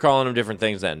 we're calling them different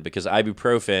things then, because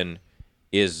ibuprofen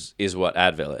is what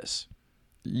Advil is.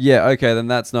 Yeah, okay, then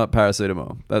that's not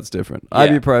paracetamol. That's different. Yeah.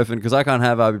 Ibuprofen, because I can't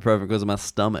have ibuprofen because of my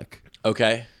stomach.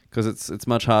 Okay. Because it's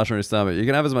much harsher on your stomach. You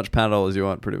can have as much Panadol as you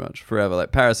want, pretty much, forever.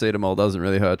 Like, paracetamol doesn't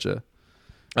really hurt you.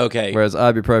 Okay. Whereas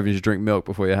ibuprofen, you should drink milk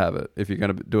before you have it, if you're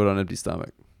going to do it on empty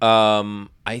stomach.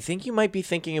 I think you might be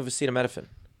thinking of acetaminophen.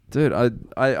 Dude,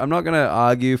 I'm not going to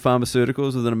argue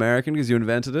pharmaceuticals with an American because you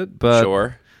invented it, but...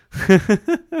 Sure. I'm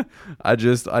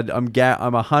 100% on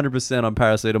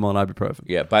paracetamol and ibuprofen.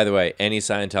 Yeah, by the way, any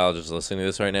Scientologist listening to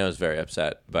this right now is very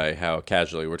upset by how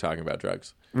casually we're talking about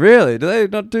drugs. Really? Do they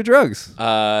not do drugs?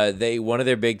 One of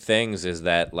their big things is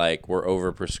that, like, we're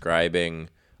over-prescribing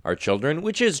our children,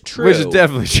 which is true. Which is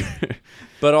definitely true.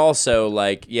 But also,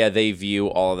 like, yeah, they view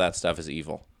all of that stuff as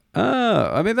evil.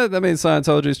 Oh, I mean, that means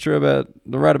Scientology is true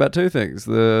about two things: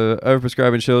 the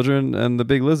overprescribing children and the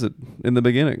big lizard in the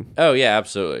beginning. Oh yeah,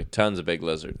 absolutely, tons of big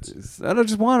lizards. I don't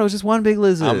just one; it was just one big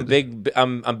lizard.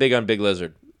 I'm big on big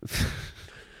lizard.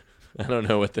 I don't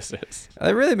know what this is.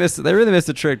 They really missed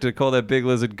a trick to call that big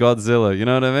lizard Godzilla. You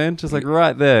know what I mean? Just like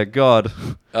right there, God.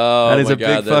 Oh, and he's my a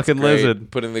God, big fucking great.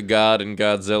 lizard. Putting the God in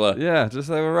Godzilla. Yeah, just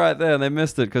they were right there, and they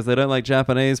missed it because they don't like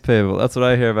Japanese people. That's what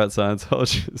I hear about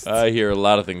Scientologists. I hear a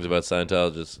lot of things about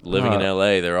Scientologists. Living in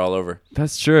LA, they're all over.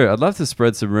 That's true. I'd love to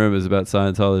spread some rumors about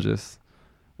Scientologists.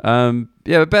 But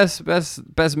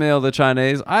best meal, the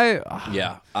Chinese.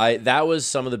 That was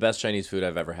some of the best Chinese food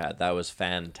I've ever had. That was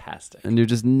fantastic. And you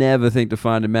just never think to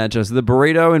find in Manchester. The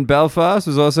burrito in Belfast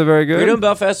was also very good. Burrito in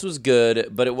Belfast was good,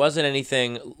 but it wasn't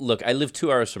anything. Look, I live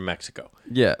 2 hours from Mexico.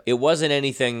 Yeah, it wasn't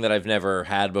anything that I've never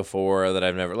had before. That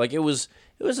I've never like. It was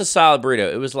a solid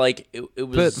burrito. It was like it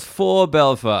was. But for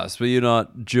Belfast, were you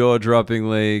not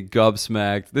jaw-droppingly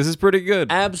gobsmacked? This is pretty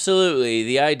good. Absolutely.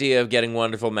 The idea of getting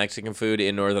wonderful Mexican food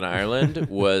in Northern Ireland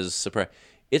was surprising.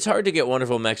 It's hard to get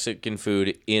wonderful Mexican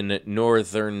food in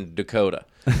Northern Dakota.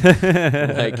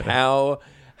 Like how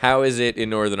is it in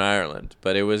Northern Ireland?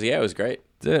 But it was great.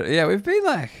 Dude, yeah, we've been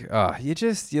like,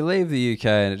 you leave the UK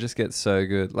and it just gets so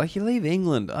good. Like you leave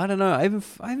England, I don't know. I even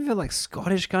feel like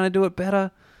Scottish kind of do it better.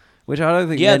 Which I don't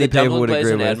think many people would agree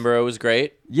with. Yeah, the dumpling place in Edinburgh was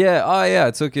great. Yeah,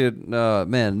 I took it.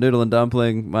 Noodle and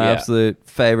Dumpling, my absolute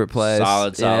favorite place.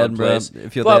 Solid Edinburgh. place.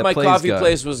 If you're but there, my please coffee go.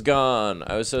 place was gone.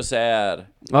 I was so sad.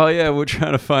 Oh yeah, we're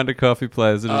trying to find a coffee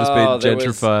place. It had just been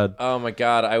gentrified. Oh my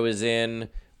God, I was in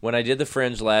when I did the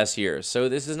Fringe last year. So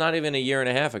this is not even a year and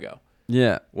a half ago.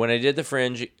 Yeah. When I did the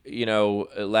Fringe,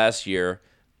 last year,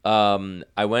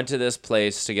 I went to this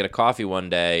place to get a coffee one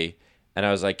day. And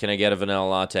I was like, can I get a vanilla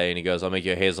latte? And he goes, I'll make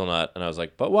you a hazelnut. And I was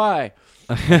like, but why?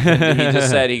 And he just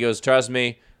said, he goes, trust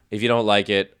me, if you don't like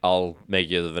it, I'll make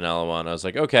you the vanilla one. I was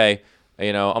like, okay,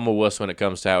 I'm a wuss when it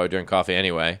comes to how I drink coffee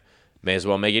anyway. May as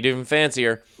well make it even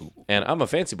fancier. And I'm a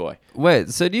fancy boy. Wait,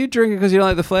 so do you drink it because you don't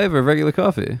like the flavor of regular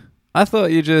coffee? I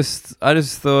thought I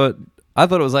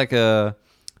thought it was like a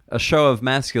show of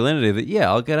masculinity that,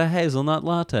 I'll get a hazelnut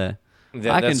latte.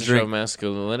 That's a show of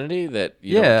masculinity that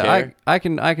you don't care? I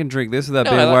can drink this without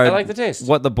No, being worried I like the taste.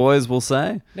 what the boys will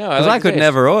say. No, because I I like the could taste.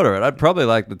 never order it. I'd probably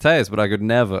like the taste, but I could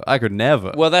never.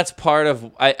 Well, that's part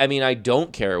of... I mean, I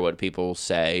don't care what people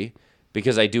say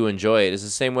because I do enjoy it. It's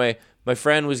the same way... My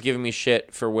friend was giving me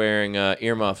shit for wearing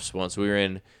earmuffs once. We were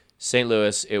in St.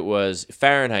 Louis. It was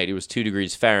Fahrenheit. It was 2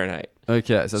 degrees Fahrenheit.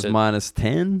 Okay, so it's minus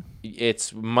 10?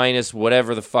 It's minus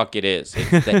whatever the fuck it is.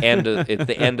 It's the end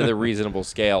of the reasonable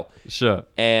scale. Sure.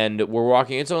 And we're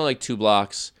walking. It's only like 2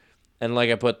 blocks. And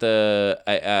like I put the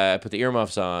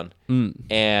earmuffs on,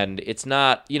 and it's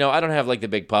not, I don't have like the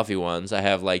big puffy ones. I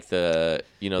have like the,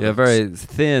 the very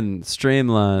thin,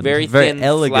 streamlined, very thin, thin,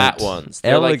 elegant, flat ones.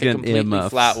 They're like the elegant completely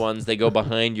earmuffs. flat ones. They go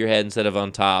behind your head instead of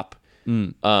on top,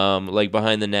 like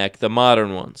behind the neck. The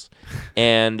modern ones,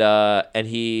 and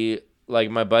he,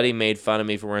 like, my buddy made fun of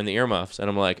me for wearing the earmuffs, and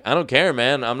I'm like, I don't care,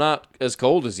 man. I'm not as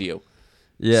cold as you.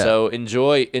 Yeah. So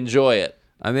enjoy it.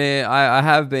 I mean, I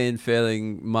have been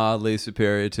feeling mildly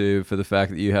superior to for the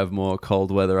fact that you have more cold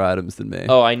weather items than me.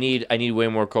 Oh, I need way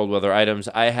more cold weather items.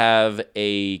 I have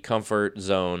a comfort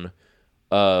zone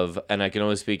of, and I can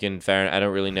only speak in Fahrenheit. I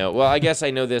don't really know. Well, I guess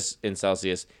I know this in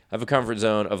Celsius. I have a comfort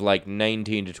zone of like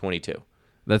 19 to 22.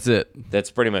 That's it. That's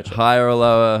pretty much it. Higher or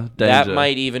lower, danger. That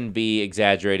might even be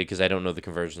exaggerated because I don't know the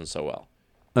conversion so well.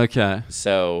 Okay.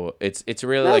 So it's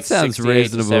really That like sounds 68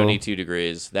 reasonable. to 72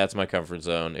 degrees. That's my comfort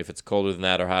zone. If it's colder than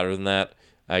that or hotter than that,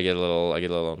 I get a little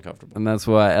uncomfortable. And that's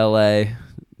why LA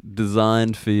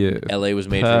designed for you. LA was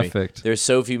made for me. Perfect. There's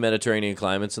so few Mediterranean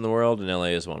climates in the world, and LA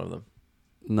is one of them.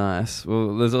 Nice.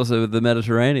 Well, there's also the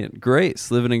Mediterranean.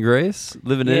 Greece. Living in Greece.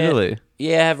 Living in Italy.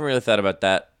 Yeah, I haven't really thought about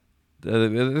that. I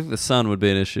think the sun would be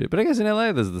an issue. But I guess in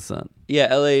LA there's the sun.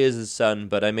 Yeah, LA is the sun,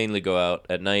 but I mainly go out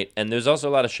at night, and there's also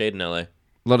a lot of shade in LA.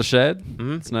 A lot of shade?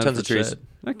 Mm-hmm. It's known Tons for of trees. shade.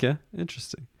 Okay,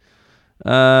 interesting.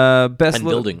 Best And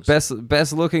buildings.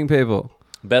 Best looking people.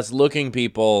 Best looking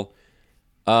people,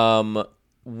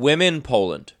 women,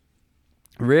 Poland.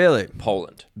 Really?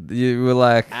 Poland. You were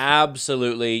like...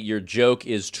 Absolutely, your joke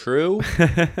is true.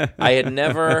 I had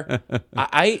never...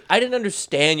 I didn't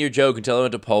understand your joke until I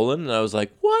went to Poland, and I was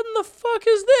like, what in the fuck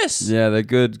is this? Yeah, they're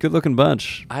good looking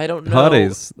bunch. I don't know.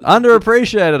 Hotties.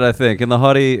 Underappreciated, I think, in the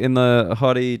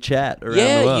hottie chat around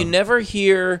the world. You never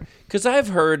hear... Because I've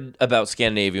heard about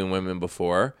Scandinavian women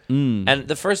before, and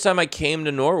the first time I came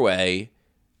to Norway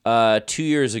 2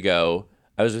 years ago,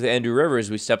 I was with Andrew Rivers.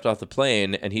 We stepped off the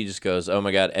plane, and he just goes, oh,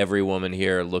 my God, every woman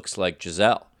here looks like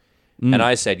Giselle. And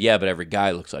I said, yeah, but every guy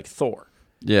looks like Thor.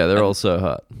 Yeah, they're all so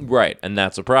hot. Right, and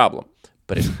that's a problem.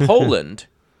 But in Poland,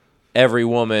 every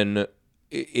woman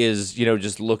is,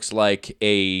 just looks like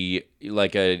a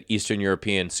Eastern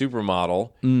European supermodel,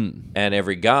 and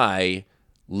every guy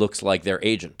looks like their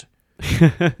agent.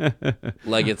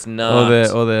 Like it's not...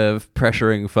 Or their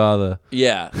pressuring father.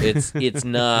 Yeah, it's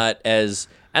not as...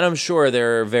 And I'm sure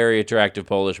there are very attractive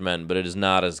Polish men, but it is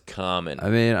not as common. I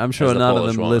mean, I'm sure as the none of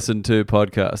Polish them woman. listen to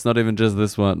podcasts, not even just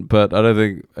this one, but I don't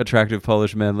think attractive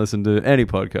Polish men listen to any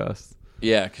podcast.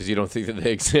 Yeah, because you don't think that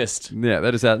they exist. Yeah,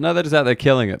 they're just out there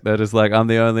killing it. They're just like, I'm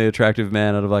the only attractive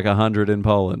man out of like 100 in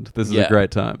Poland. This is a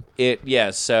great time.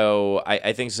 So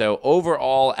I think so.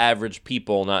 Overall, average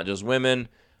people, not just women,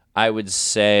 I would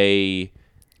say...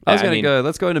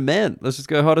 let's go into men. Let's just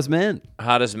go hottest men.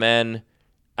 Hottest men...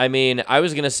 I mean, I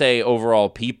was going to say overall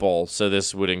people, so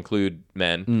this would include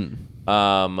men.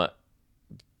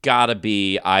 Gotta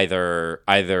be either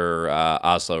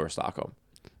Oslo or Stockholm.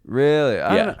 Really?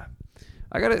 Yeah.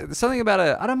 I got something about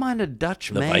I don't mind a Dutch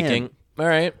The man. Viking. All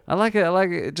right. I like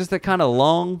it. Just they're kind of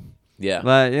long. Yeah.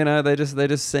 Like, they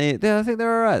just say, yeah, I think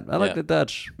they're all right. I like Yeah. the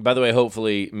Dutch. By the way,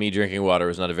 hopefully me drinking water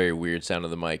was not a very weird sound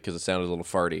of the mic because it sounded a little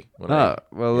farty.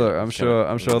 Look, I'm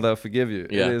sure they'll forgive you.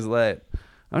 Yeah. It is late.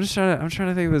 I'm trying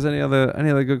to think if there's any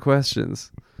other good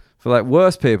questions for like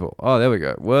worst people. Oh, there we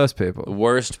go. Worst people.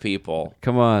 Worst people.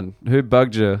 Come on, who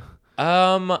bugged you?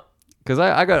 Because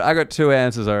I got 2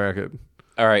 answers, I reckon.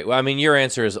 All right. Well, I mean, your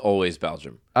answer is always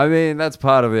Belgium. I mean, that's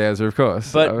part of the answer, of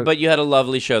course. But you had a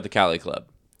lovely show at the Cali Club.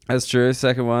 That's true.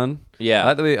 Second one. Yeah.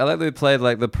 I like that we played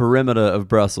like the perimeter of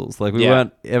Brussels. Like we Yeah.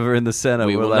 weren't ever in the center.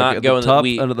 We were will like not at go the in top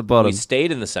we, and at the bottom. We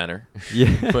stayed in the center.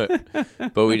 Yeah.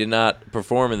 but we did not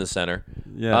perform in the center.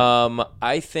 Yeah.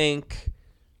 I think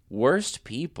worst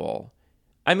people.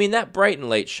 I mean, that Bright and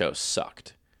Late show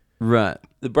sucked. Right.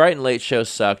 The Brighton late show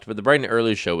sucked, but the Brighton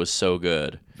early show was so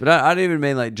good. But I don't even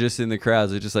mean like just in the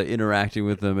crowds, or just like interacting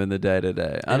with them in the day to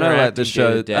day. I know like the Interacting show.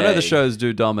 day-to-day. I know the shows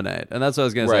do dominate, and that's what I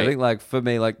was gonna say. I Right. think like for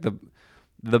me, like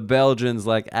the Belgians,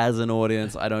 like as an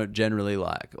audience, I don't generally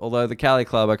like. Although the Cali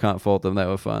Club, I can't fault them; they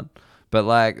were fun. But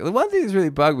like the one thing that's really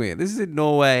bugged me. This is in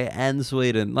Norway and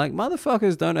Sweden. Like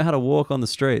motherfuckers don't know how to walk on the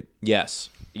street. Yes.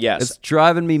 It's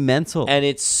driving me mental. And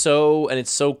it's so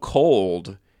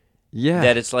cold Yeah.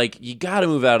 that it's like you got to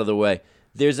move out of the way.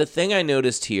 There's a thing I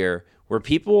noticed here where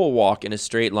people will walk in a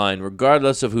straight line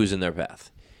regardless of who's in their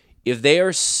path. If they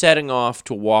are setting off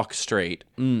to walk straight,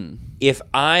 if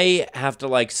I have to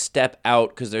like step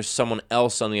out because there's someone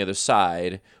else on the other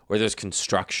side, or there's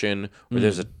construction, or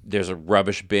there's a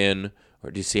rubbish bin,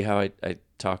 or do you see how I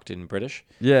talked in British?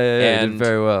 Yeah. You And did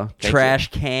very well. Thank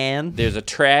Trash can. There's a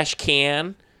trash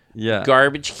can, Yeah.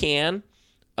 garbage can.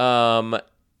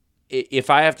 If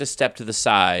I have to step to the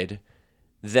side,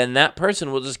 then that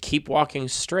person will just keep walking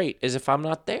straight as if I'm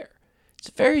not there. It's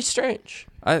very strange.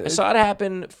 I saw it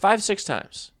happen 5-6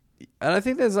 times. And I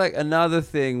think there's like another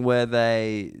thing where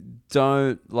they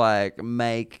don't like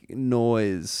make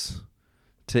noise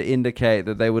to indicate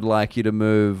that they would like you to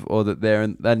move, or that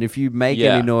and if you make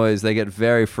any noise, they get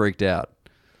very freaked out.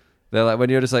 They're like, when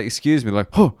you're just like, excuse me, like,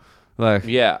 oh, like,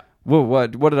 Yeah. well,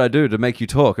 what did I do to make you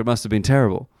talk? It must have been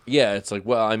terrible. Yeah, it's like,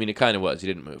 well, I mean, it kind of was.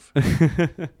 You didn't move.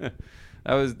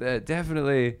 That was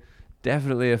definitely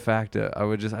a factor.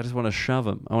 I just want to shove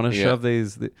them. I want to shove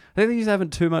these. I think they're just having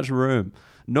too much room.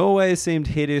 Norway seemed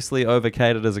hideously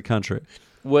overcated as a country.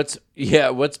 What's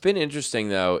been interesting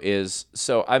though is,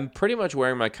 so I'm pretty much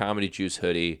wearing my Comedy Juice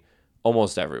hoodie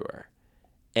almost everywhere,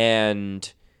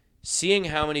 and seeing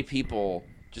how many people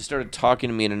just started talking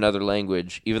to me in another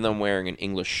language, even though I'm wearing an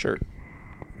English shirt.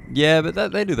 Yeah,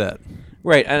 but they do that.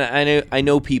 Right, and I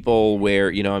know people where,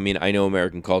 I mean, I know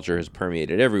American culture has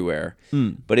permeated everywhere,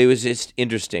 but it was just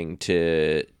interesting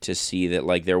to see that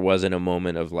like there wasn't a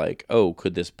moment of like, oh,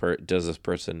 is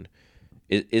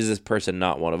this person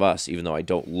not one of us, even though I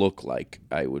don't look like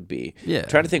I would be. Yeah. I'm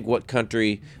trying to think what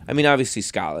country. I mean, obviously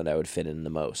Scotland I would fit in the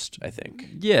most, I think.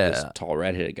 Yeah. This tall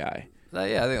redheaded guy.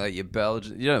 Yeah, I think like you're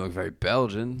Belgian. You don't look very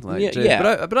Belgian. Like, Yeah, geez.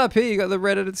 yeah. But up here you got the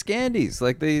redheaded Scandies,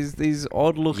 like these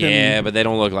odd looking. Yeah, but they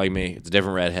don't look like me. It's a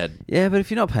different redhead. Yeah, but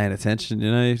if you're not paying attention,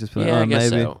 you just be like, Yeah, oh, I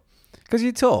guess maybe so. because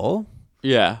you're tall.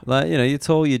 Yeah. Like you're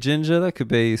tall, you're ginger. That could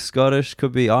be Scottish,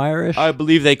 could be Irish. I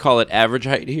believe they call it average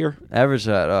height here. Average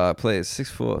height. Oh, please,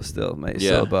 6'4" still, mate.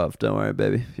 You're Yeah. still above. Don't worry,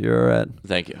 baby. You're all right.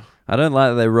 Thank you. I don't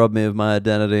like that they robbed me of my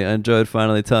identity. I enjoyed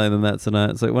finally telling them that tonight.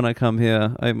 It's like when I come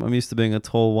here, I'm used to being a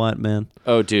tall white man.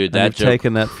 Oh, dude, And that you've joke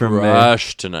taken that from me.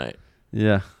 crushed tonight.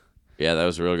 Yeah. Yeah, that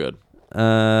was real good.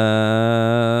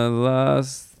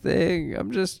 Last thing.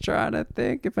 I'm just trying to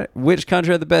think which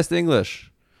country had the best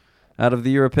English out of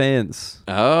the Europeans,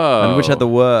 Oh. and which had the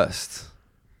worst.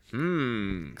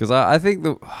 Hmm. Because I think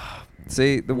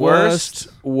the Worst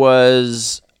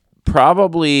was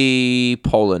probably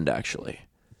Poland, actually.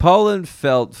 Poland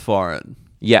felt foreign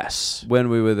Yes. when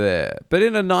we were there, but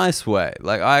in a nice way.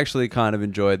 Like I actually kind of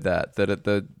enjoyed that at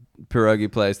the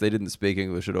pierogi place they didn't speak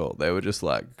English at all. They were just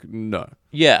like, no.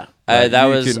 Yeah. Like, that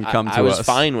you was can come I to was us.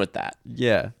 fine with that.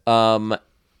 Yeah.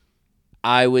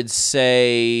 I would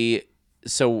say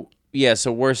so. Yeah.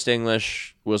 So worst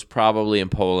English was probably in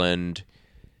Poland.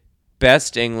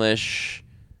 Best English,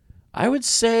 I would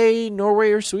say Norway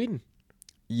or Sweden.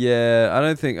 Yeah, I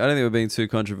don't think we're being too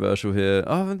controversial here.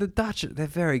 Oh, and the Dutch,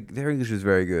 their English was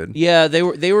very good. Yeah, they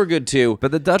were good too.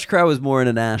 But the Dutch crowd was more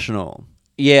international.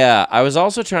 Yeah, I was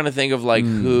also trying to think of like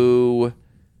who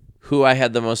I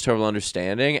had the most trouble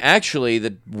understanding. Actually,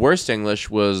 the worst English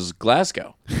was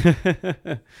Glasgow,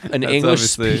 an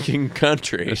English-speaking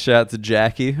country. A shout to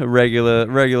Jackie, a regular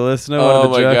listener. one Oh of the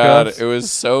my jerk god, offs. it was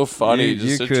so funny You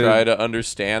just to could- try to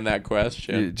understand that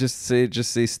question. You just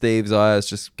see Steve's eyes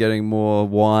just getting more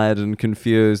wide and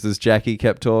confused as Jackie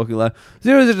kept talking like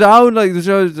zeros down, like the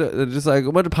show's just like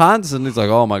what the pants, and he's like,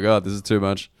 oh my god, this is too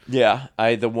much. Yeah,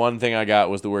 the one thing I got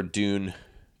was the word dune.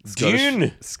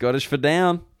 Dune. Scottish for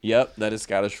down. Yep, that is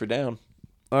Scottish for down.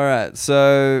 All right,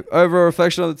 so overall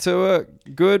reflection on the tour: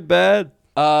 good, bad,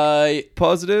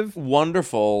 positive,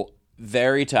 Wonderful,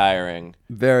 very tiring.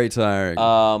 very tiring.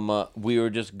 We were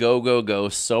just go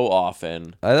so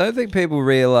often. I don't think people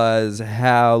realize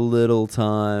how little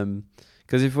time.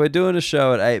 Because if we're doing a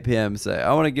show at 8 p.m., say,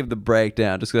 I want to give the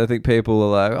breakdown just because I think people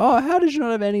are like, oh, how did you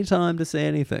not have any time to see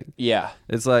anything? Yeah.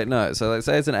 It's like, no. So like,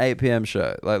 say it's an 8 p.m.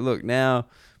 show. Like, look, now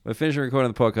we're finishing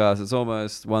recording the podcast. It's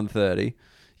almost 1:30.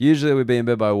 Usually we'd be in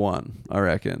bed by 1, I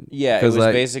reckon. Yeah, it was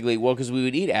like, basically, because we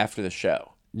would eat after the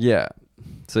show. Yeah.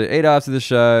 So you eat after the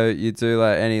show. You do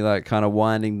like any like kind of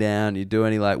winding down. You do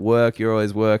any like work. You're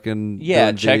always working.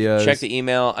 Yeah, doing videos. check the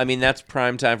email. I mean, that's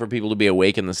prime time for people to be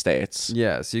awake in the States.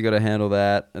 Yeah, so you got to handle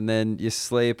that, and then you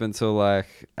sleep until like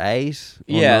 8. Or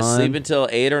Yeah, 9. sleep until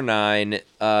 8 or 9.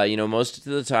 Most of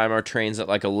the time our train's at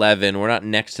like 11. We're not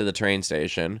next to the train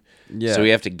station. Yeah. So we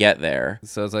have to get there.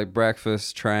 So it's like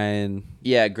breakfast, train.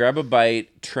 Yeah, grab a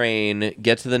bite, train,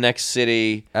 get to the next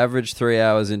city. Average 3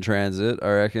 hours in transit,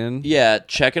 I reckon. Yeah,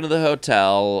 check into the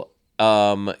hotel,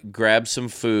 grab some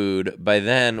food. By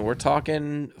then, we're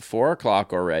talking 4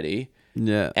 o'clock already.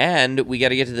 Yeah. And we got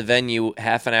to get to the venue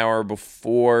half an hour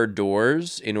before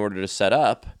doors in order to set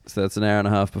up. So that's an hour and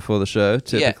a half before the show,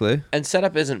 typically. Yeah. And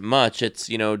setup isn't much. It's,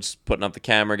 just putting up the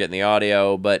camera, getting the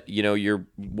audio. But, you're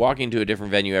walking to a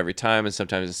different venue every time, and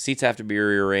sometimes the seats have to be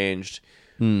rearranged.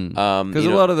 Because a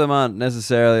lot of them aren't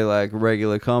necessarily like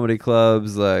regular comedy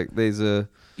clubs. Like these are...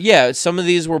 Yeah, some of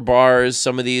these were bars.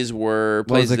 Some of these were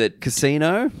places that...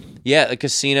 Casino? Yeah, a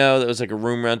casino that was like a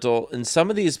room rental. And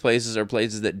some of these places are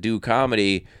places that do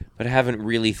comedy but haven't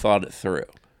really thought it through.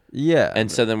 Yeah.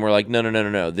 And so then we're like,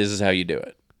 no. This is how you do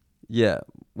it. Yeah,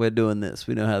 we're doing this.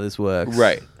 We know how this works.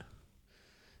 Right.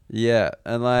 Yeah,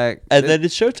 and like... then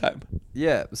it's showtime.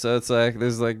 Yeah, so it's like,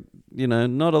 there's like,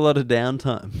 not a lot of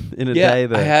downtime in a day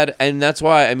there. And that's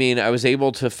why, I was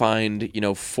able to find,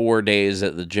 4 days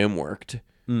that the gym worked.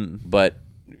 But,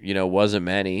 wasn't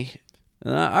many.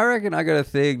 And I reckon I got a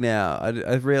thing now.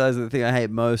 I've realized that the thing I hate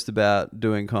most about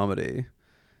doing comedy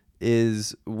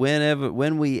is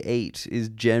when we eat is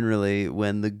generally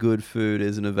when the good food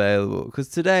isn't available. Because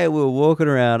today we were walking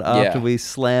around after we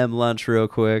slammed lunch real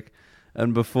quick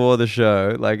and before the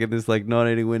show, like in this like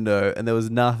non-eating window, and there was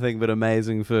nothing but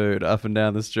amazing food up and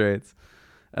down the streets.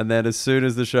 And then as soon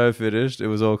as the show finished, it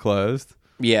was all closed.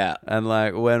 Yeah. And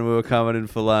like when we were coming in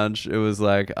for lunch, it was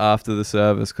like after the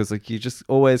service because like you're just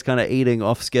always kind of eating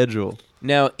off schedule.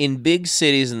 Now, in big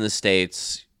cities in the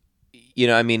States,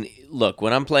 look,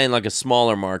 when I'm playing like a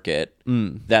smaller market,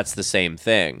 that's the same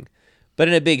thing. But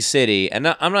in a big city, and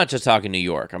I'm not just talking New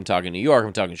York. I'm talking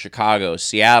Chicago.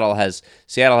 Seattle has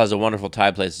a wonderful Thai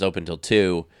place that's open till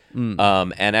 2.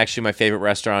 And actually my favorite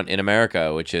restaurant in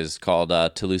America, which is called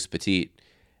Toulouse Petite.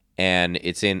 And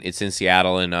it's in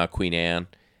Seattle in Queen Anne,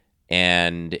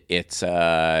 and it's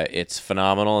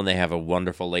phenomenal. And they have a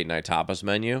wonderful late night tapas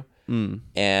menu,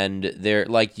 and they're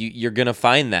like you're gonna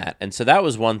find that. And so that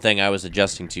was one thing I was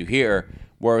adjusting to here,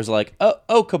 where I was like,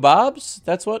 oh, kebabs.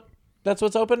 That's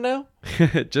what's open now.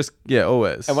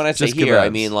 Always. And when I say just here, kebabs. I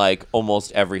mean like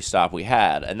almost every stop we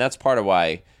had, and that's part of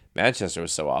why Manchester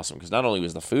was so awesome, because not only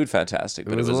was the food fantastic,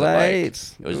 but it was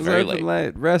late. it was very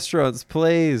late. Restaurants,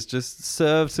 please just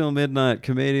serve till midnight.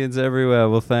 Comedians everywhere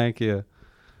will thank you.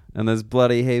 And there's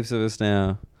bloody heaps of us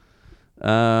now.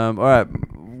 All right,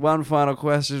 one final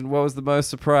question. What was the most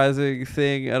surprising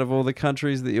thing out of all the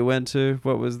countries that you went to?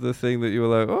 What was the thing that you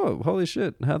were like, oh, holy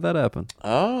shit, how'd that happen?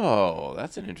 Oh,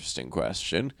 that's an interesting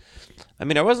question.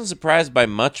 I wasn't surprised by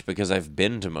much because I've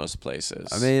been to most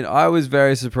places. I was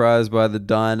very surprised by the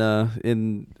diner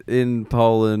in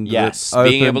Poland. Yes,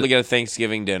 being able to get a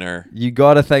Thanksgiving dinner. You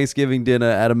got a Thanksgiving dinner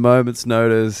at a moment's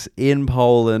notice in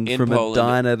Poland a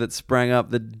diner that sprang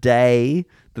up the day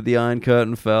that the Iron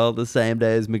Curtain fell, the same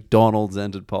day as McDonald's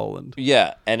entered Poland.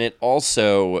 Yeah, and it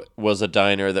also was a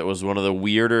diner that was one of the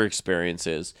weirder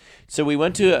experiences. So we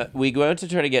went to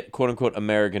try to get quote unquote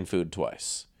American food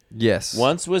twice. Yes.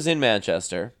 Once was in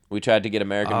Manchester. We tried to get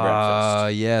American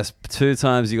breakfast. Yes. 2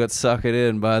 times you got suckered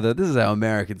in by this is how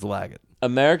Americans like it.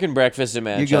 American breakfast in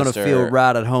Manchester. You're going to feel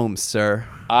right at home, sir.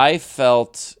 I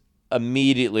felt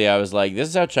immediately, I was like, this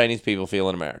is how Chinese people feel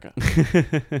in America.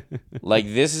 Like,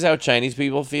 this is how Chinese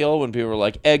people feel when people are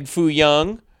like, egg foo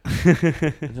young.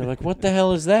 And they're like, what the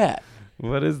hell is that?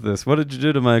 What is this? What did you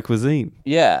do to my cuisine?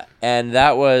 Yeah, and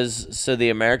that was, so the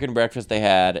American breakfast they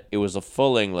had, it was a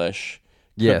full English.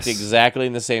 Yes. Cooked exactly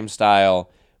in the same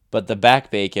style, but the back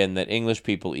bacon that English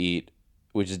people eat,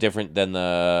 which is different than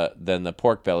the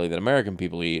pork belly that American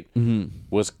people eat,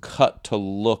 was cut to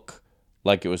look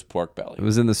like it was pork belly. It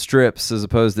was in the strips as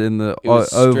opposed to in the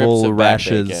strips oval of back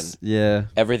rashes. bacon. Yeah.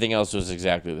 Everything else was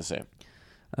exactly the same.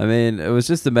 It was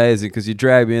just amazing because you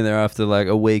dragged me in there after like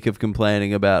a week of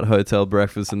complaining about hotel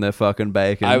breakfast and their fucking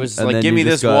bacon. I was and like, then give me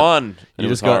this one. And You it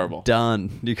was just got horrible.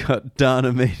 done. You got done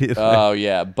immediately. Oh,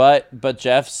 yeah. But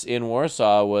Jeff's in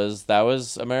Warsaw was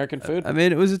American food.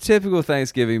 It was a typical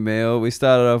Thanksgiving meal. We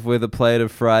started off with a plate of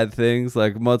fried things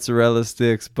like mozzarella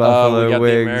sticks, buffalo we got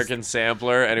wings, the American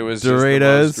sampler, and it was Doritos,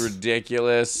 just the most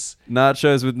ridiculous.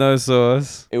 Nachos with no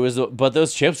sauce. It was, but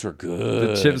those chips were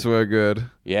good. The chips were good.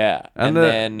 Yeah. And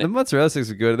then the mozzarella sticks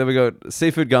are good. Then we got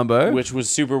seafood gumbo, which was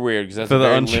super weird because that's For a the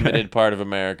very entree. limited part of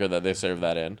America that they serve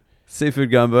that in.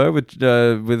 seafood gumbo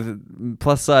with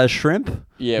plus size shrimp.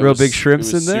 Yeah, it real was- big shrimps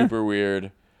it was in there. Super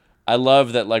weird. I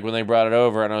love that, like when they brought it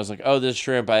over, and I was like, "Oh, this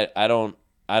shrimp, I don't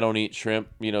eat shrimp,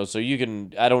 so you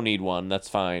can. I don't need one. That's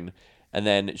fine." And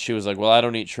then she was like, "Well, I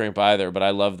don't eat shrimp either, but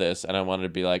I love this," and I wanted to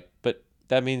be like, "But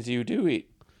that means you do eat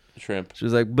shrimp." She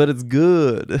was like, but it's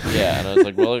good. Yeah, and I was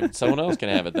like, "Well, someone else can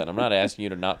have it then. I'm not asking you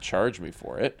to not charge me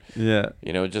for it. Yeah.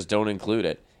 Just don't include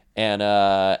it." And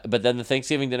but then the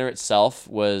Thanksgiving dinner itself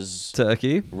was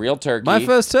Turkey. real turkey. My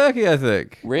first turkey, I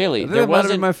think. Really, I think there that might have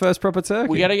been wasn't. my first proper turkey.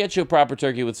 We got to get you a proper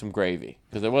turkey with some gravy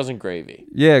because there wasn't gravy.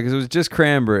 Yeah, because it was just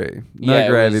cranberry, no Yeah, it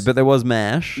gravy, was- but there was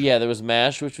mash. Yeah, there was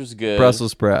mash, which was good.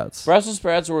 Brussels sprouts. Brussels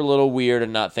sprouts were a little weird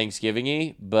and not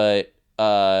Thanksgiving-y, but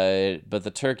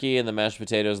the turkey and the mashed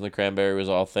potatoes and the cranberry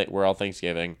were all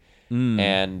Thanksgiving,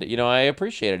 and I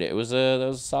appreciated it. That was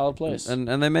a solid place. And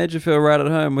they made you feel right at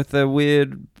home with their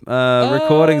weird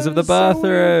recordings of the It's so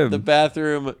weird. bathroom. The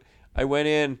bathroom. I went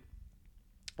in,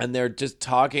 and they're just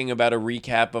talking about a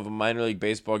recap of a minor league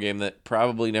baseball game that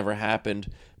probably never happened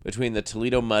between the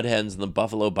Toledo Mud Hens and the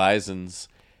Buffalo Bisons,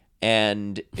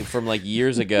 and from like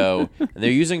years ago. And they're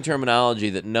using terminology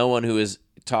that no one who is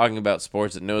talking about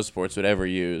sports that knows sports would ever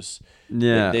use.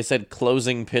 Yeah. They said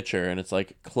closing pitcher, and it's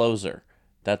like closer.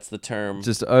 That's the term.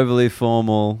 Just overly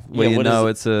formal, where Yeah, you what is know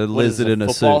it? it's a What is lizard it, in a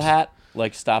football suit. hat?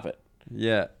 Like, stop it.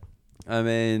 Yeah. I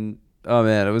mean, oh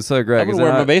man, it was so great. I'm 'cause gonna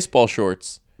wear then my baseball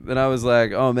shorts. Then I was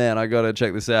like, oh man, I gotta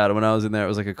check this out. And when I was in there, it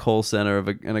was like a call center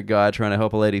and a guy trying to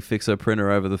help a lady fix her printer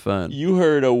over the phone. You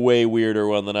heard a way weirder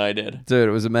one than I did. Dude,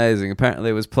 it was amazing. Apparently,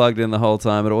 it was plugged in the whole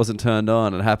time, but it wasn't turned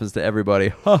on. It happens to everybody.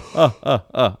 Ha ha ha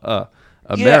ha ha.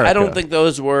 America. Yeah, I don't think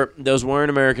those weren't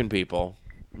American people.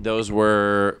 Those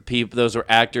were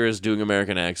actors doing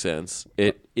American accents.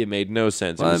 It made no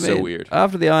sense. Well, it was I mean, so weird.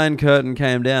 After the Iron Curtain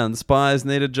came down, spies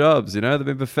needed jobs. They've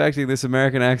been perfecting this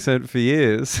American accent for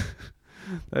years.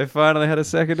 They finally had a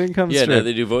second income Yeah, stream. now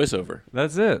they do voiceover.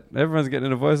 That's it. Everyone's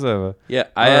getting into voiceover. Yeah,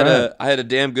 I had a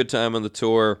damn good time on the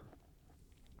tour.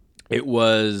 It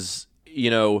was,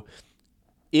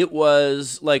 it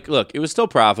was like, look, it was still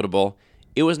profitable.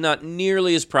 It was not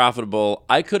nearly as profitable.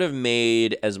 I could have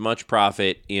made as much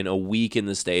profit in a week in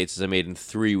the States as I made in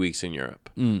 3 weeks in Europe.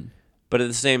 But at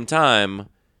the same time,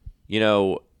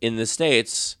 in the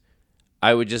States,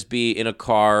 I would just be in a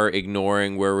car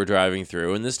ignoring where we're driving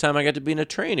through. And this time I got to be in a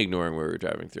train ignoring where we're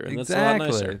driving through. And that's a lot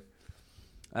nicer.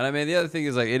 And I mean, the other thing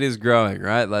is, like, it is growing,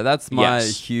 right? Like, that's my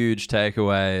Yes. huge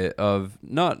takeaway of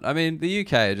the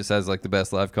UK just has, like, the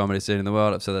best live comedy scene in the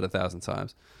world. I've said that 1,000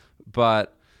 times.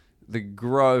 But the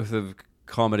growth of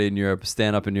comedy in Europe,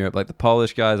 stand-up in Europe, like the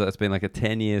Polish guys, that's been, like, a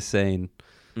 10-year scene.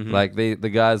 Mm-hmm. Like, the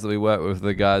guys that we work with,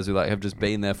 the guys who, like, have just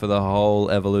been there for the whole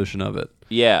evolution of it.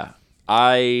 Yeah.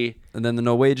 And then the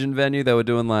Norwegian venue, they were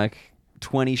doing, like,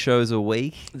 20 shows a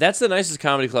week. That's the nicest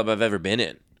comedy club I've ever been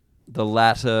in. The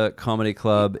Latter Comedy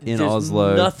Club in There's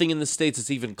Oslo. nothing in the States that's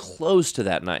even close to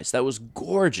that nice. That was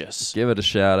gorgeous. Give it a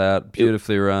shout out.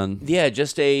 Beautifully run. Yeah,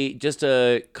 just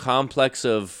a complex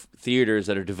of theaters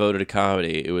that are devoted to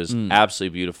comedy. It was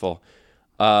absolutely beautiful.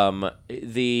 And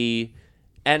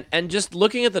just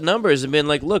looking at the numbers and being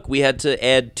like, look, we had to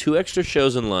add 2 extra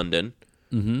shows in London.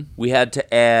 Mm-hmm. We had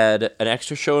to add an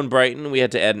extra show in Brighton. We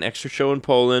had to add an extra show in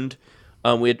Poland.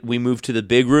 We moved to the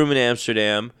big room in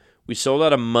Amsterdam. We sold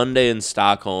out a Monday in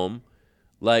Stockholm.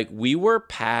 Like, we were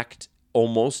packed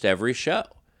almost every show.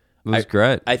 It was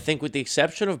great. I think with the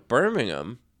exception of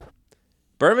Birmingham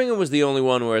was the only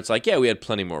one where it's like, yeah, we had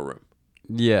plenty more room.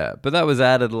 Yeah, but that was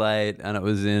added late, and it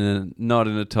was not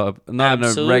in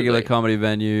a regular comedy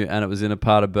venue, and it was in a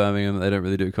part of Birmingham that they don't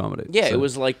really do comedy. Yeah, So- it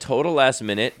was like total last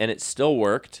minute, and it still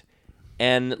worked.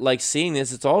 And like seeing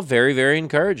this, it's all very, very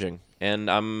encouraging, and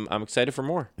I'm excited for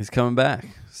more. He's coming back.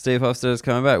 Steve Hofstetter's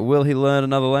coming back. Will he learn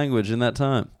another language in that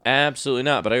time? Absolutely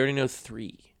not, but I already know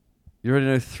 3. You already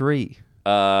know 3.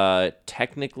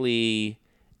 Technically,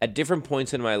 at different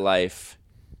points in my life,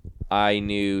 I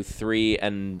knew 3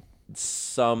 and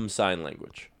some sign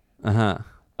language. Uh-huh.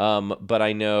 But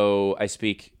I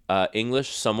speak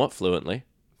English somewhat fluently.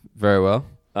 Very well.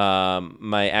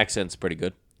 My accent's pretty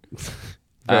good.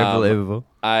 Very believable.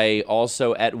 I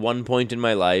also, at one point in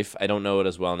my life, I don't know it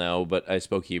as well now, but I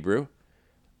spoke Hebrew.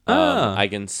 I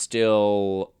can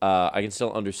still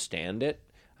understand it.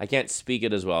 I can't speak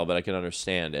it as well, but I can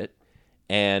understand it.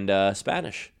 And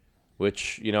Spanish,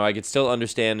 which, I could still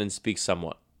understand and speak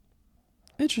somewhat.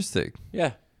 Interesting.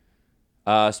 Yeah.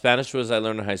 Spanish I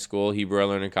learned in high school. Hebrew I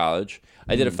learned in college.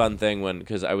 I did a fun thing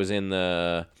because I was in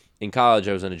the in college,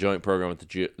 I was in a joint program with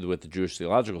the Jewish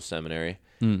Theological Seminary,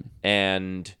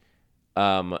 and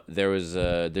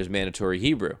there's mandatory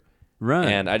Hebrew, Right.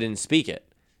 and I didn't speak it,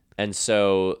 and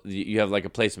so you have like a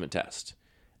placement test,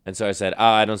 and so I said,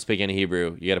 I don't speak any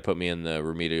Hebrew. You got to put me in the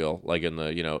remedial, like in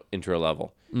the intro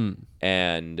level,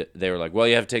 and they were like, well,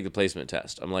 you have to take the placement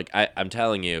test. I'm like, I'm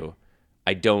telling you,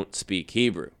 I don't speak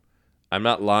Hebrew. I'm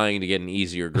not lying to get an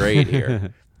easier grade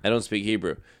here. I don't speak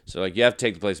Hebrew. So like, you have to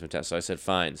take the placement test. So I said,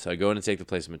 fine. So I go in and take the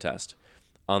placement test.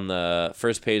 On the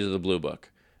first page of the blue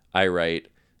book, I write,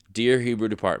 Dear Hebrew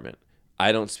Department,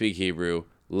 I don't speak Hebrew.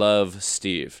 Love,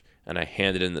 Steve. And I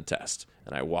handed in the test.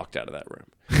 And I walked out of that room.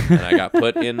 And I got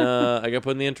put in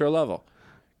the intro level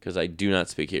because I do not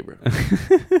speak Hebrew.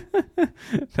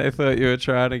 They thought you were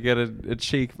trying to get a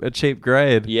cheap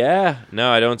grade. Yeah.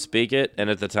 No, I don't speak it. And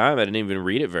at the time, I didn't even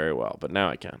read it very well. But now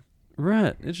I can.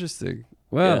 Right. Interesting.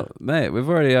 Well, mate, we've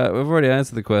already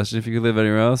answered the question. If you could live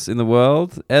anywhere else in the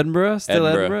world, Edinburgh,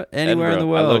 Edinburgh, anywhere in the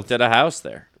world. I looked at a house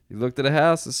there. You looked at a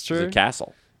house. It's true. It's a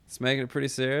castle. It's making it pretty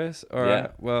serious. All Yeah.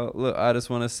 right. Well, look, I just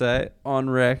want to say on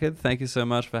record, thank you so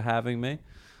much for having me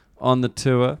on the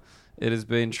tour. It has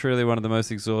been truly one of the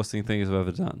most exhausting things I've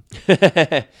ever done.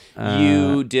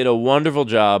 You did a wonderful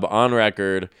job on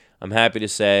record. I'm happy to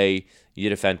say you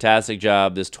did a fantastic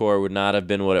job. This tour would not have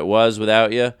been what it was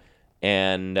without you.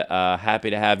 And happy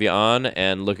to have you on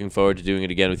and looking forward to doing it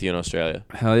again with you in Australia.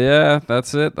 Hell yeah.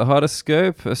 That's it. The hottest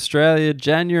scoop. Australia,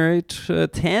 January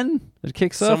 10. It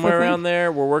kicks off. Somewhere around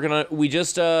there. We're working on it. We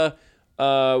just added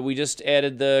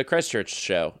the Christchurch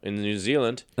show in New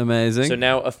Zealand. Amazing. So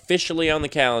now officially on the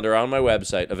calendar on my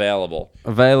website available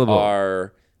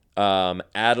are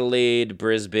Adelaide,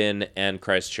 Brisbane, and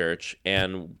Christchurch.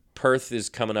 And Perth is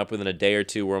coming up within a day or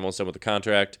two. We're almost done with the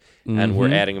contract. And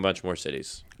we're adding a bunch more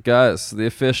cities. Guys, the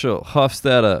official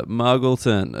Hofstetter,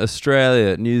 Muggleton,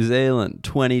 Australia, New Zealand,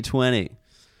 2020.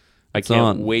 I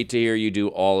can't wait to hear you do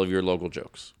all of your local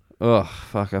jokes. Oh,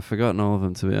 fuck, I've forgotten all of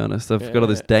them, to be honest. I've got all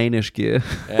this Danish gear.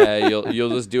 You'll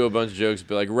just do a bunch of jokes,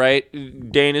 be like,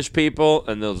 right, Danish people,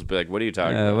 and they'll just be like, what are you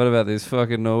talking about? What about these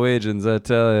fucking Norwegians, I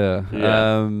tell you.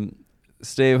 Yeah.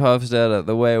 Steve Hofstetter,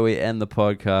 the way we end the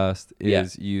podcast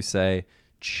is you say,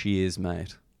 cheers,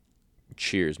 mate.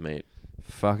 Cheers, mate.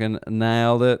 Fucking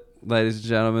nailed it. Ladies and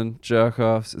gentlemen,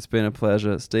 jerk-offs, it's been a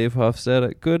pleasure. Steve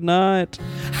Hofstetter, good night.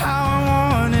 How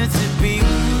I wanted to be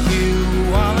with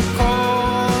you on a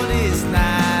coldest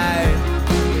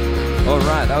night. All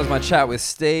right, that was my chat with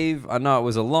Steve. I know it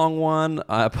was a long one.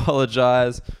 I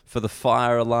apologize for the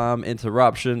fire alarm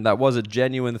interruption. That was a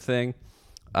genuine thing.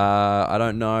 I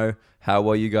don't know how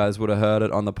well you guys would have heard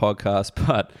it on the podcast,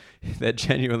 but there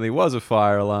genuinely was a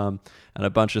fire alarm and a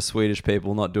bunch of Swedish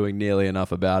people not doing nearly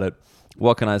enough about it.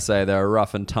 What can I say? They're a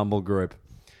rough and tumble group.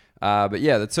 But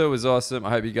yeah, the tour was awesome.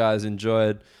 I hope you guys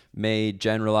enjoyed me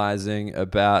generalizing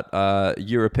about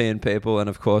European people and,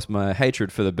 of course, my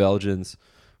hatred for the Belgians.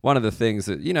 One of the things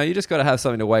that, you just got to have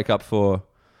something to wake up for.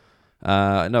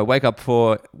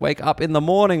 Wake up in the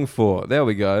morning for. There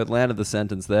we go. Landed the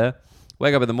sentence there.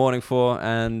 Wake up in the morning for,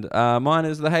 and mine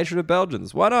is the hatred of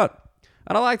Belgians. Why not?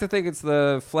 And I like to think it's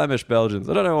the Flemish Belgians.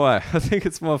 I don't know why. I think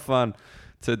it's more fun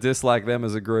to dislike them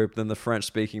as a group than the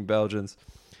French-speaking Belgians.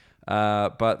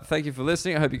 But thank you for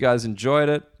listening. I hope you guys enjoyed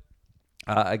it.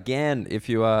 Again, if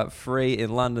you are free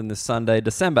in London this Sunday,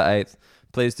 December 8th,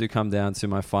 please do come down to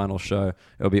my final show.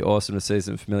 It'll be awesome to see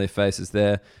some familiar faces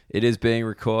there. It is being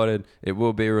recorded. It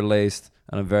will be released.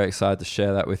 And I'm very excited to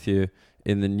share that with you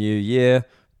in the new year.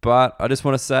 But I just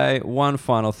want to say one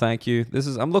final thank you.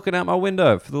 I'm looking out my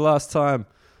window for the last time.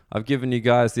 I've given you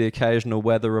guys the occasional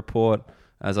weather report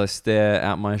as I stare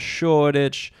out my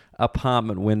Shoreditch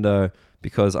apartment window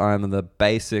because I'm the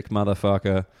basic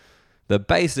motherfucker, the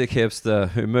basic hipster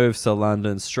who moves to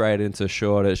London straight into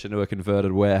Shoreditch into a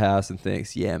converted warehouse and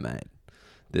thinks, yeah, mate,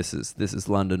 this is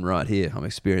London right here. I'm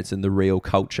experiencing the real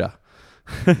culture.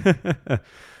 But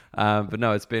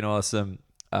no, it's been awesome.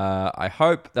 I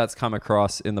hope that's come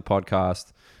across in the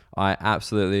podcast. I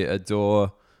absolutely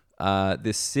adore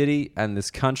this city and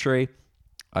this country.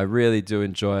 I really do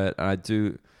enjoy it. And I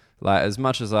do, as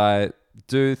much as I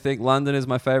do think London is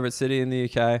my favorite city in the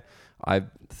UK, I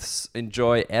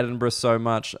enjoy Edinburgh so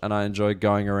much, and I enjoy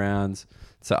going around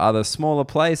to other smaller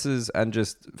places and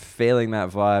just feeling that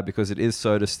vibe because it is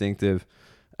so distinctive.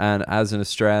 And as an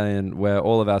Australian, where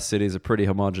all of our cities are pretty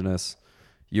homogenous,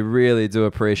 you really do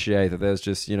appreciate that there's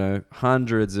just,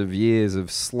 hundreds of years of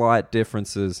slight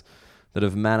differences that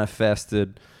have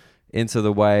manifested into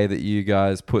the way that you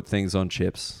guys put things on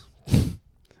chips.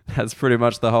 That's pretty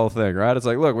much the whole thing, right? It's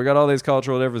like, look, we got all these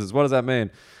cultural differences. What does that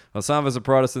mean? Well, some of us are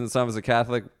Protestant, some of us are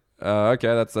Catholic. Okay,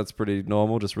 that's pretty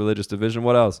normal, just religious division.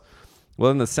 What else?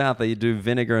 Well, in the south, they do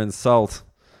vinegar and salt.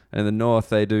 And in the north,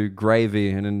 they do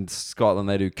gravy. And in Scotland,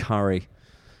 they do curry.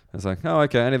 It's like, oh,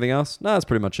 okay, anything else? No, that's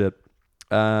pretty much it.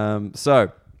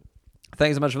 So,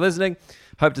 thanks so much for listening.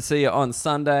 Hope to see you on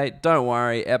Sunday. Don't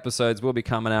worry, episodes will be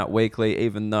coming out weekly,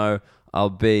 even though I'll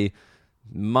be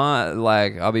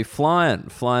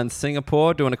flying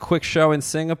Singapore, doing a quick show in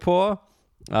Singapore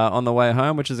on the way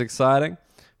home, which is exciting.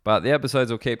 But the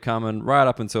episodes will keep coming right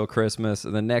up until Christmas.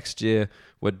 And then next year,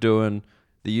 we're doing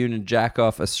the Union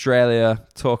Jack-Off Australia,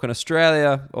 talking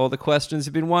Australia, all the questions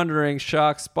you've been wondering,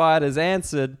 sharks, spiders,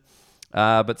 answered.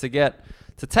 But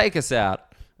to take us out,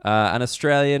 an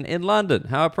Australian in London,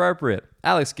 how appropriate.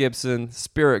 Alex Gibson,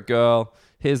 Spirit Girl.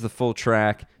 Here's the full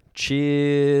track.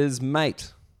 Cheers,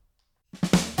 mate.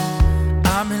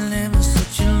 I've been living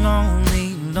such a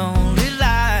lonely, lonely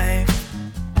life.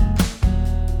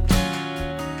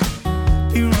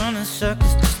 You run in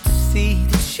circles just to see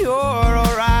that you're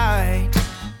alright.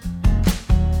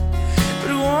 But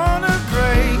I wanna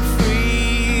break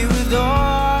free with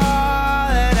all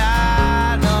that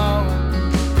I know,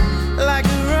 like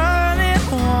running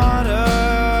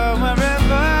water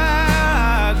wherever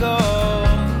I go.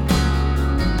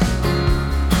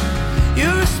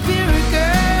 You're a spirit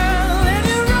girl and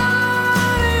you're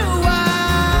running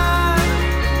wild.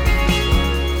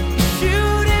 You're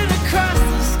shooting across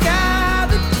the sky,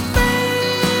 but you're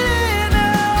fading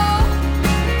out.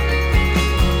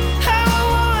 How I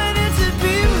wanted to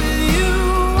be with you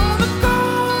on the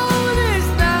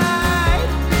coldest night.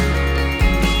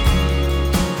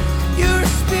 You're a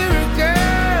spirit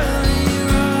girl and you're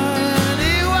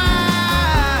running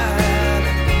wild.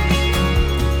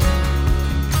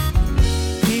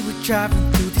 We were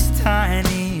driving through this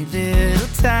tiny little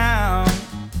town,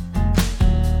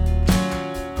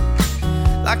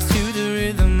 locked to the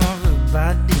rhythm of her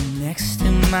body next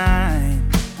to mine.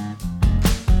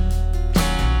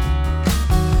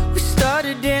 We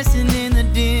started dancing in the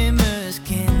dimmest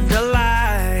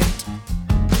candlelight.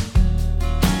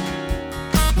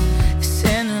 It's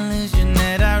an illusion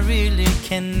that I really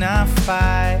cannot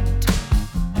fight.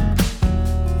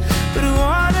 But I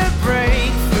wanna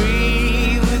break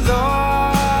free with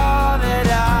all that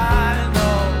I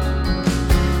know,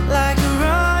 like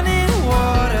running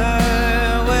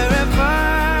water wherever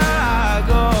I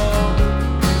go.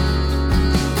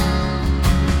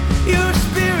 You're a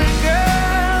spirit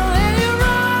girl and you're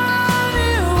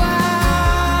running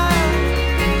wild.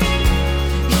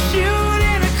 You're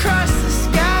shooting across the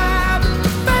sky, but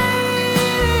you're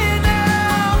fading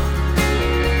out.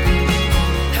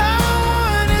 How I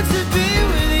wanted to be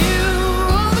with you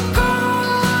on the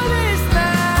coldest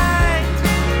night.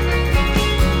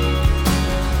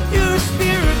 You're a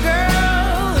spirit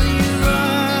girl, you're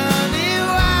running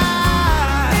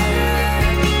wild.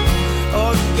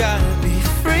 Oh, you gotta be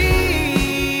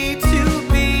free to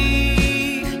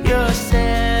be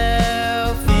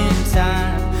yourself in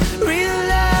time. Real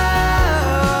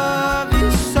love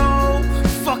is so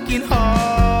fucking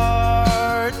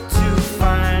hard to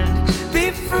find.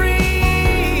 Be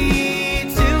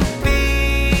free to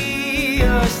be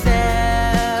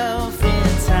yourself in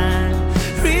time.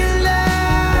 Real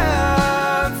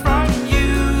love from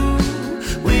you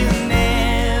will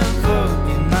never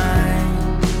be mine.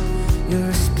 You're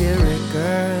a spirit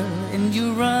girl and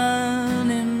you're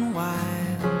running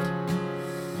wild.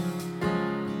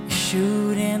 You're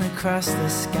shooting across the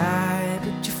sky,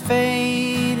 but you're fading